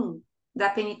além da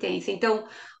penitência. Então,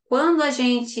 quando a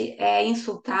gente é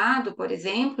insultado, por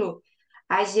exemplo,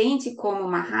 a gente, como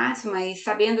Mahatma, e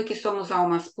sabendo que somos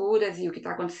almas puras e o que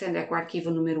está acontecendo é com o arquivo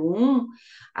número 1,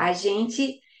 a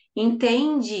gente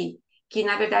entende que,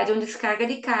 na verdade, é uma descarga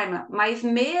de karma. Mas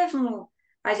mesmo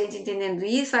a gente entendendo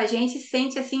isso, a gente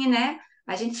sente assim, né?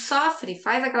 A gente sofre,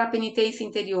 faz aquela penitência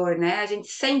interior, né? A gente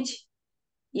sente.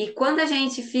 E quando a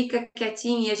gente fica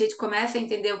quietinho e a gente começa a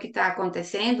entender o que está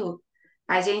acontecendo,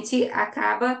 a gente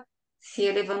acaba se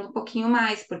elevando um pouquinho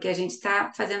mais, porque a gente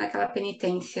está fazendo aquela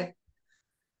penitência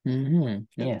do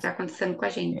que Yes. está acontecendo com a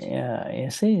gente. Yeah.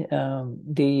 You see,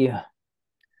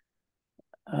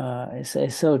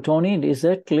 so Tony, is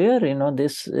that clear?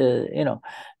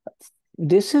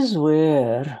 This is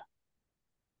where.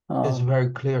 It's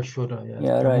very clear, Shuddha. Yes.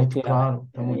 Yeah, Tá right. muito Yeah. claro,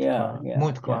 tá muito Yeah, claro, yeah,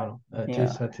 muito yeah, claro. yeah.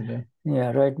 Saturday.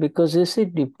 Yeah, right. Because you see,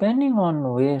 depending on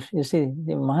where, you see,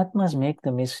 the Mahatmas make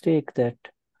the mistake that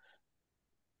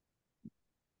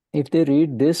if they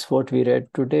read this, what we read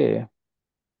today,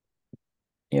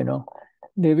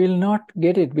 they will not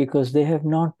get it because they have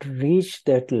not reached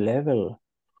that level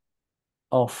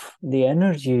of the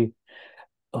energy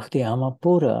of the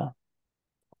Amapura,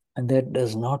 and that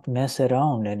does not mess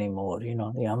around anymore.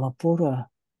 The Amapura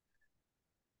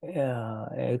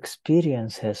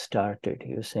experience has started,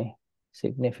 you see,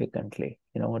 significantly.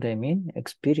 You know what I mean?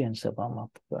 Experience of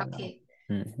Amapura now. Ok.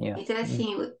 Yeah. Então,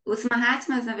 assim, os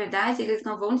Mahatmas, na verdade, eles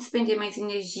não vão despender mais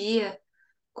energia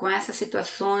com essas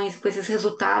situações, com esses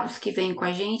resultados que vêm com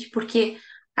a gente, porque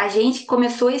a gente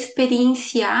começou a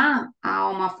experienciar a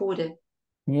alma pura.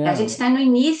 A Yeah. gente está no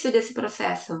início desse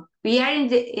processo. We are in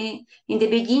the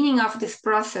beginning of this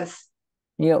process.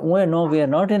 Yeah, well, no, we are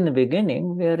not in the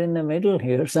beginning. We are in the middle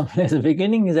here. Somewhere the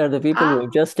beginnings are the people who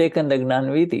have just taken the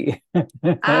Gnanviti.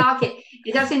 Ok.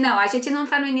 Então, assim, não, a gente não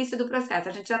está no início do processo,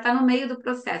 a gente já está no meio do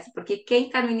processo, porque quem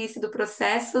está no início do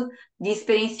processo de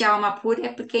experienciar uma pura é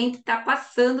porque quem está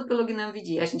passando pelo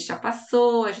Gnanvidi. A gente já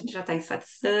passou, a gente já está em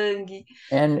satsang.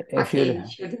 And if Ok,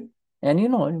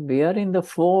 we are in the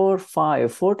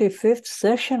 45th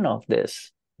session of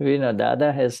this.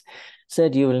 Dada has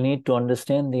said you will need to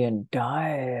understand the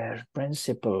entire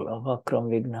principle of Akram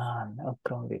Vignan,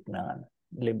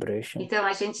 liberation. Então,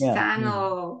 a gente está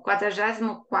no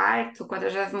 44º,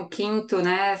 45º,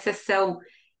 né, sessão.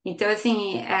 Então,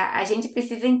 assim, a gente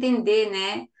precisa entender,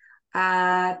 né,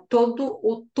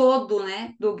 o todo,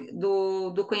 né,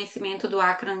 do conhecimento do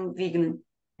Akram Vignan.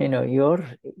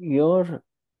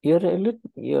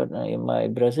 My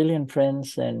Brazilian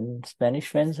friends and Spanish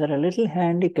friends are a little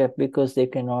handicapped because they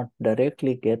cannot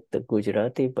directly get the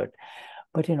Gujarati, but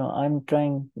I'm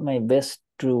trying my best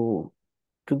to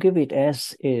give it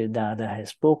as Dada has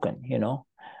spoken,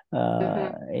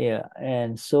 yeah,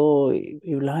 and so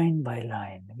line by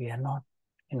line, we are not,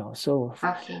 so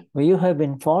Ok. you have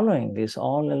been following this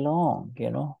all along,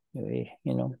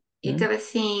 Então,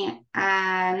 assim,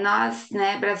 nós,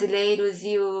 né, brasileiros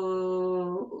e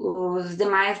os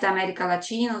demais da América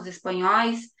Latina, os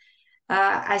espanhóis,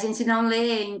 a gente não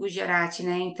lê em Gujarati,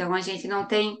 né? Então, a gente não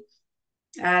tem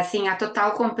assim, a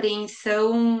total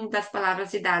compreensão das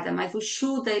palavras de Dada, mas o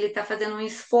Shuddha, ele está fazendo um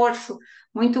esforço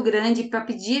muito grande para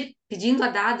pedindo a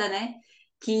Dada, né,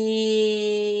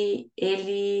 que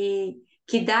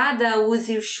Dada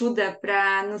use o Shuddha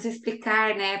para nos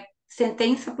explicar, né,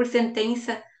 sentença por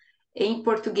sentença em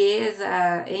português,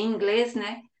 em inglês,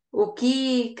 né, o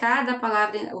que cada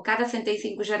palavra, ou cada sentença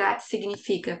em Gujarati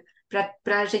significa,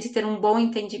 para a gente ter um bom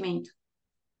entendimento.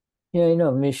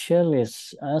 Yeah, Michelle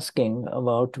is asking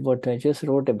about what I just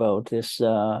wrote about this.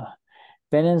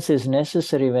 Penance is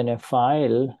necessary when a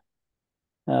file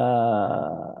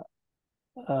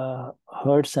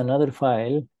hurts another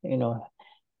file, and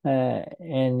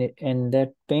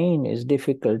that pain is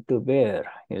difficult to bear,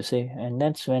 you see. And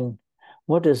that's when,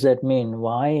 what does that mean?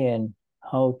 Why and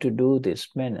how to do this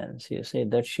penance? You see,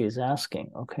 that she's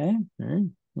asking, okay?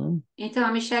 Então,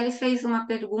 a Michelle fez uma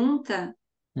pergunta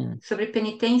sobre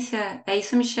penitência. É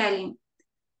isso, Michelle?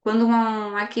 Quando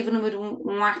um arquivo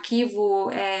um arquivo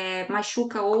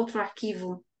machuca outro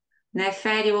arquivo, né?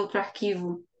 Fere outro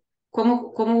arquivo.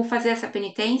 Como fazer essa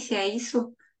penitência? É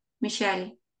isso,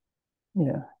 Michelle?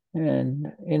 Yeah, and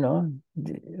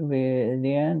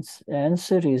the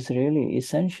answer is really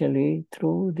essentially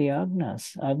through the Agna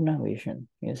vision.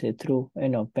 You see, through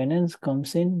penance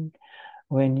comes in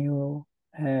when you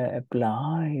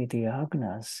apply the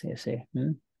Agnas. You see,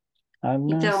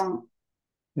 Agnas Então,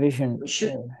 vision o,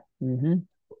 Shu,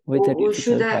 with a o difficult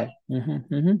Shuddha, file.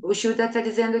 Mm-hmm. o Shuddha está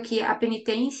dizendo que a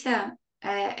penitência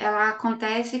ela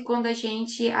acontece quando a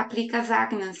gente aplica as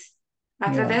agnas.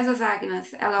 Yeah, Através das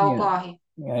agnas, ela yeah. ocorre.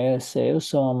 Yeah, say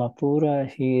so Amapura,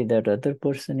 he, that other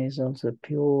person is also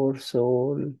pure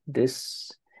soul.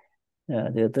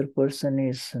 The other person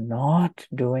is not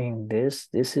doing this.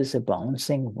 This is a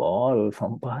bouncing ball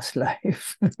from past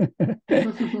life.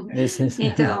 This is,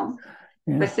 Então,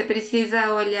 yeah, você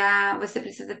precisa olhar, você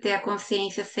precisa ter a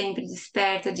consciência sempre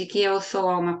desperta de que eu sou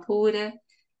alma pura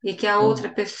e que a outra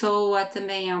yeah. pessoa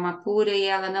também é alma pura e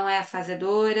ela não é a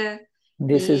fazedora.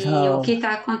 This is E o que how,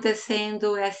 está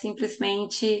acontecendo é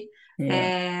simplesmente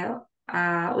yeah,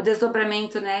 é, o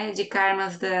desdobramento, né, de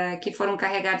karmas que foram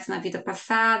carregados na vida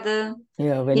passada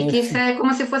yeah. When e you que isso see, é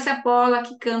como se fosse a bola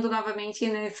quicando novamente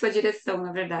na sua direção,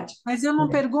 na verdade. Mas eu não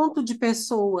yeah. pergunto de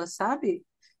pessoas, sabe?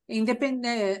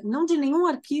 Não de nenhum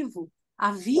arquivo.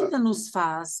 A vida nos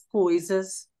faz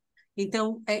coisas.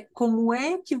 Então, como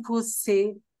é que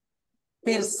você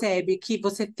percebe que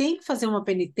você tem que fazer uma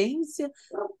penitência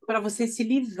para você se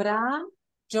livrar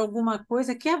de alguma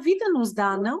coisa que a vida nos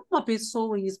dá, não uma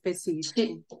pessoa em específico?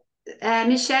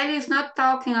 Michelle is not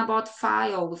talking about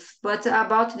files, but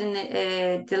about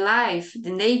the life,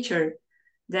 the nature.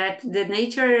 That the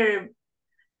nature.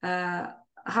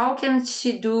 How can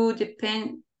she do the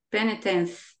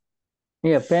penitence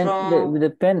Yeah, from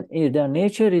the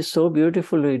nature is so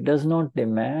beautiful, it does not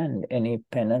demand any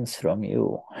penance from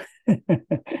you.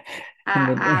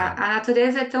 a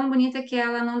natureza é tão bonita que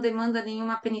ela não demanda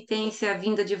nenhuma penitência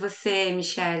vinda de você,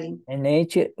 Michelle. And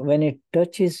nature, when it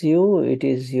touches you, it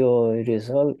is your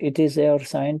result. It is our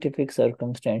scientific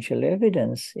circumstantial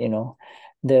evidence,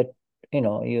 that,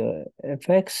 you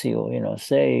affects you,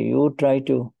 say you try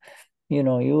to,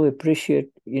 you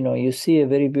appreciate, you see a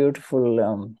very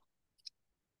beautiful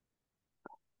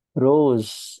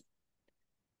rose,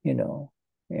 and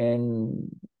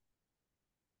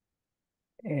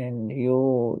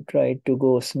you try to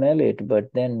go smell it,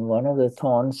 but then one of the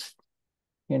thorns,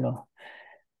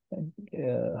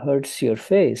 hurts your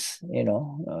face,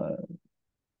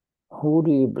 who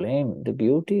do you blame? The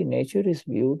beauty, nature is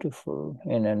beautiful,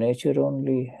 and nature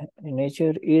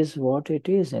is what it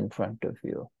is in front of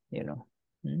you,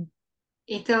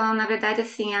 Então, na verdade,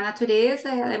 assim, a natureza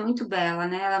ela é muito bela,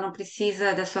 né? Ela não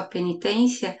precisa da sua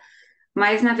penitência,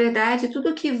 mas, na verdade,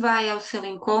 tudo que vai ao seu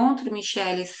encontro,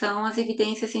 Michele, são as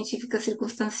evidências científicas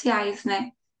circunstanciais, né?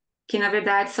 Que, na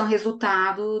verdade, são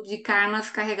resultado de karmas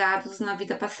carregados na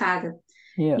vida passada.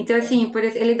 Yeah. Então, assim,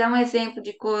 ele dá um exemplo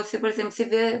de você, por exemplo,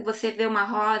 você vê uma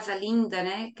rosa linda,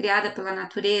 né? Criada pela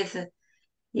natureza,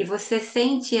 e você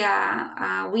sente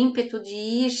o ímpeto de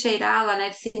ir cheirá-la,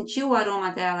 né? De sentir o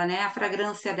aroma dela, né? A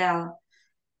fragrância dela.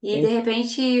 E de If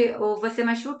repente, ou você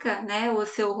machuca, né, o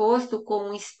seu rosto com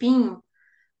um espinho,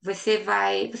 você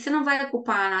não vai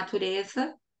culpar a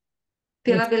natureza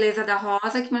pela if beleza da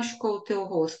rosa que machucou o teu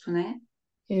rosto, né?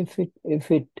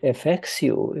 if it affects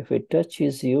you, if it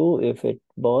touches you, if it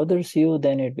bothers you,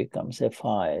 then it becomes a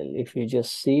file. If you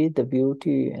just see the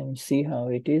beauty and see how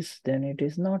it is, then it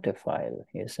is not a file,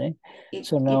 you see.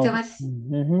 So Então,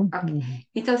 now, ok.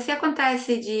 Então, se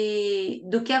acontece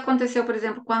do que aconteceu, por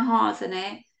exemplo, com a rosa,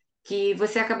 né? que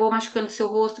você acabou machucando seu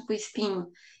rosto com espinho.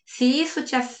 Se isso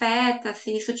te afeta,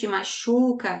 se isso te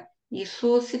machuca,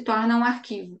 isso se torna um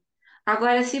arquivo.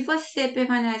 Agora, se você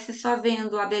permanece só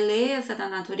vendo a beleza da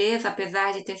natureza,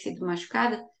 apesar de ter sido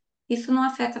machucada, isso não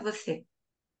afeta você.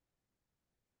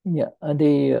 Yeah,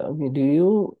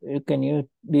 can you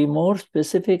be more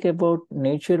specific about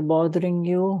nature bothering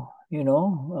you?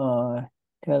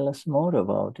 Tell us more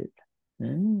about it.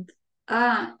 Hmm?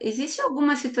 Ah, existe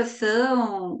alguma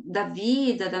situação da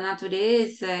vida, da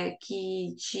natureza,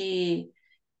 que te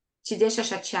deixa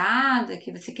chateada,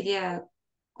 que você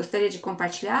gostaria de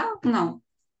compartilhar? Não.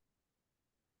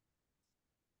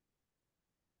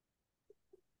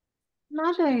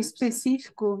 Nada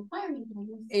específico.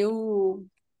 Eu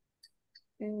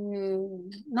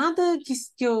nada que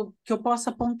eu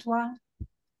possa pontuar.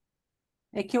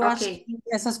 É que eu Ok, acho que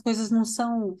essas coisas não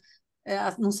são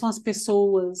as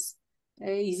pessoas.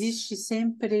 Existe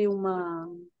sempre uma.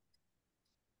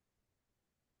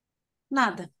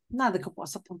 Nada que eu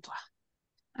possa pontuar.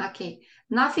 ok.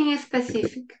 Nothing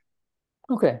specific.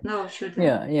 Okay. No,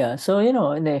 Shuddha. Yeah. So,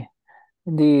 our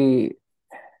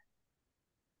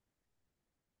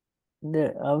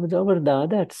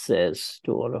Dada says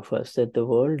to all of us that the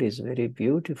world is very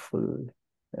beautiful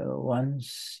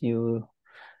once you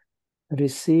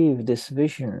receive this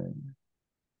vision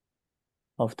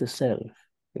of the self,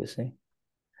 you see.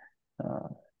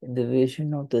 The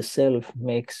vision of the self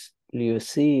makes you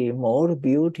see more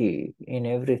beauty in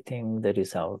everything that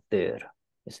is out there,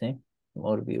 you see,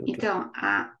 more beauty. Então,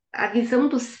 a visão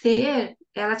do ser,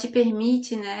 ela te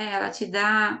permite, né? Ela te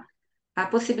dá a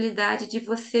possibilidade de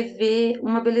você ver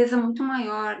uma beleza muito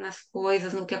maior nas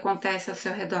coisas, no que acontece ao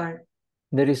seu redor.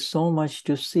 There is so much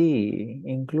to see,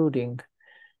 including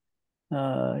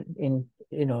in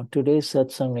today's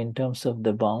satsang in terms of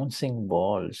the bouncing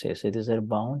balls. Yes, these are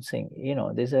bouncing.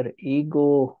 These are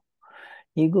ego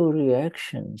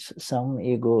reactions. Some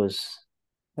egos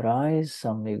rise,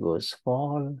 some egos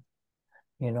fall.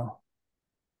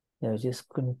 They're just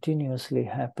continuously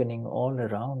happening all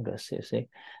around us. You see,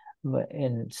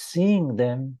 and seeing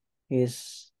them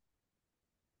is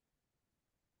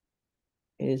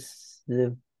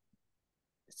the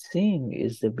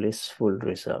blissful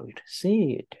result.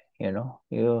 See it,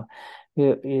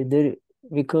 there,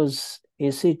 because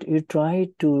you try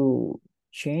to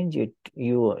change it,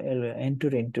 you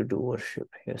enter into the worship,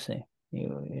 you see. You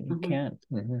Uhum. can't.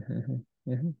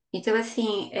 Então,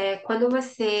 assim, quando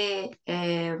você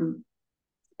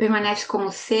permanece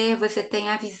como ser, você tem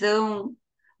a visão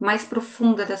mais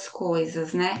profunda das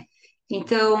coisas, né?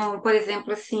 Então, por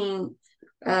exemplo, assim,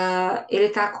 ele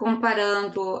está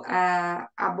comparando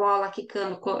a bola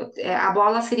quicando, a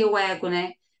bola seria o ego,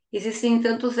 né? Existem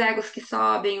tantos egos que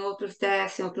sobem, outros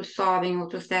descem, outros sobem,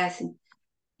 outros descem.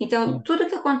 Então, Yeah. tudo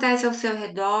que acontece ao seu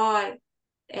redor,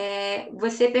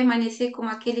 você permanecer como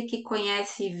aquele que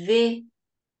conhece e vê,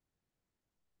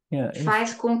 Yeah,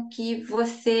 faz com que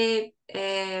você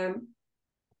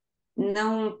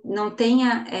não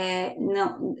tenha,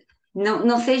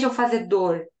 não seja o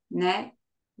fazedor, né?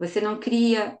 Você não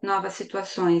cria novas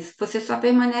situações, você só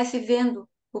permanece vendo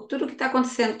tudo que está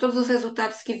acontecendo, todos os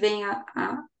resultados que vêm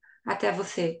até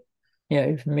você.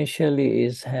 if Michelle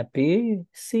is happy,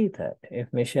 see that.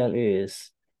 If Michelle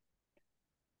is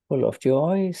full of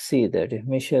joy, see that. If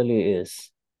Michelle is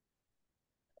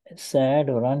sad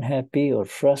or unhappy or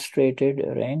frustrated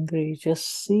or angry, just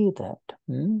see that.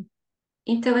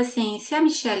 Então, assim, se a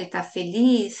Michelle está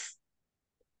feliz,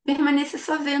 permaneça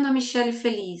só vendo a Michelle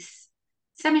feliz.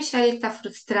 Se a Michelle está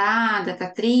frustrada,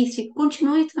 está triste,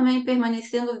 continue também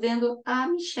permanecendo vendo a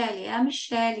Michelle. É a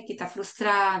Michelle que está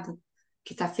frustrada,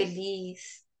 que está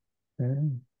feliz.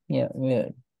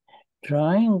 Yeah.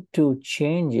 Trying to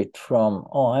change it from,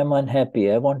 oh, I'm unhappy,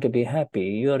 I want to be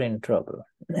happy, you're in trouble.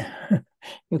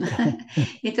 You can't.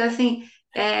 Então, assim,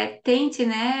 tente,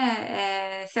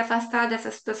 né, se afastar dessa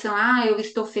situação. Ah, eu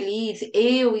estou feliz,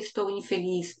 eu estou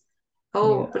infeliz.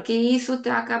 Ou, Yeah, porque isso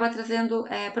acaba trazendo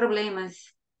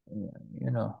problemas.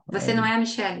 Você não é a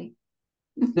Michelle.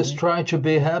 Just trying to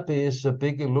be happy is a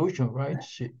big illusion, right?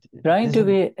 trying to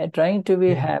Isn't be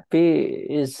Yeah. happy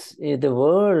is the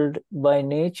world by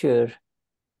nature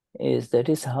that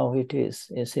is how it is.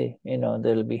 You see,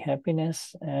 there'll be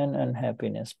happiness and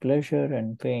unhappiness, pleasure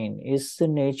and pain is the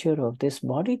nature of this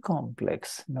body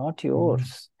complex, not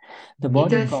yours. The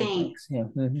body Então, assim, complex. Yeah.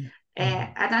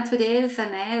 a natureza,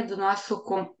 né,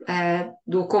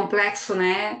 do complexo,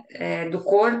 né, do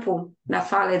corpo, da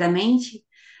fala e da mente,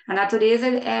 a natureza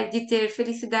é de ter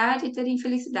felicidade e ter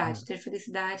infelicidade, ter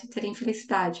felicidade e ter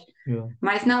infelicidade. Yeah.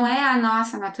 Mas não é a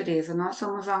nossa natureza, nós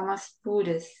somos almas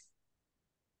puras.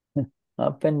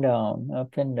 up and down,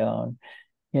 up and down.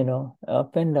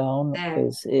 Up and down É,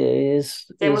 is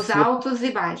temos altos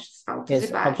e baixos, up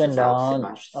and altos e down,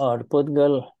 baixos. or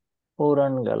Pudgal,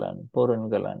 Purangalan,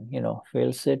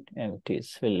 fills it,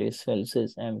 empties, fills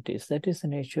it, empties. That is the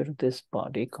nature of this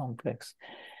body complex.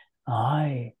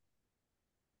 I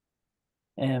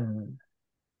am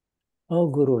a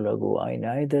Guru Lagu. I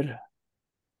neither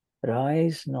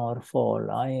rise nor fall.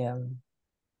 I am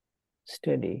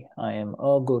steady. I am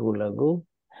a Guru Lagu.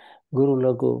 Guru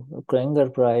Lagu, anger,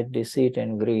 pride, deceit,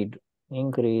 and greed.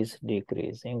 Increase,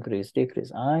 decrease, increase,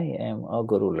 decrease. I am a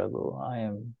Guru Lagu.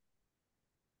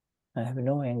 I have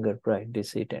no anger, pride,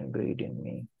 deceit, and greed in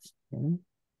me.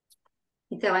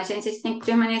 Então, a gente tem que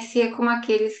permanecer como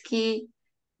aqueles que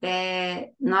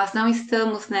nós não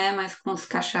estamos, né, mais com os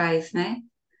cachais, né?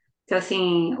 Então,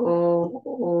 assim,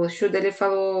 o Shuddha, ele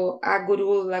falou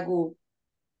Aguru Lagu.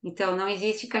 Então, não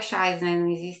existe cachais, né? Não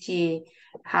existe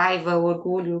raiva,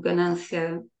 orgulho,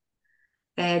 ganância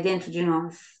dentro de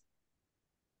nós.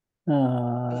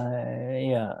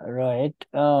 Yeah, right.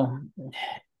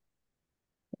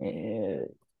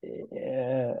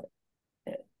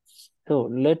 So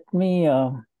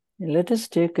let us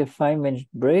take a 5-minute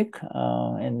break,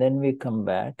 and then we come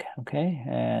back, okay?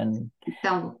 And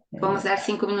Então, vamos dar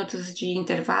 5 minutos de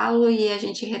intervalo e a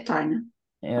gente retorna,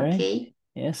 all right? ok?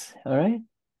 Yes, all right.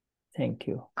 Thank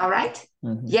you. All right?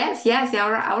 Mhm. Yes,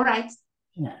 all right.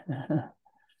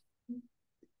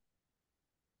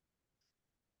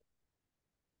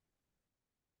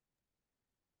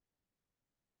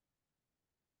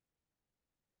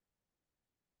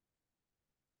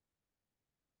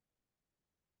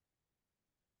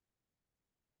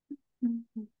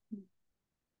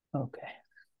 Okay.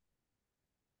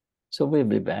 So we'll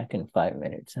be back in 5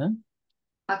 minutes, huh?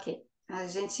 Ok. A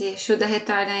gente, Shuddha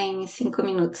retorna em 5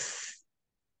 minutos.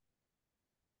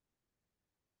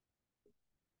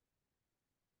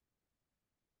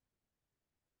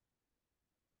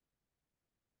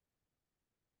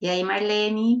 E aí,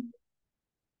 Marlene?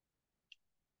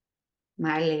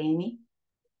 Marlene?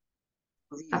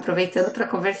 Aproveitando para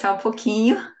conversar um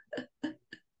pouquinho.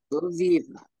 Tô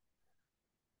viva.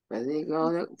 Fazer igual.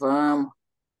 Vamos.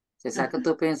 Você sabe que eu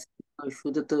tô pensando no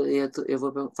Chuda, eu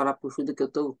vou falar pro Chuda que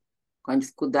eu tô com a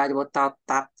dificuldade de botar o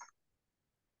tapa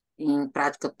em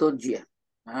prática todo dia.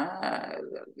 Ah,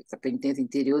 essa penitência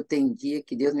interior tem dia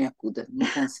que Deus me acuda. Não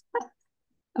consigo.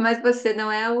 Mas você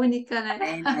não é a única,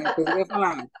 né? Depois eu ia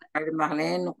falar, a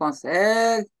Marlene não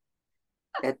consegue.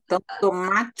 É tão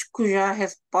automático já a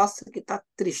resposta que tá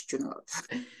triste. Não?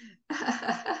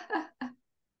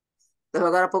 Então,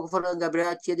 agora há pouco falando, Gabriel,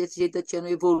 a tia desse jeito, a tia não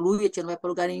evolui, a tia não vai para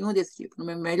lugar nenhum desse tipo. Não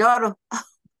melhora?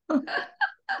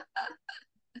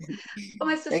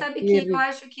 Mas tu É sabe que eu que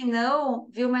acho que não,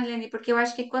 viu, Marlene? Porque eu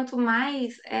acho que quanto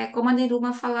mais, como a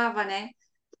Niruma falava, né?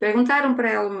 Perguntaram para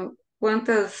ela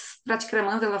quantas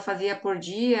pratikramas ela fazia por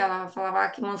dia, ela falava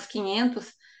que uns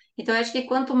 500. Então, eu acho que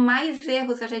quanto mais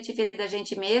erros a gente vê da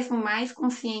gente mesmo, mais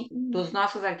consciente dos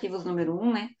nossos arquivos número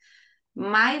 1, né?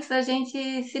 Mais a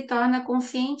gente se torna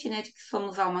consciente, né, de que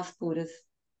somos almas puras.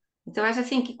 Então, eu acho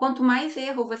assim que quanto mais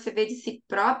erro você vê de si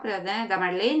própria, né, da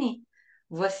Marlene,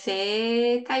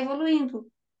 você está evoluindo.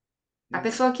 A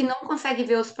pessoa que não consegue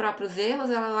ver os próprios erros,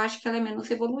 eu acho que ela é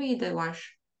menos evoluída, eu acho.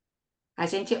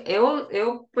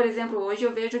 Por exemplo, hoje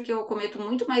eu vejo que eu cometo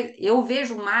muito mais, eu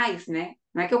vejo mais, né?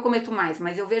 Não é que eu cometo mais,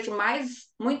 mas eu vejo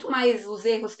muito mais os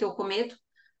erros que eu cometo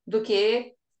do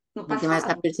que no não tem mais essa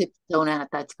passado. percepção, né? Ela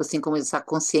tá, tipo assim, como essa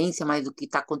consciência mais do que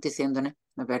está acontecendo, né?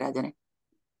 Na verdade, né?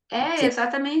 É, Você- O que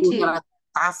exatamente. ela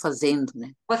tá fazendo,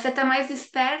 né? Você está mais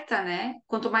esperta, né?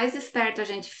 Quanto mais esperta a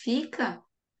gente fica,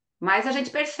 mais a gente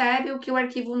percebe o que o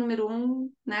arquivo número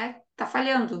 1, né, tá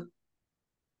falhando.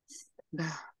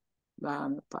 Ah,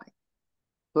 meu pai.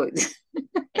 Foi.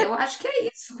 Eu acho que é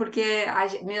isso, porque,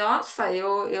 nossa,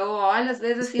 eu olho às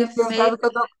vezes assim, eu fico Você meio. sabe que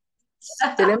eu tô...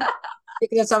 Você lembra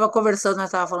que nós estava conversando, nós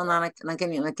estava falando lá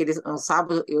naquele no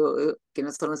sábado, que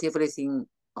nós falamos assim, eu falei assim,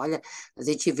 olha, a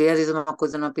gente vê às vezes uma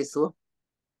coisa numa pessoa,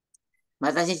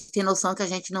 mas a gente tem noção que a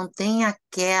gente não tem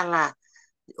aquela,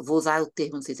 eu vou usar o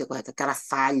termo, não sei se é correto, aquela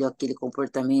falha, aquele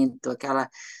comportamento,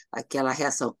 aquela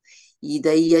reação. E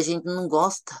daí a gente não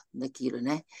gosta daquilo,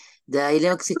 né? Daí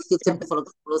lembra que você falou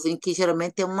assim, que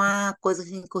geralmente é uma coisa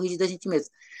assim, corrigida da gente mesmo.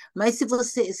 Mas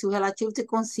se o relativo ter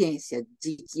consciência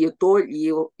de que eu tô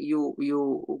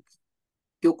o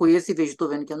que eu conheço e vejo, estou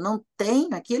vendo que eu não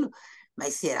tenho aquilo,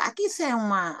 mas será que isso é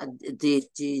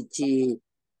de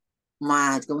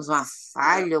uma, digamos, uma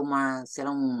falha,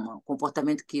 será um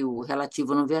comportamento que o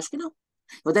relativo não vê? Acho que não.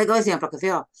 Vou dar igual exemplo, quer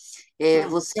ver, ó? Hum,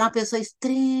 Você é uma pessoa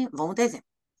extrema, vamos dar exemplo.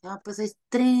 Você é uma pessoa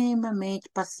extremamente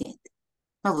paciente.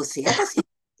 Mas você é paciente.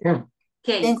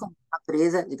 Tem Quem? como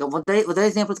natureza. Vou dar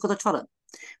exemplo do que eu estou te falando.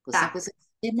 Você é uma Tá, pessoa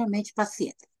extremamente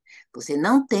paciente. Você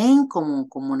não tem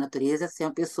como natureza ser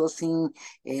uma pessoa assim,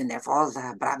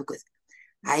 nervosa, brava, coisa.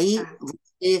 Aí tá.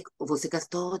 você com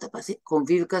toda paciência,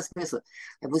 convive com as pessoas.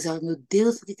 Aí você olha, meu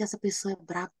Deus, por que que essa pessoa é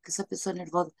brava, por que essa pessoa é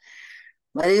nervosa?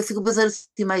 Mas aí eu fico pensando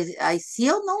assim, mas aí se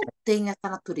eu não tenho essa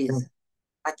natureza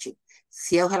relativo,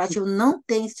 se é o relativo não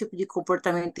tem esse tipo de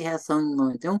comportamento e reação em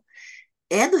momento nenhum,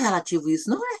 é do relativo isso,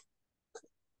 não é?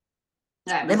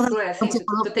 É, mas Lembra Lu, é quando assim, você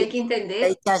falou tu tem que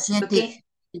aí entender, que a tu gente, tem,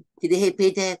 que de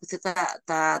repente você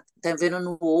tá vendo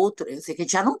no outro, eu sei que a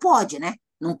gente já não pode, né?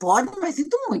 Não pode, mas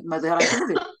sinto muito, mas o relativo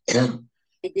vê.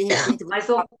 E de repente você mas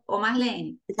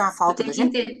Marlene, tem uma tu falta tem da que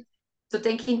gente. entender, tu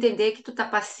tem que entender que tu tá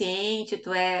paciente,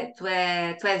 tu é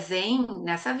zen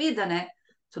nessa vida, né?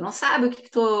 Tu não sabe o que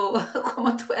tu,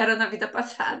 como tu era na vida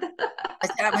passada.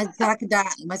 Mas será que dá?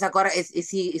 Mas agora,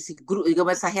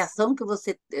 digamos, essa reação que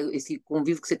você, esse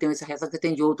convívio que você tem, essa reação que você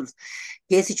tem de outros,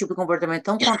 que esse tipo de comportamento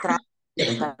tão contrário que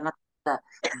está na vida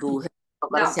do.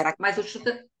 Agora, Não, será que mas o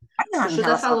em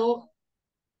Shuddha relação. falou,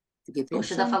 Fiquei o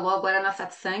Shuddha pensando. falou agora na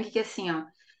Satsang que assim, ó,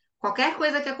 qualquer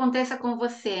coisa que aconteça com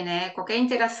você, né? Qualquer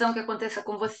interação que aconteça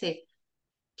com você,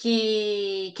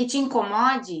 que te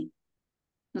incomode,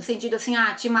 no sentido assim,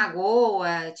 te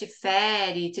magoa, te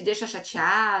fere, te deixa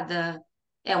chateada,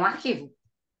 é um arquivo.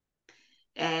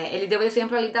 Ele deu o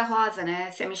exemplo ali da rosa,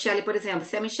 né? Se a Michelle, por exemplo,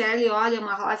 se a Michelle olha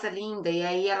uma rosa linda e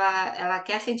aí ela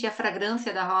quer sentir a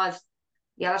fragrância da rosa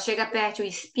e ela chega perto e o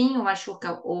espinho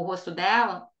machuca o rosto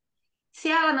dela, se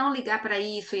ela não ligar para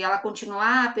isso e ela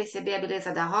continuar a perceber a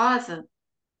beleza da rosa,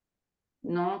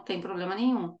 não tem problema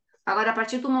nenhum. Agora, a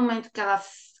partir do momento que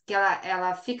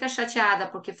ela fica chateada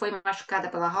porque foi machucada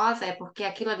pela rosa, é porque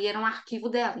aquilo ali era um arquivo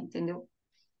dela, entendeu?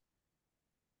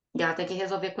 E ela tem que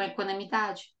resolver com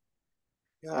equanimidade.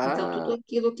 Então, tudo Ah,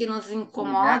 aquilo que nos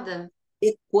na incomoda,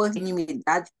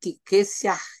 equanimidade que esse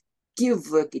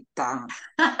arquivo é que está.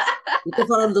 Não estou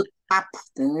falando do papo,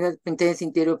 entendeu? Inteligência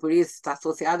interior, por isso, está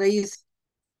associado a isso.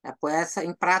 É pôr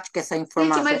em prática essa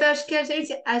gente, informação. mas eu acho que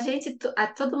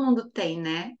todo mundo tem,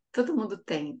 né? Todo mundo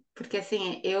tem. Porque,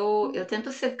 assim, eu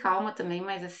tento ser calma também,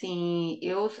 mas, assim,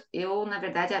 na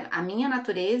verdade, a minha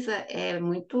natureza é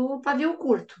muito pavio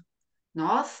curto.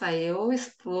 Nossa, eu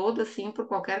explodo, assim, por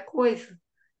qualquer coisa.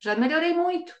 Já melhorei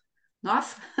muito.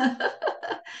 Nossa,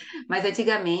 mas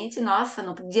antigamente, nossa,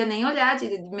 não podia nem olhar de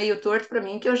meio torto para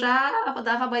mim, que eu já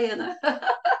rodava a baiana.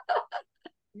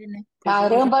 Né? Jesus,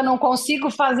 Caramba, não consigo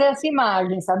fazer essa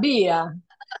imagem, sabia?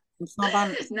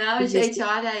 Não, gente,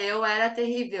 olha, eu era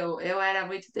terrível, eu era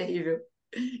muito terrível.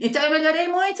 Então eu melhorei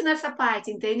muito nessa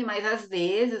parte, entende? Mas às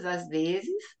vezes,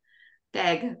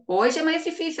 pega. Hoje é mais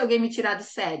difícil alguém me tirar do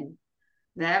sério,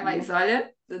 né? Mas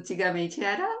olha, antigamente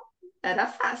era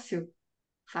fácil,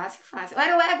 fácil, fácil.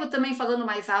 Era o ego também falando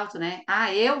mais alto, né?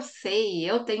 Ah, eu sei,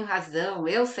 eu tenho razão,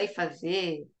 eu sei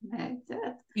fazer, né?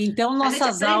 Então, A gente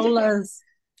nossas aprende. aulas,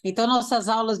 então, nossas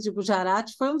aulas de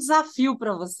Gujarati foi um desafio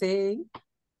para você, hein?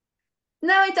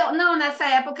 Não, então, não, nessa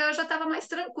época eu já estava mais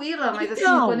tranquila, mas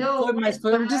assim, Então, mas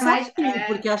foi quando um eu era mais, desafio,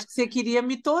 porque acho que você queria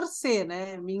me torcer,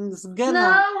 né? Me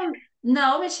esganar. não,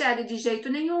 não, Michele, de jeito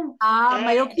nenhum. Ah, É,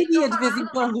 mas eu eu tô queria de vez em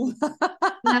quando.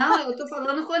 Não, eu tô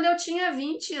falando quando eu tinha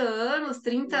 20 anos,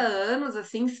 30 anos,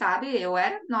 assim, sabe?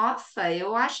 Nossa,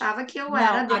 eu achava que eu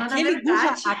era Não, a dona da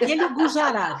verdade.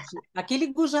 aquele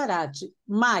Gujarati,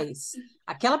 mais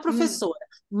aquela Hum, professora,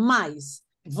 mais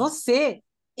você,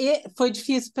 foi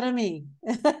difícil para mim.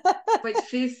 foi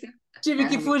difícil. Tive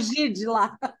que fugir de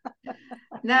lá.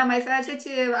 Não, mas a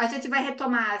gente vai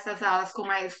retomar essas aulas com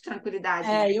mais tranquilidade.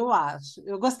 É, eu acho.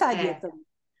 Eu gostaria É, também.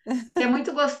 que é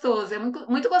muito gostoso, é muito,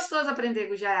 muito gostoso aprender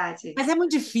Gujarati. Mas é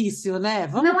muito difícil, né?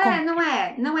 Vamos Não é, combinar. não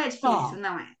é, não é difícil, Não,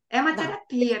 não é. É uma não.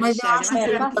 terapia, Mas eu Michele, é acho uma É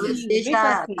que terapia. talvez facinho, bem seja.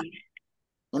 facinho.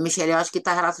 Michele, eu acho que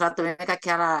está relacionado também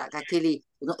com aquele.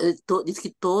 Diz que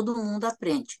todo mundo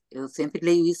aprende. Eu sempre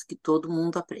leio isso, que todo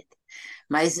mundo aprende.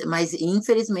 Mas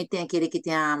infelizmente tem aquele que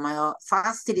tem a maior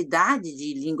facilidade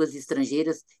de línguas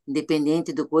estrangeiras,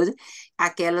 independente do coisa,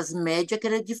 aquelas médias,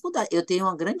 aquela dificuldade. Eu tenho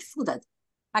uma grande dificuldade.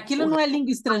 Aquilo O não é resto,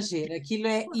 língua estrangeira, aquilo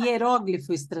é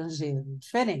hieróglifo estrangeiro,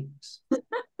 diferente.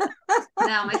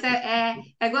 Não, mas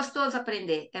é gostoso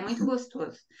aprender, é muito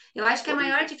gostoso. Eu acho que a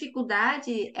maior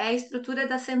dificuldade é a estrutura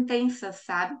das sentenças,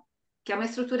 sabe? Que é uma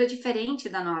estrutura diferente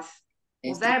da nossa. a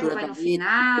O verbo estrutura vai da no letra,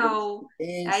 a estrutura da final,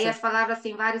 aí sentença. as palavras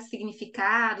têm vários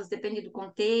significados, depende do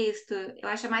contexto. Eu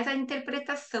acho mais a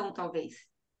interpretação, talvez.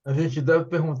 A gente deve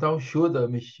perguntar ao Shuddha,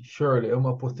 Miss Shirley, é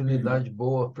uma oportunidade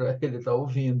boa para ele estar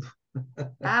ouvindo.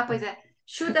 Ah, pois é.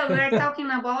 Shuddha, we're talking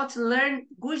about learn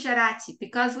Gujarati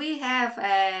because we have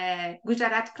a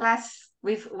Gujarati class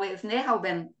with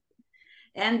Nehalben.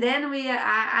 And then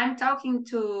I'm talking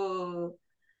to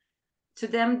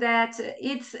them that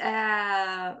it's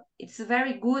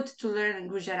very good to learn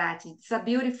Gujarati. It's a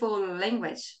beautiful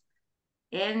language.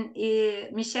 And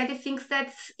Michelle thinks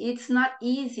that it's not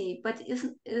easy, but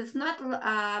it's not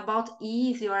about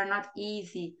easy or not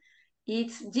easy.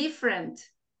 It's different.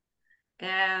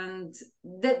 And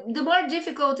the more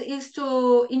difficult is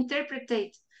to interpret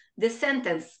the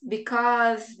sentence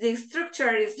because the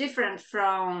structure is different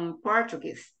from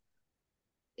Portuguese.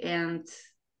 And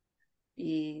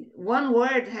one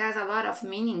word has a lot of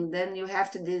meaning, then you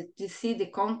have to see the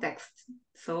context.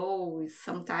 So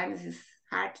sometimes it's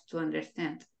hard to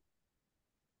understand.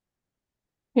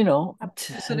 You know, A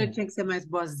professora tinha que ser mais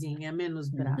boazinha, menos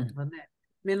brava, né?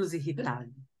 Menos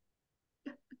irritada.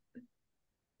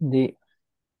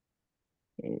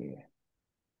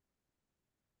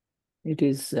 it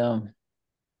is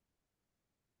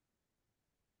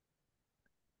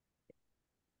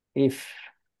if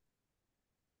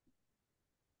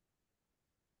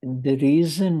the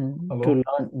reason Hello?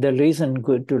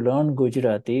 to learn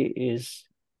Gujarati is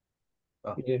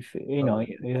if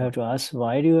you have to ask,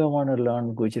 why do I want to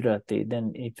learn Gujarati?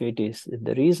 Then if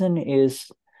the reason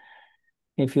is,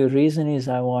 if your reason is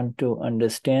I want to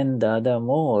understand Dada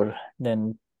more,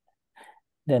 then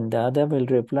Dada will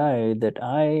reply that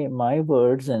my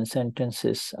words and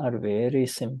sentences are very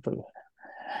simple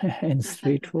and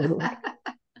straightforward.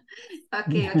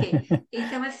 Ok.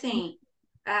 Então, assim,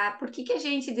 por que a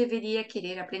gente deveria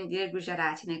querer aprender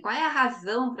Gujarati, né? Qual é a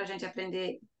razão para a gente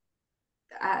aprender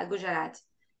Gujarati?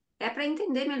 É para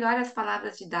entender melhor as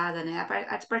palavras de Dada, né?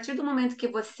 A partir do momento que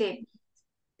você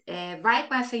vai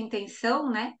com essa intenção,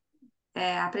 né?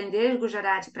 Aprender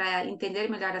Gujarati para entender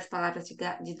melhor as palavras de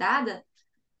Dada,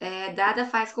 Dada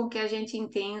faz com que a gente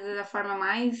entenda da forma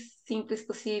mais simples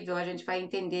possível. A gente vai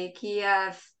entender que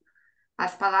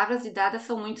as palavras de Dada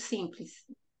são muito simples.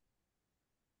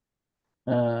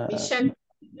 Michelle,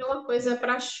 tem uma coisa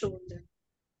para a Shuddha.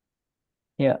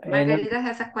 Yeah. Margarita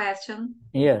has a question.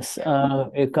 Yes,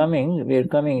 we're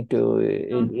coming to,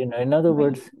 in other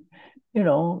words,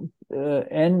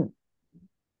 and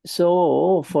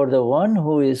so for the one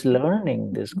who is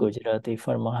learning this Gujarati,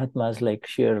 for Mahatmas like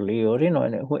Schirley, or,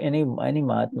 who any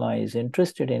Mahatma is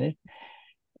interested in it,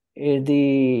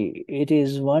 it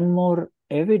is one more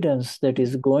evidence that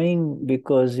is going,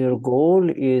 because your goal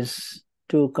is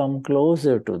to come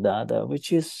closer to Dada,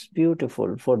 which is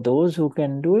beautiful. For those who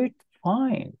can do it,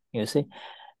 fine, you see.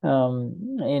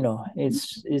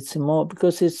 It's more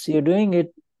because you're doing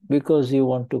it because you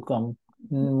want to come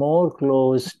more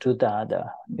close to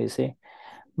Dada, you see.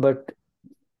 But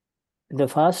the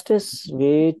fastest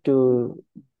way to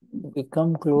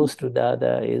become close to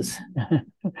Dada is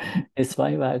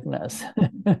 5 agnas.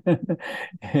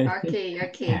 Ok.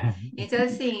 Então,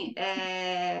 assim,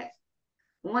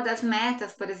 uma das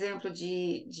metas, por exemplo,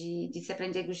 de se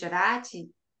aprender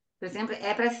Gujarati, por exemplo,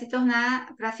 é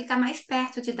para ficar mais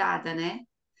perto de Dada, né?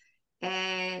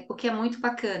 O que é muito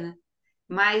bacana.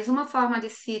 Mas uma forma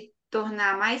de se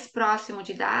tornar mais próximo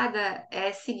de Dada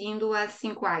é seguindo as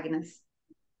 5 agnas.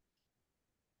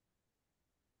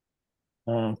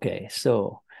 Okay,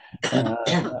 so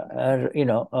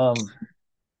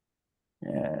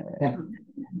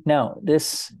now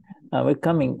this we're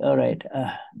coming. All right.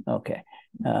 Okay.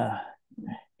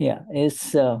 Yeah,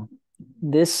 it's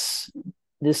this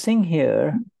thing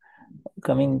here.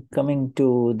 Coming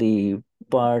to the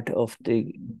part of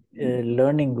the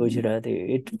learning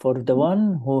Gujarati, for the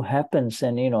one who happens,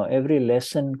 and every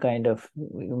lesson kind of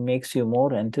makes you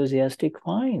more enthusiastic,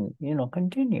 fine,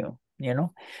 continue,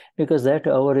 because that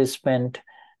hour is spent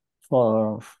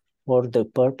for the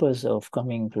purpose of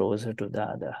coming closer to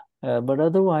Dada. But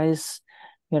otherwise,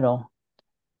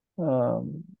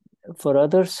 for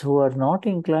others who are not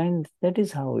inclined, that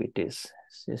is how it is.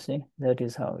 You see, that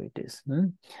is how it is.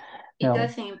 Então, Now,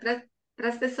 assim, para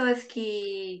as pessoas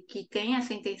que têm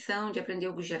essa intenção de aprender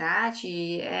o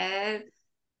Gujarati, é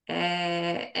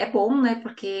bom, né?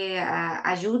 Porque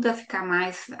ajuda a ficar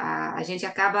mais. A gente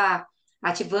acaba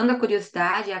ativando a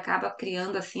curiosidade e acaba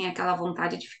criando, assim, aquela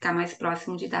vontade de ficar mais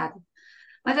próximo de Dada.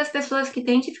 Mas as pessoas que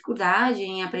têm dificuldade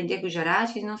em aprender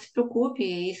Gujarati, não se preocupe,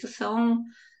 isso são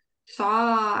só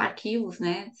arquivos,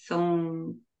 né?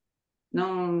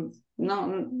 Não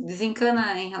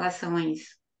desencana em relação a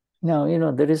isso.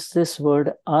 now, there is this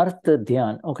word Artha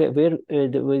Dhyan. Okay, where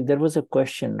there was a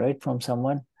question, right, from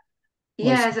someone?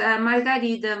 Yes,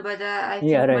 Margarida, but I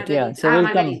think Yeah, right. Margarida. Yeah, so we'll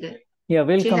come. Margarida. Yeah,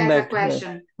 we'll She come has a back.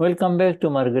 question. We'll come back to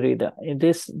Margarita.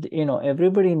 This,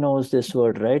 everybody knows this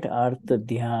word, right? Artha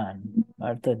Dhyan.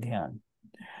 Artha Dhyan.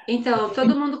 Então,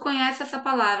 todo mundo conhece essa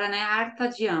palavra, né? Artha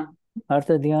Dhyan.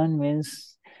 Artha Dhyan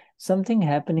means something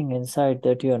happening inside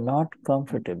that you're not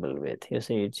comfortable with. You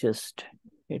see,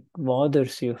 it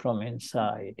bothers you from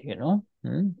inside,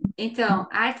 Então,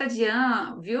 Artha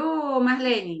Dhyan, viu,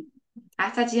 Marlene?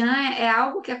 Artha Dhyan é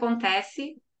algo que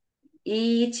acontece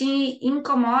e te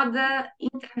incomoda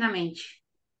internamente.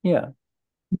 Yeah.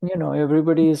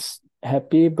 Everybody is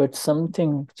happy, but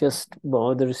something just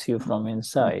bothers you from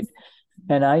inside.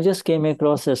 And I just came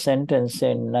across a sentence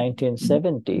in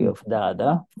 1970 of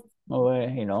Dada,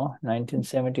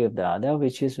 1970 of Dada,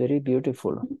 which is very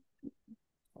beautiful.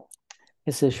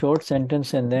 It's a short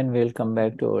sentence, and then we'll come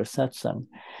back to our satsang.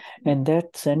 And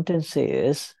that sentence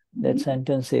is,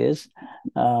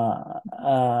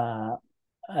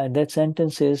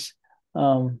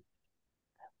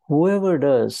 whoever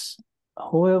does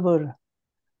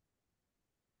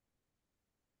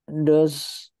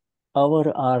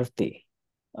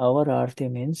our arti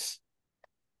means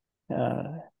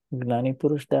Gnani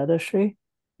Purush Dadashri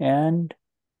and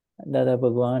Dada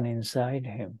Bhagwan inside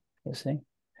him, you see.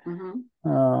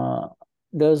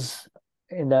 Does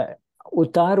the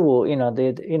Utarvo,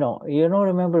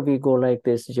 remember we go like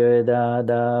this, Jai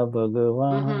Dada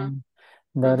Bhagwan,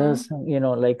 Dada's,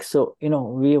 so,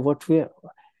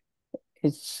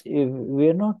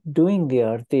 we're not doing the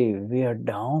arti, we are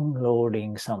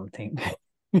downloading something.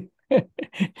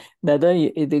 Dada,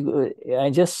 I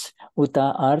just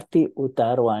arti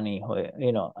utarwani hoy,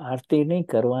 arti nahi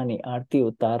karwani, arti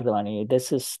utarwani.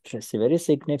 This is a very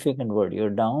significant word. You're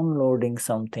downloading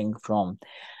something from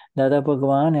Dada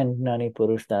Bhagwan and Gnani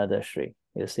Purush Dadashri,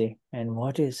 you see. And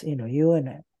what is, you and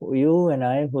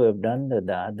I who have done the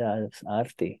Dada's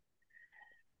arti,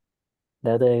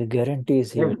 Dada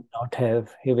guarantees he will not have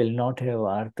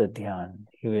Artha Dhyan.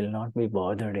 He will not be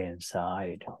bothered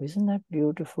inside. Isn't that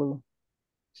beautiful?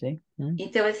 See?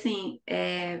 Então, assim,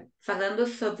 falando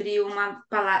sobre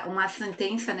uma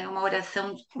sentença, né, uma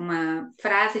oração, uma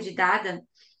frase de Dada,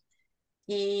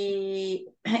 e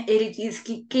ele diz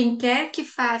que quem quer que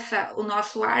faça o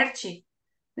nosso arte,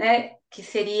 né, que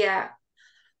seria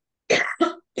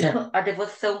a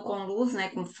devoção com luz, né,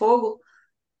 com fogo,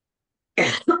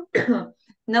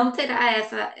 não terá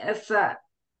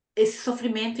esse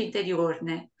sofrimento interior,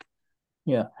 né?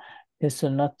 Yeah. So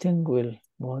nothing will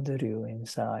bother you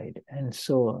inside. And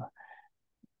so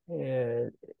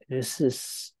this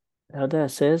is, Radha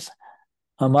says,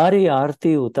 Hamari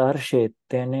arti utarshe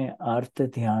tene arta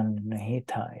dhyan nahi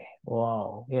thai.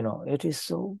 Wow, it is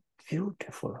so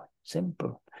beautiful,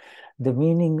 simple. The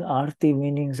arti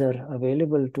meanings are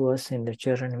available to us in the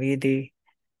Charan Vidi.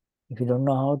 If you don't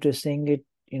know how to sing it,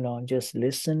 just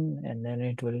listen, and then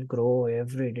it will grow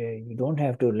every day. You don't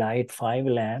have to light 5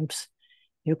 lamps.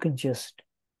 You can just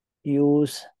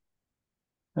use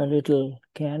a little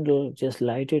candle, just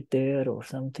light it there or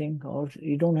something, or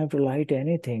you don't have to light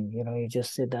anything. You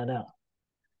just say Dada.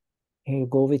 You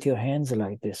go with your hands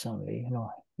like this only,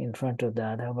 in front of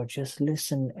Dada, but just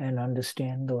listen and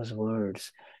understand those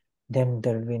words. Then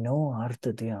there will be no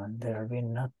Artha Dhyan. There will be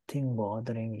nothing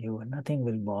bothering you. Nothing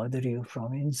will bother you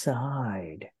from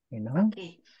inside,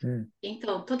 Ok.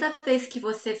 Então, toda vez que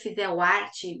você fizer o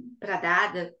arte para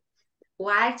Dada,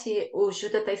 o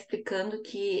Shuddha está explicando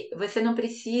que você não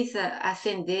precisa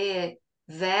acender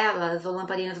velas ou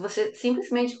lamparinas, você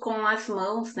simplesmente com as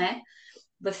mãos, né?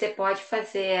 Você pode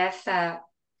fazer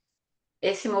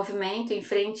esse movimento em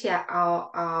frente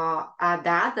à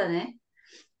Dada, né?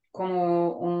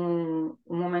 Como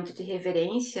um momento de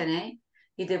reverência, né?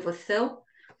 E devoção.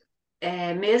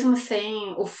 Mesmo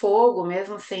sem o fogo,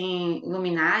 mesmo sem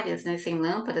luminárias, né? Sem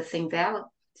lâmpadas, sem vela.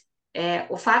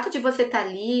 O fato de você estar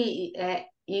ali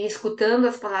e escutando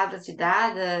as palavras de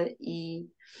Dada, e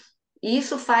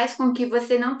isso faz com que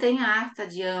você não tenha arta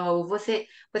de ou você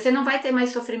não vai ter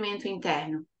mais sofrimento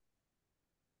interno.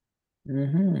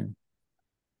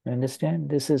 Understand?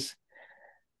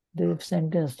 The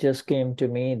sentence just came to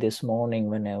me this morning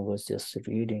when I was just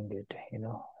reading it, and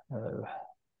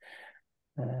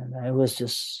I was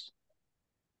just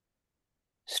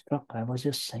struck. I was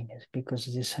just saying it because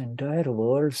this entire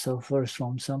world suffers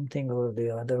from something or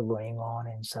the other going on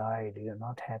inside. You're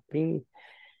not happy,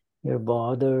 you're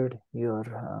bothered, you're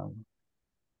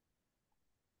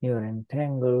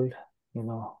entangled,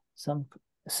 some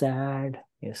sad,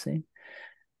 you see.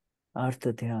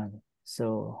 Artha Dhyan.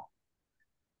 So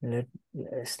let's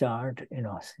start,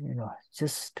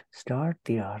 just start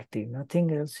the arti.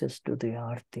 Nothing else, just do the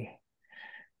arti.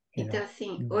 Então,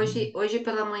 assim, Mhm. hoje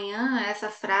pela manhã, essa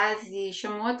frase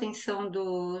chamou a atenção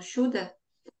do Shuddha,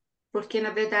 porque, na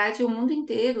verdade, o mundo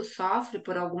inteiro sofre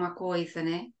por alguma coisa,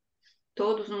 né?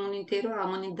 Todos no mundo inteiro, a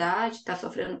humanidade está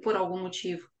sofrendo por algum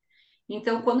motivo.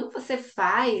 Então, quando você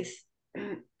faz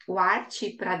o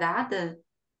arte para dada,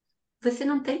 você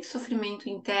não tem sofrimento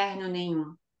interno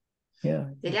nenhum.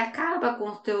 Yeah. Ele acaba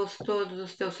com todos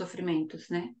os teus sofrimentos,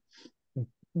 né?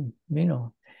 You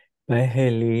know,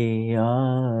 Pehli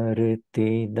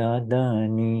aarti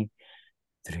dadani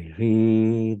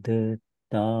trivid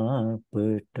tap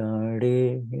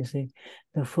tade. You see,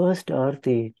 the first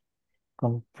arti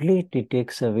completely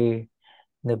takes away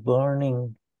the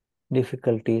burning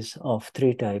difficulties of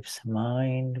three types: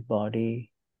 mind, body,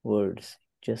 words.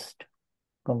 Just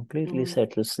completely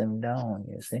settles them down,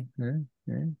 you see.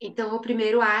 Então, o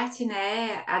primeiro arte,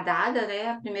 né, a dada,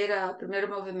 né, o primeiro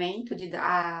movimento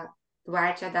do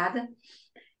arte a dada,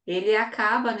 ele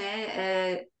acaba,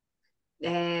 né,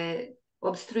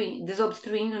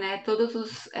 desobstruindo, né, Mind, todas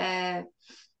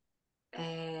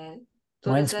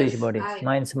speech, as, body.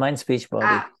 Mind, speech,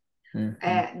 body.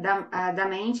 da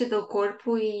mente, do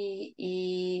corpo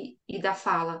e da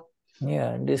fala.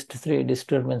 Yeah, these three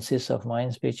disturbances of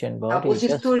mind, speech, and body. Os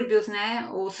distúrbios,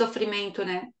 né, o sofrimento,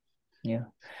 né, Yeah,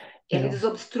 ele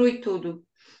desobstrui tudo.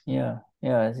 yeah,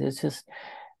 it's just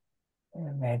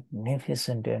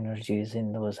magnificent energies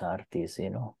in those artis,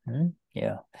 you know.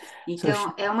 Yeah.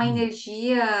 Então, é uma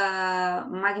energia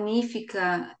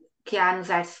magnífica que há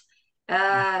nos artes.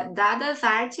 Dadas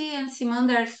arte and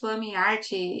Simandar Swami art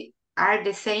are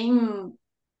the same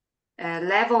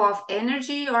level of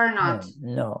energy or not?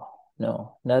 No.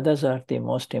 Others are the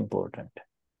most important.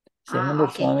 Ah, Simandar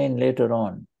ok. Swami later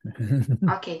on.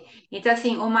 Ok. Então,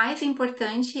 assim, o mais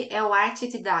importante é o arte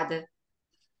de dada.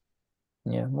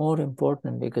 Yeah, more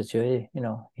important because you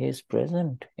know he's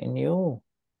present in you.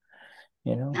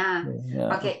 You know.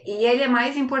 Yeah. Ok. E ele é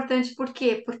mais importante por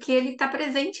quê? Porque ele está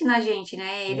presente na gente,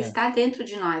 né? Ele está dentro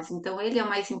de nós. Então, ele é o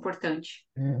mais importante.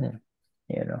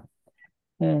 You know.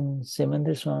 And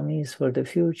Simandar Swami is for the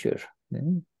future.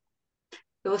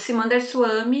 O Simandar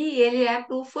Swami, ele é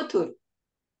para o futuro.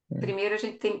 Primeiro a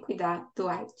gente tem que cuidar do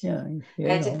arte.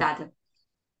 De dada.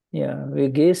 Yeah, we're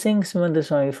guessing Simandar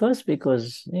Swami first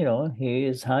because, you know, he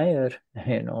is higher,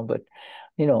 you know, but,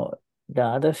 you know, the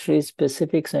other three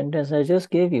specific sentence I just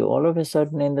gave you, all of a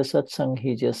sudden in the satsang,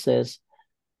 he just says,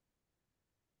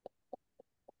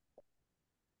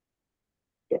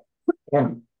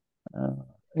 you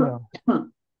know,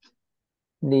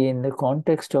 in the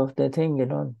context of the thing, you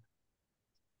know,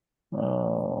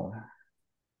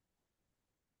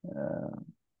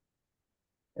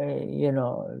 you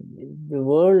know, the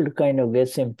world kind of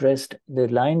gets impressed. The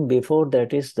line before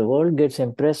that is the world gets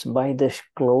impressed by the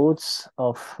clothes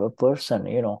of a person,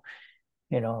 you know,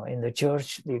 in the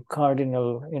church, the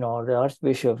cardinal, you know, the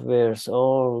archbishop wears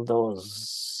all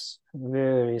those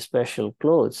very special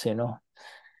clothes, you know,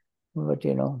 but,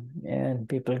 you know, and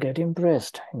people get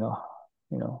impressed,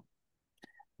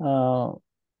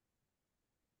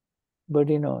 but,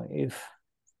 you know, if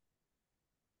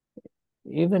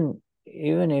even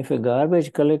if a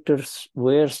garbage collector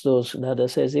wears those, Dada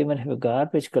says, even if a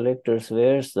garbage collector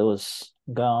wears those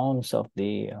gowns of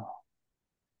the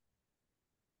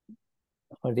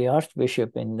or the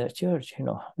archbishop in the church, you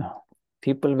know,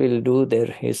 people will do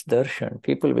his darshan.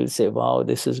 People will say, wow,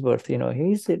 this is worth, you know,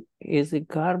 he's a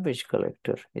garbage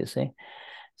collector, you see.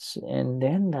 And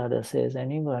then Dada says,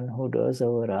 anyone who does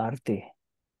our arti.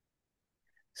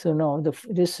 So now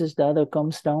Dada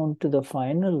comes down to the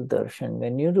final darshan.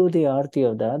 When you do the arti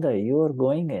of Dada, you are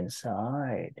going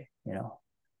inside, you know.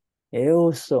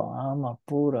 Eu sou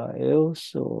Amapura, eu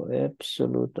sou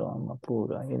absoluto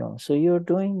Amapura, you know. So you're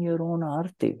doing your own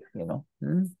arti, you know.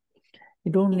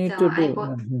 You don't need to do.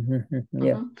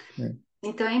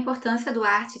 Então, a importância do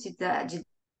arte de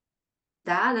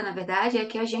dada, na verdade, é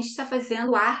que a gente está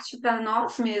fazendo arte para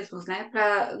nós mesmos, né?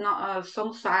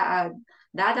 Somos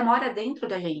dada mora dentro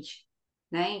da gente,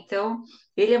 né? Então,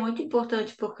 ele é muito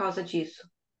importante por causa disso.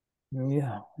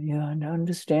 Yeah, and I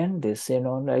understand this, you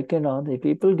know, like, you know, the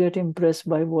people get impressed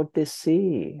by what they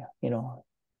see, you know,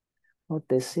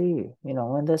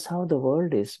 and that's how the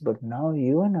world is. But now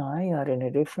you and I are in a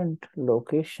different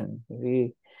location.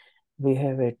 We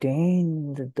have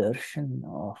attained the darshan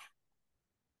of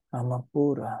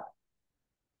Amapura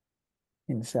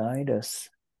inside us.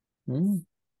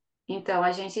 Então,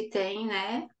 a gente tem,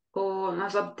 né?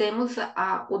 Nós obtemos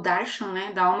o darshan,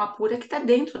 né? Da alma pura que está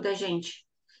dentro da gente.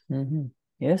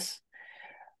 Yes.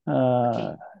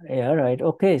 Yeah, right.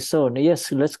 Okay, so yes,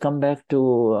 let's come back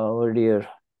to our dear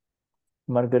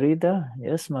Margarita.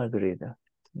 Yes, Margarita.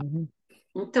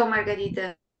 Então,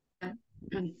 Margarida,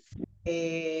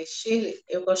 Shirley,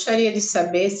 eu gostaria de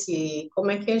saber se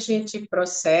como é que a gente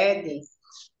procede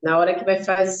na hora que vai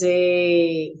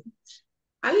fazer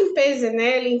a limpeza,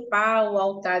 né? Limpar o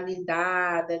altar de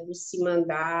dada, do se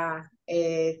mandar.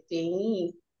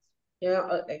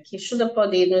 Que Shuddha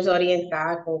pode nos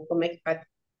orientar com como é que vai,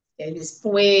 eles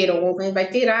poeira, alguma coisa,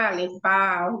 vai tirar,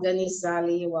 limpar, organizar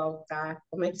ali o altar,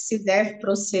 como é que se deve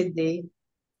proceder.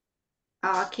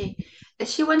 okay.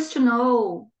 She wants to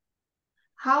know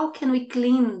how can we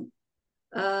clean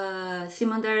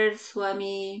Simandar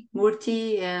Swami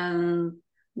Murti and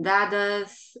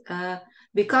Dadas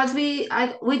because we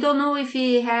don't know if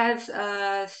he has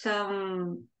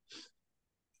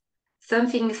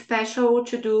something special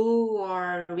to do,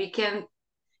 or we can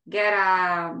get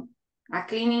a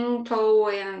cleaning tool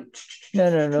and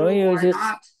No, you or just,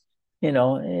 not.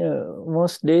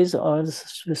 most days are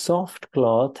soft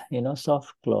cloth,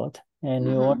 soft cloth, and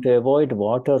you want to avoid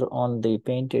water on the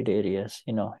painted areas,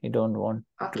 you don't want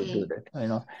to do Okay. that,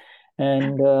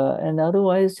 and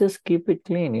otherwise just keep it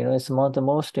clean, it's not the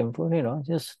most important,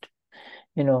 just,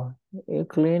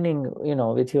 cleaning,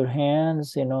 with your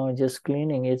hands, just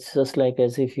cleaning, it's just like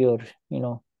as if you're,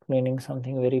 cleaning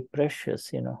something very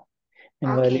precious, and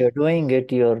while Okay. you're doing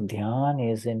it, your dhyan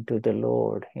is into the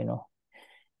Lord,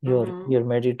 your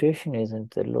meditation is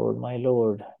into the Lord, my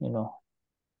Lord,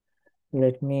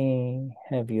 let me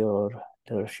have your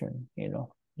darshan,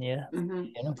 yeah,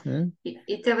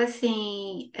 Então,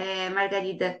 assim,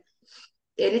 Margarida,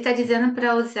 ele está dizendo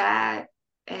para usar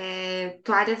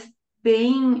toalhas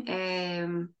bem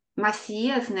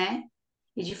macias, né?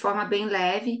 E de forma bem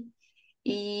leve,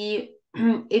 e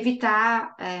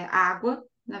evitar água,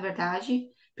 na verdade,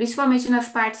 principalmente nas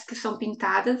partes que são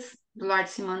pintadas do Lord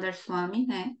Simandar Swami,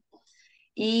 né?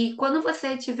 E quando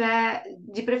você tiver,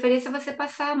 de preferência, você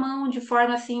passar a mão de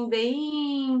forma assim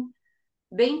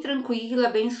bem tranquila,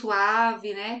 bem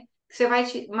suave, né? Você vai,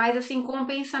 mas assim, com o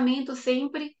pensamento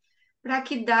sempre para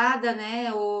que dada,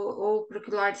 né? Ou para que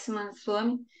o Lord Simandar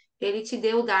Swami, ele te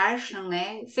dê o darshan,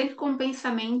 né? Sempre com o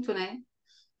pensamento, né?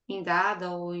 Em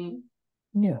dada ou em...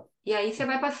 yeah. E aí você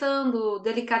vai passando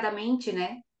delicadamente,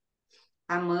 né?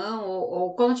 A mão,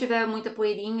 ou quando tiver muita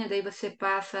poeirinha, daí você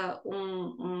passa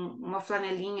uma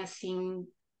flanelinha assim,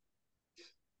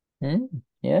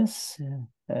 Yes,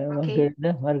 ok?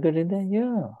 Margarida,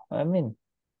 yeah. I mean,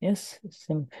 yes,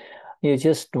 you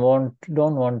just don't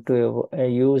want to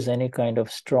use any kind of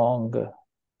strong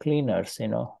cleaners,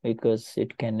 because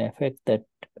it can affect that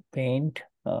paint,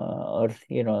 or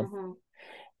Uhum.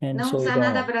 and Não so you usar don't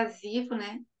nada want. abrasivo,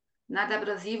 né? Nada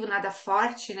abrasivo, nada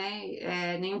forte,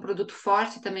 né? Nenhum produto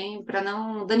forte também, para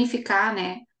não danificar,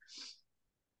 né?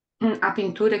 A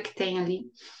pintura que tem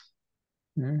ali.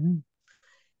 Mhm.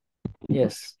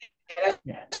 Yes.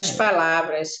 Yeah. As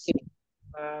palavras que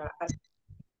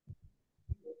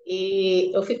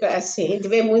e eu fico assim, a gente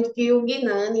vê muito que o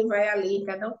Gnani vai ali em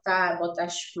cada altar, botar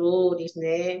as flores,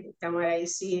 né? Então, aí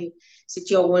se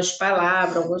tinha algumas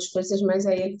palavras, algumas coisas, mas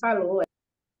aí ele falou.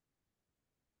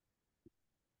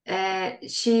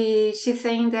 She's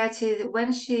saying that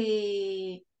when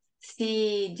she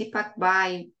see Deepak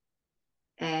Bai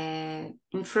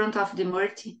in front of the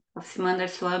Murti of Simandar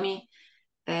Swami,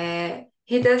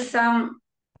 he does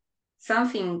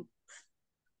something.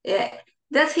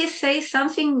 Does he say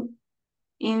something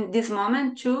in this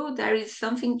moment too? There is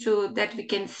something that we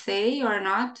can say or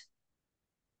not?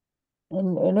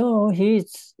 And he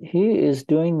is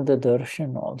doing the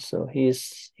darshan also.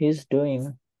 He's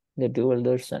doing the dual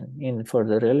darshan. For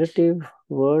the relative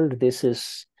world, this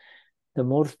is the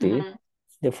murti,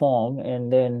 the form,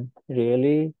 and then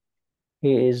really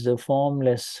he is the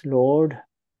formless Lord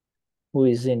who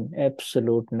is in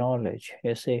absolute knowledge,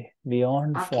 you see,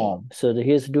 beyond Okay. form. So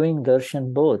he is doing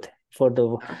darshan both. For the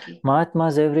Okay.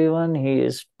 Mahatmas, everyone, he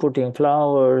is putting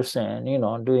flowers and,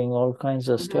 doing all kinds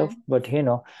of stuff. But,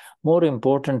 more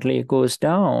importantly, he goes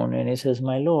down and he says,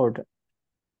 my Lord,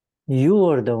 you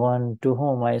are the one to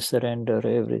whom I surrender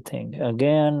everything.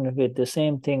 Again, with the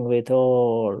same thing with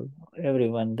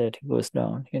everyone that he goes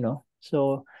down,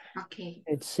 So Okay.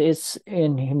 it's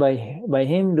in by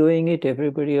him doing it,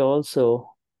 everybody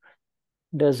also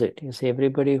does it. You see,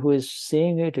 everybody who is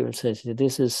seeing it will say,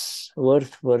 this is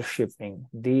worth worshipping.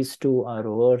 These two are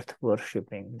worth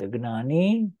worshipping. The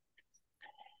Gnani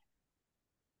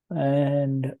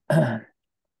and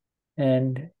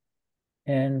and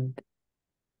and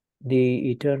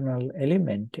the eternal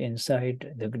element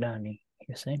inside the Gnani.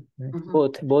 You see,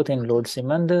 both in Lord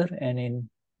Simandar and in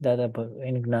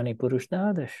Gnani Purush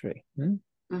Dadashri.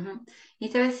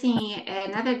 Então, assim,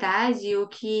 na verdade, o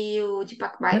que o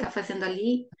Deepak Bai está fazendo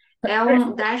ali é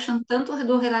um darshan tanto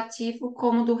do relativo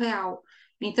como do real.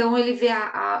 Então ele vê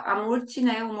a Murti,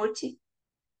 né? O Murti,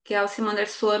 que é o Simandar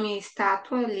Swami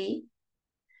estátua ali,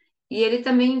 e ele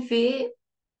também vê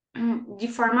de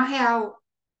forma real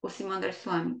o Simandar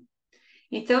Swami.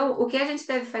 Então, o que a gente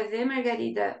deve fazer,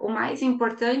 Margarida, o mais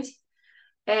importante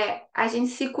é a gente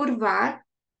se curvar,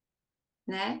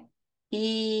 né?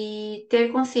 E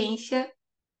ter consciência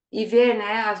e ver,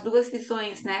 né, as duas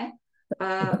visões, né?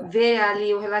 Ver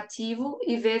ali o relativo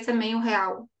e ver também o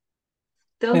real,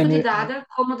 tanto And de with, Dada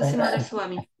como do Simandar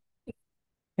Swami.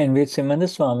 and with Simandar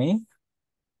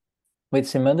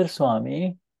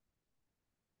Swami,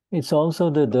 it's also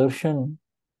the darshan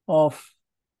of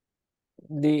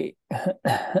the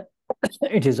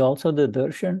it is also the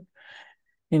darshan.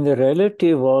 In the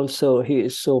relative also he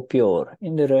is so pure.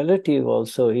 In the relative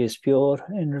also he is pure,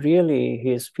 and really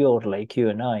he is pure like you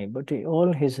and I, but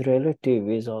all his relative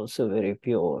is also very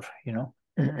pure, you know.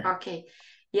 Ok.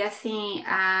 E assim,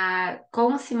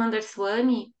 com o Simandar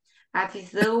Swami, a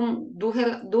visão do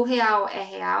real é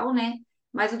real, né?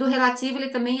 Mas o do relativo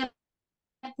ele também é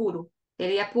puro.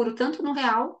 Ele é puro tanto no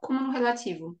real como no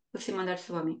relativo, o Simandar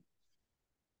Swami.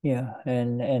 Yeah,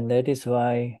 and that is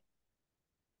why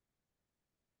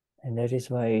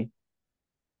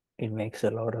it makes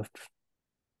a lot of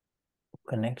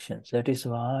connections. That is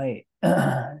why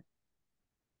the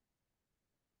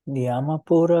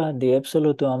Amapura, the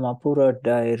absolute Amapura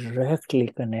directly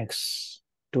connects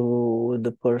to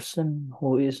the person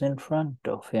who is in front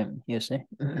of him, you see.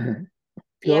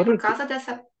 E é por Purity. causa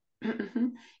dessa,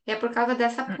 é por causa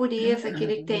dessa pureza que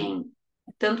ele tem,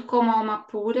 tanto como alma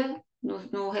pura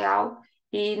no real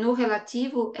e no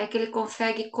relativo, é que ele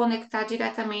consegue conectar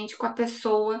diretamente com a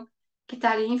pessoa que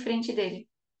está ali em frente dele.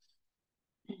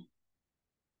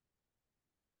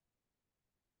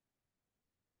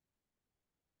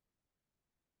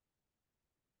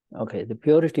 Okay, the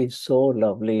purity is so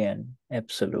lovely and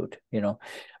absolute, you know.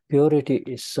 Purity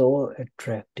is so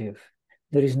attractive.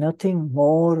 There is nothing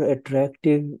more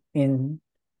attractive in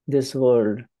this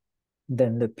world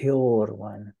than the pure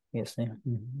one, you see.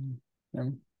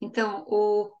 Então,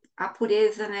 a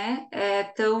pureza, né, é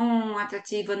tão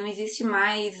atrativa, não existe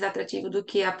mais atrativo do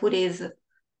que a pureza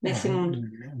nesse mundo.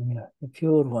 Yeah, the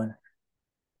pure one.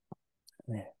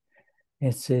 Yeah.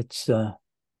 It's it's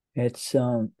it's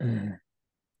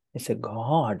a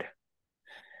God.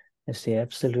 It's the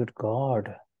absolute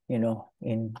God, you know,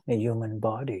 in a human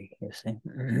body, you see.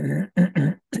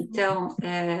 Então,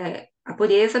 a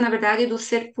pureza, na verdade, é do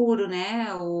ser puro,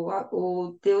 né,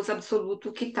 o Deus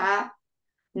absoluto que está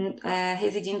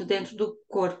residindo dentro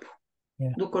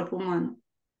Yeah. do corpo humano.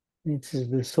 It's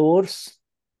the source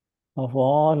of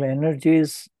all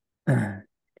energies, and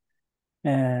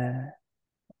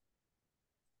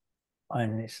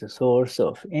it's the source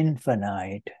of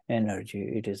infinite energy.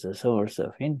 It is the source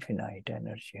of infinite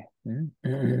energy.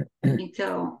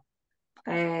 Então,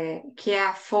 que é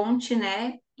a fonte,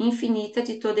 né, infinita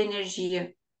de toda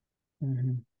energia.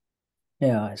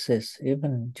 Yeah, it says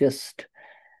even just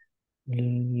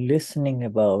listening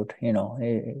about,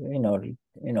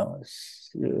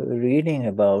 reading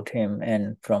about him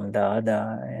and from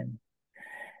Dada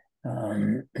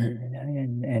and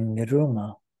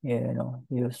Niruma,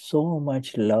 so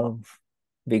much love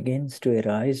begins to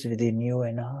arise within you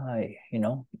and I,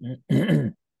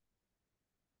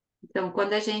 Então,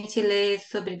 quando a gente lê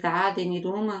sobre Dada e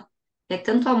Niruma, é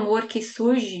tanto amor que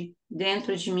surge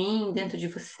dentro de mim, dentro de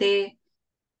você.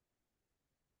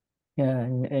 Yeah,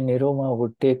 and Niruma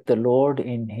would take the Lord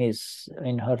in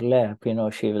her lap,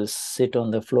 she will sit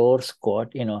on the floor,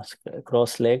 squat,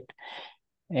 cross-legged,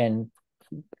 and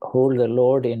hold the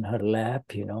Lord in her lap,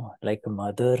 like a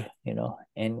mother,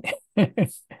 and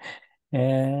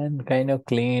and kind of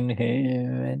clean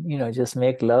him and, just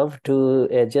make love to,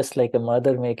 just like a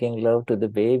mother making love to the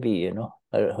baby,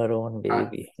 her own Ah,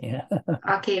 baby. Yeah.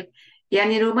 ok. E a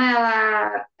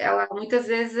Niruma, ela muitas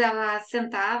vezes ela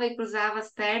sentava e cruzava as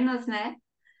pernas, né?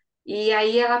 E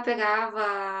aí ela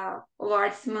pegava o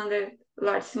Lord Simander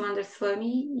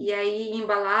Swami e aí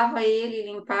embalava ele,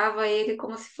 limpava ele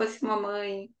como se fosse uma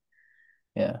mãe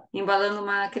Yeah. embalando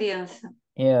uma criança.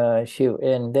 Yeah,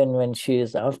 and then when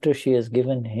after she has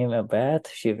given him a bath,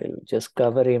 she will just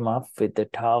cover him up with the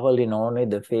towel, only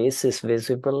the face is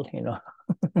visible,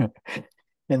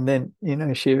 and then,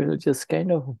 she will just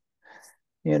kind of,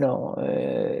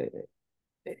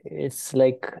 it's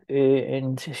like,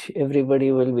 and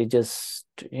everybody will be just,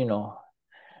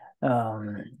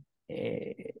 um,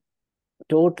 eh,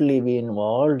 totally be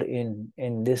involved in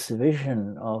this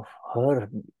vision of her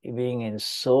being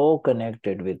so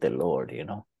connected with the Lord,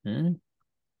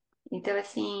 Então,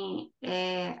 assim,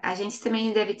 a gente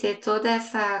também deve ter toda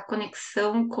essa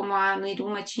conexão como a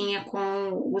Niruma tinha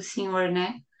com o Senhor,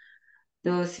 né?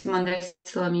 Do Simandhar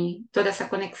Swami, toda essa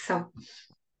conexão.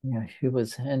 Yeah, she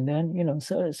was, and then,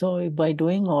 so by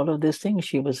doing all of these things,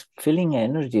 she was filling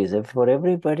energies for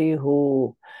everybody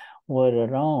who were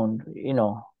around,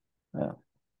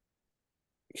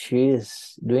 she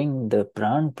is doing the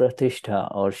pran pratishtha,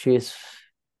 or she is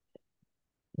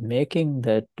making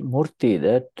that murti,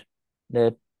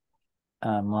 that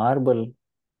marble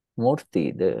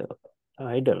murti, the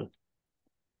idol,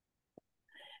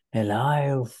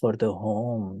 alive for the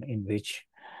home in which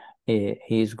he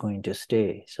is going to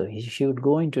stay. So she would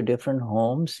go into different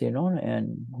homes,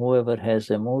 and whoever has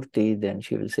a murti, then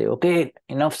she will say, okay,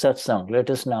 enough satsang, let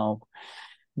us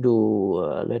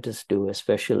do a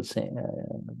special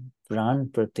pran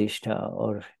pratishtha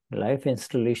or life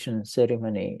installation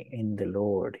ceremony in the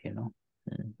Lord,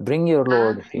 Bring your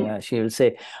Lord. Yeah, she will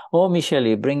say, oh,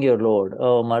 Michele, bring your Lord.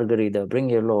 Oh, Margarita, bring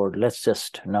your Lord. Let's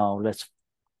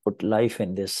put life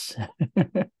in this,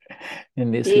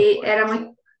 in this E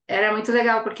Lord. era muito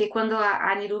legal, porque quando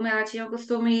a Niruma, ela tinha o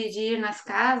costume de ir nas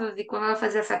casas, e quando ela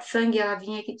fazia satsang, ela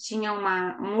vinha que tinha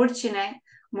uma murti, né?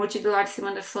 Murti do Lorde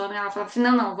Simandhar Swami, ela falava assim,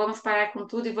 não, vamos parar com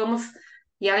tudo e vamos...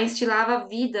 E ela instilava a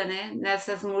vida, né?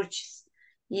 Nessas murtis.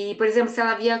 E, por exemplo, se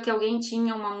ela via que alguém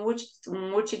tinha um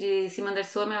murti de Simandhar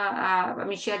Swami, a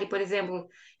Michele, por exemplo,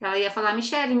 ela ia falar,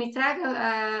 Michele, me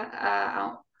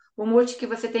traga o murti que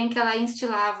você tem, que ela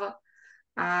instilava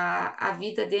a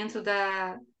vida dentro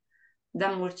da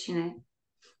Murti, né?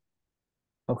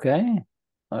 Okay.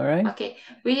 All right. Okay,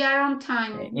 we are on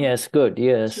time. Yes, good.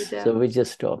 Yes. Shuddha. So we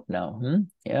just stop now.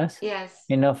 Yes. Yes.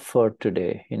 Enough for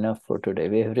today.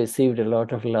 We have received a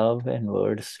lot of love and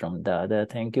words from Dada.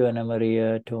 Thank you, Anna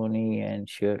Maria, Tony, and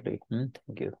Shirley.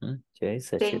 Thank you. Jai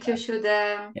Sachidanand. Thank you,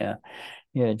 Shuddha. Yeah.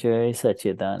 Jai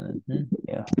Sachidanand.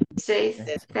 Yeah. Jai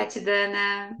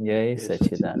Satidana. Jai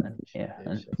Sachidanand. Yeah.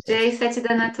 Jai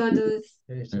Satidana a todos.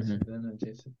 Jai Satidana,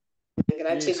 Jai Satidana.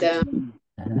 Gratidão.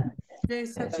 Jai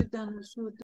Satidana, Shuddha.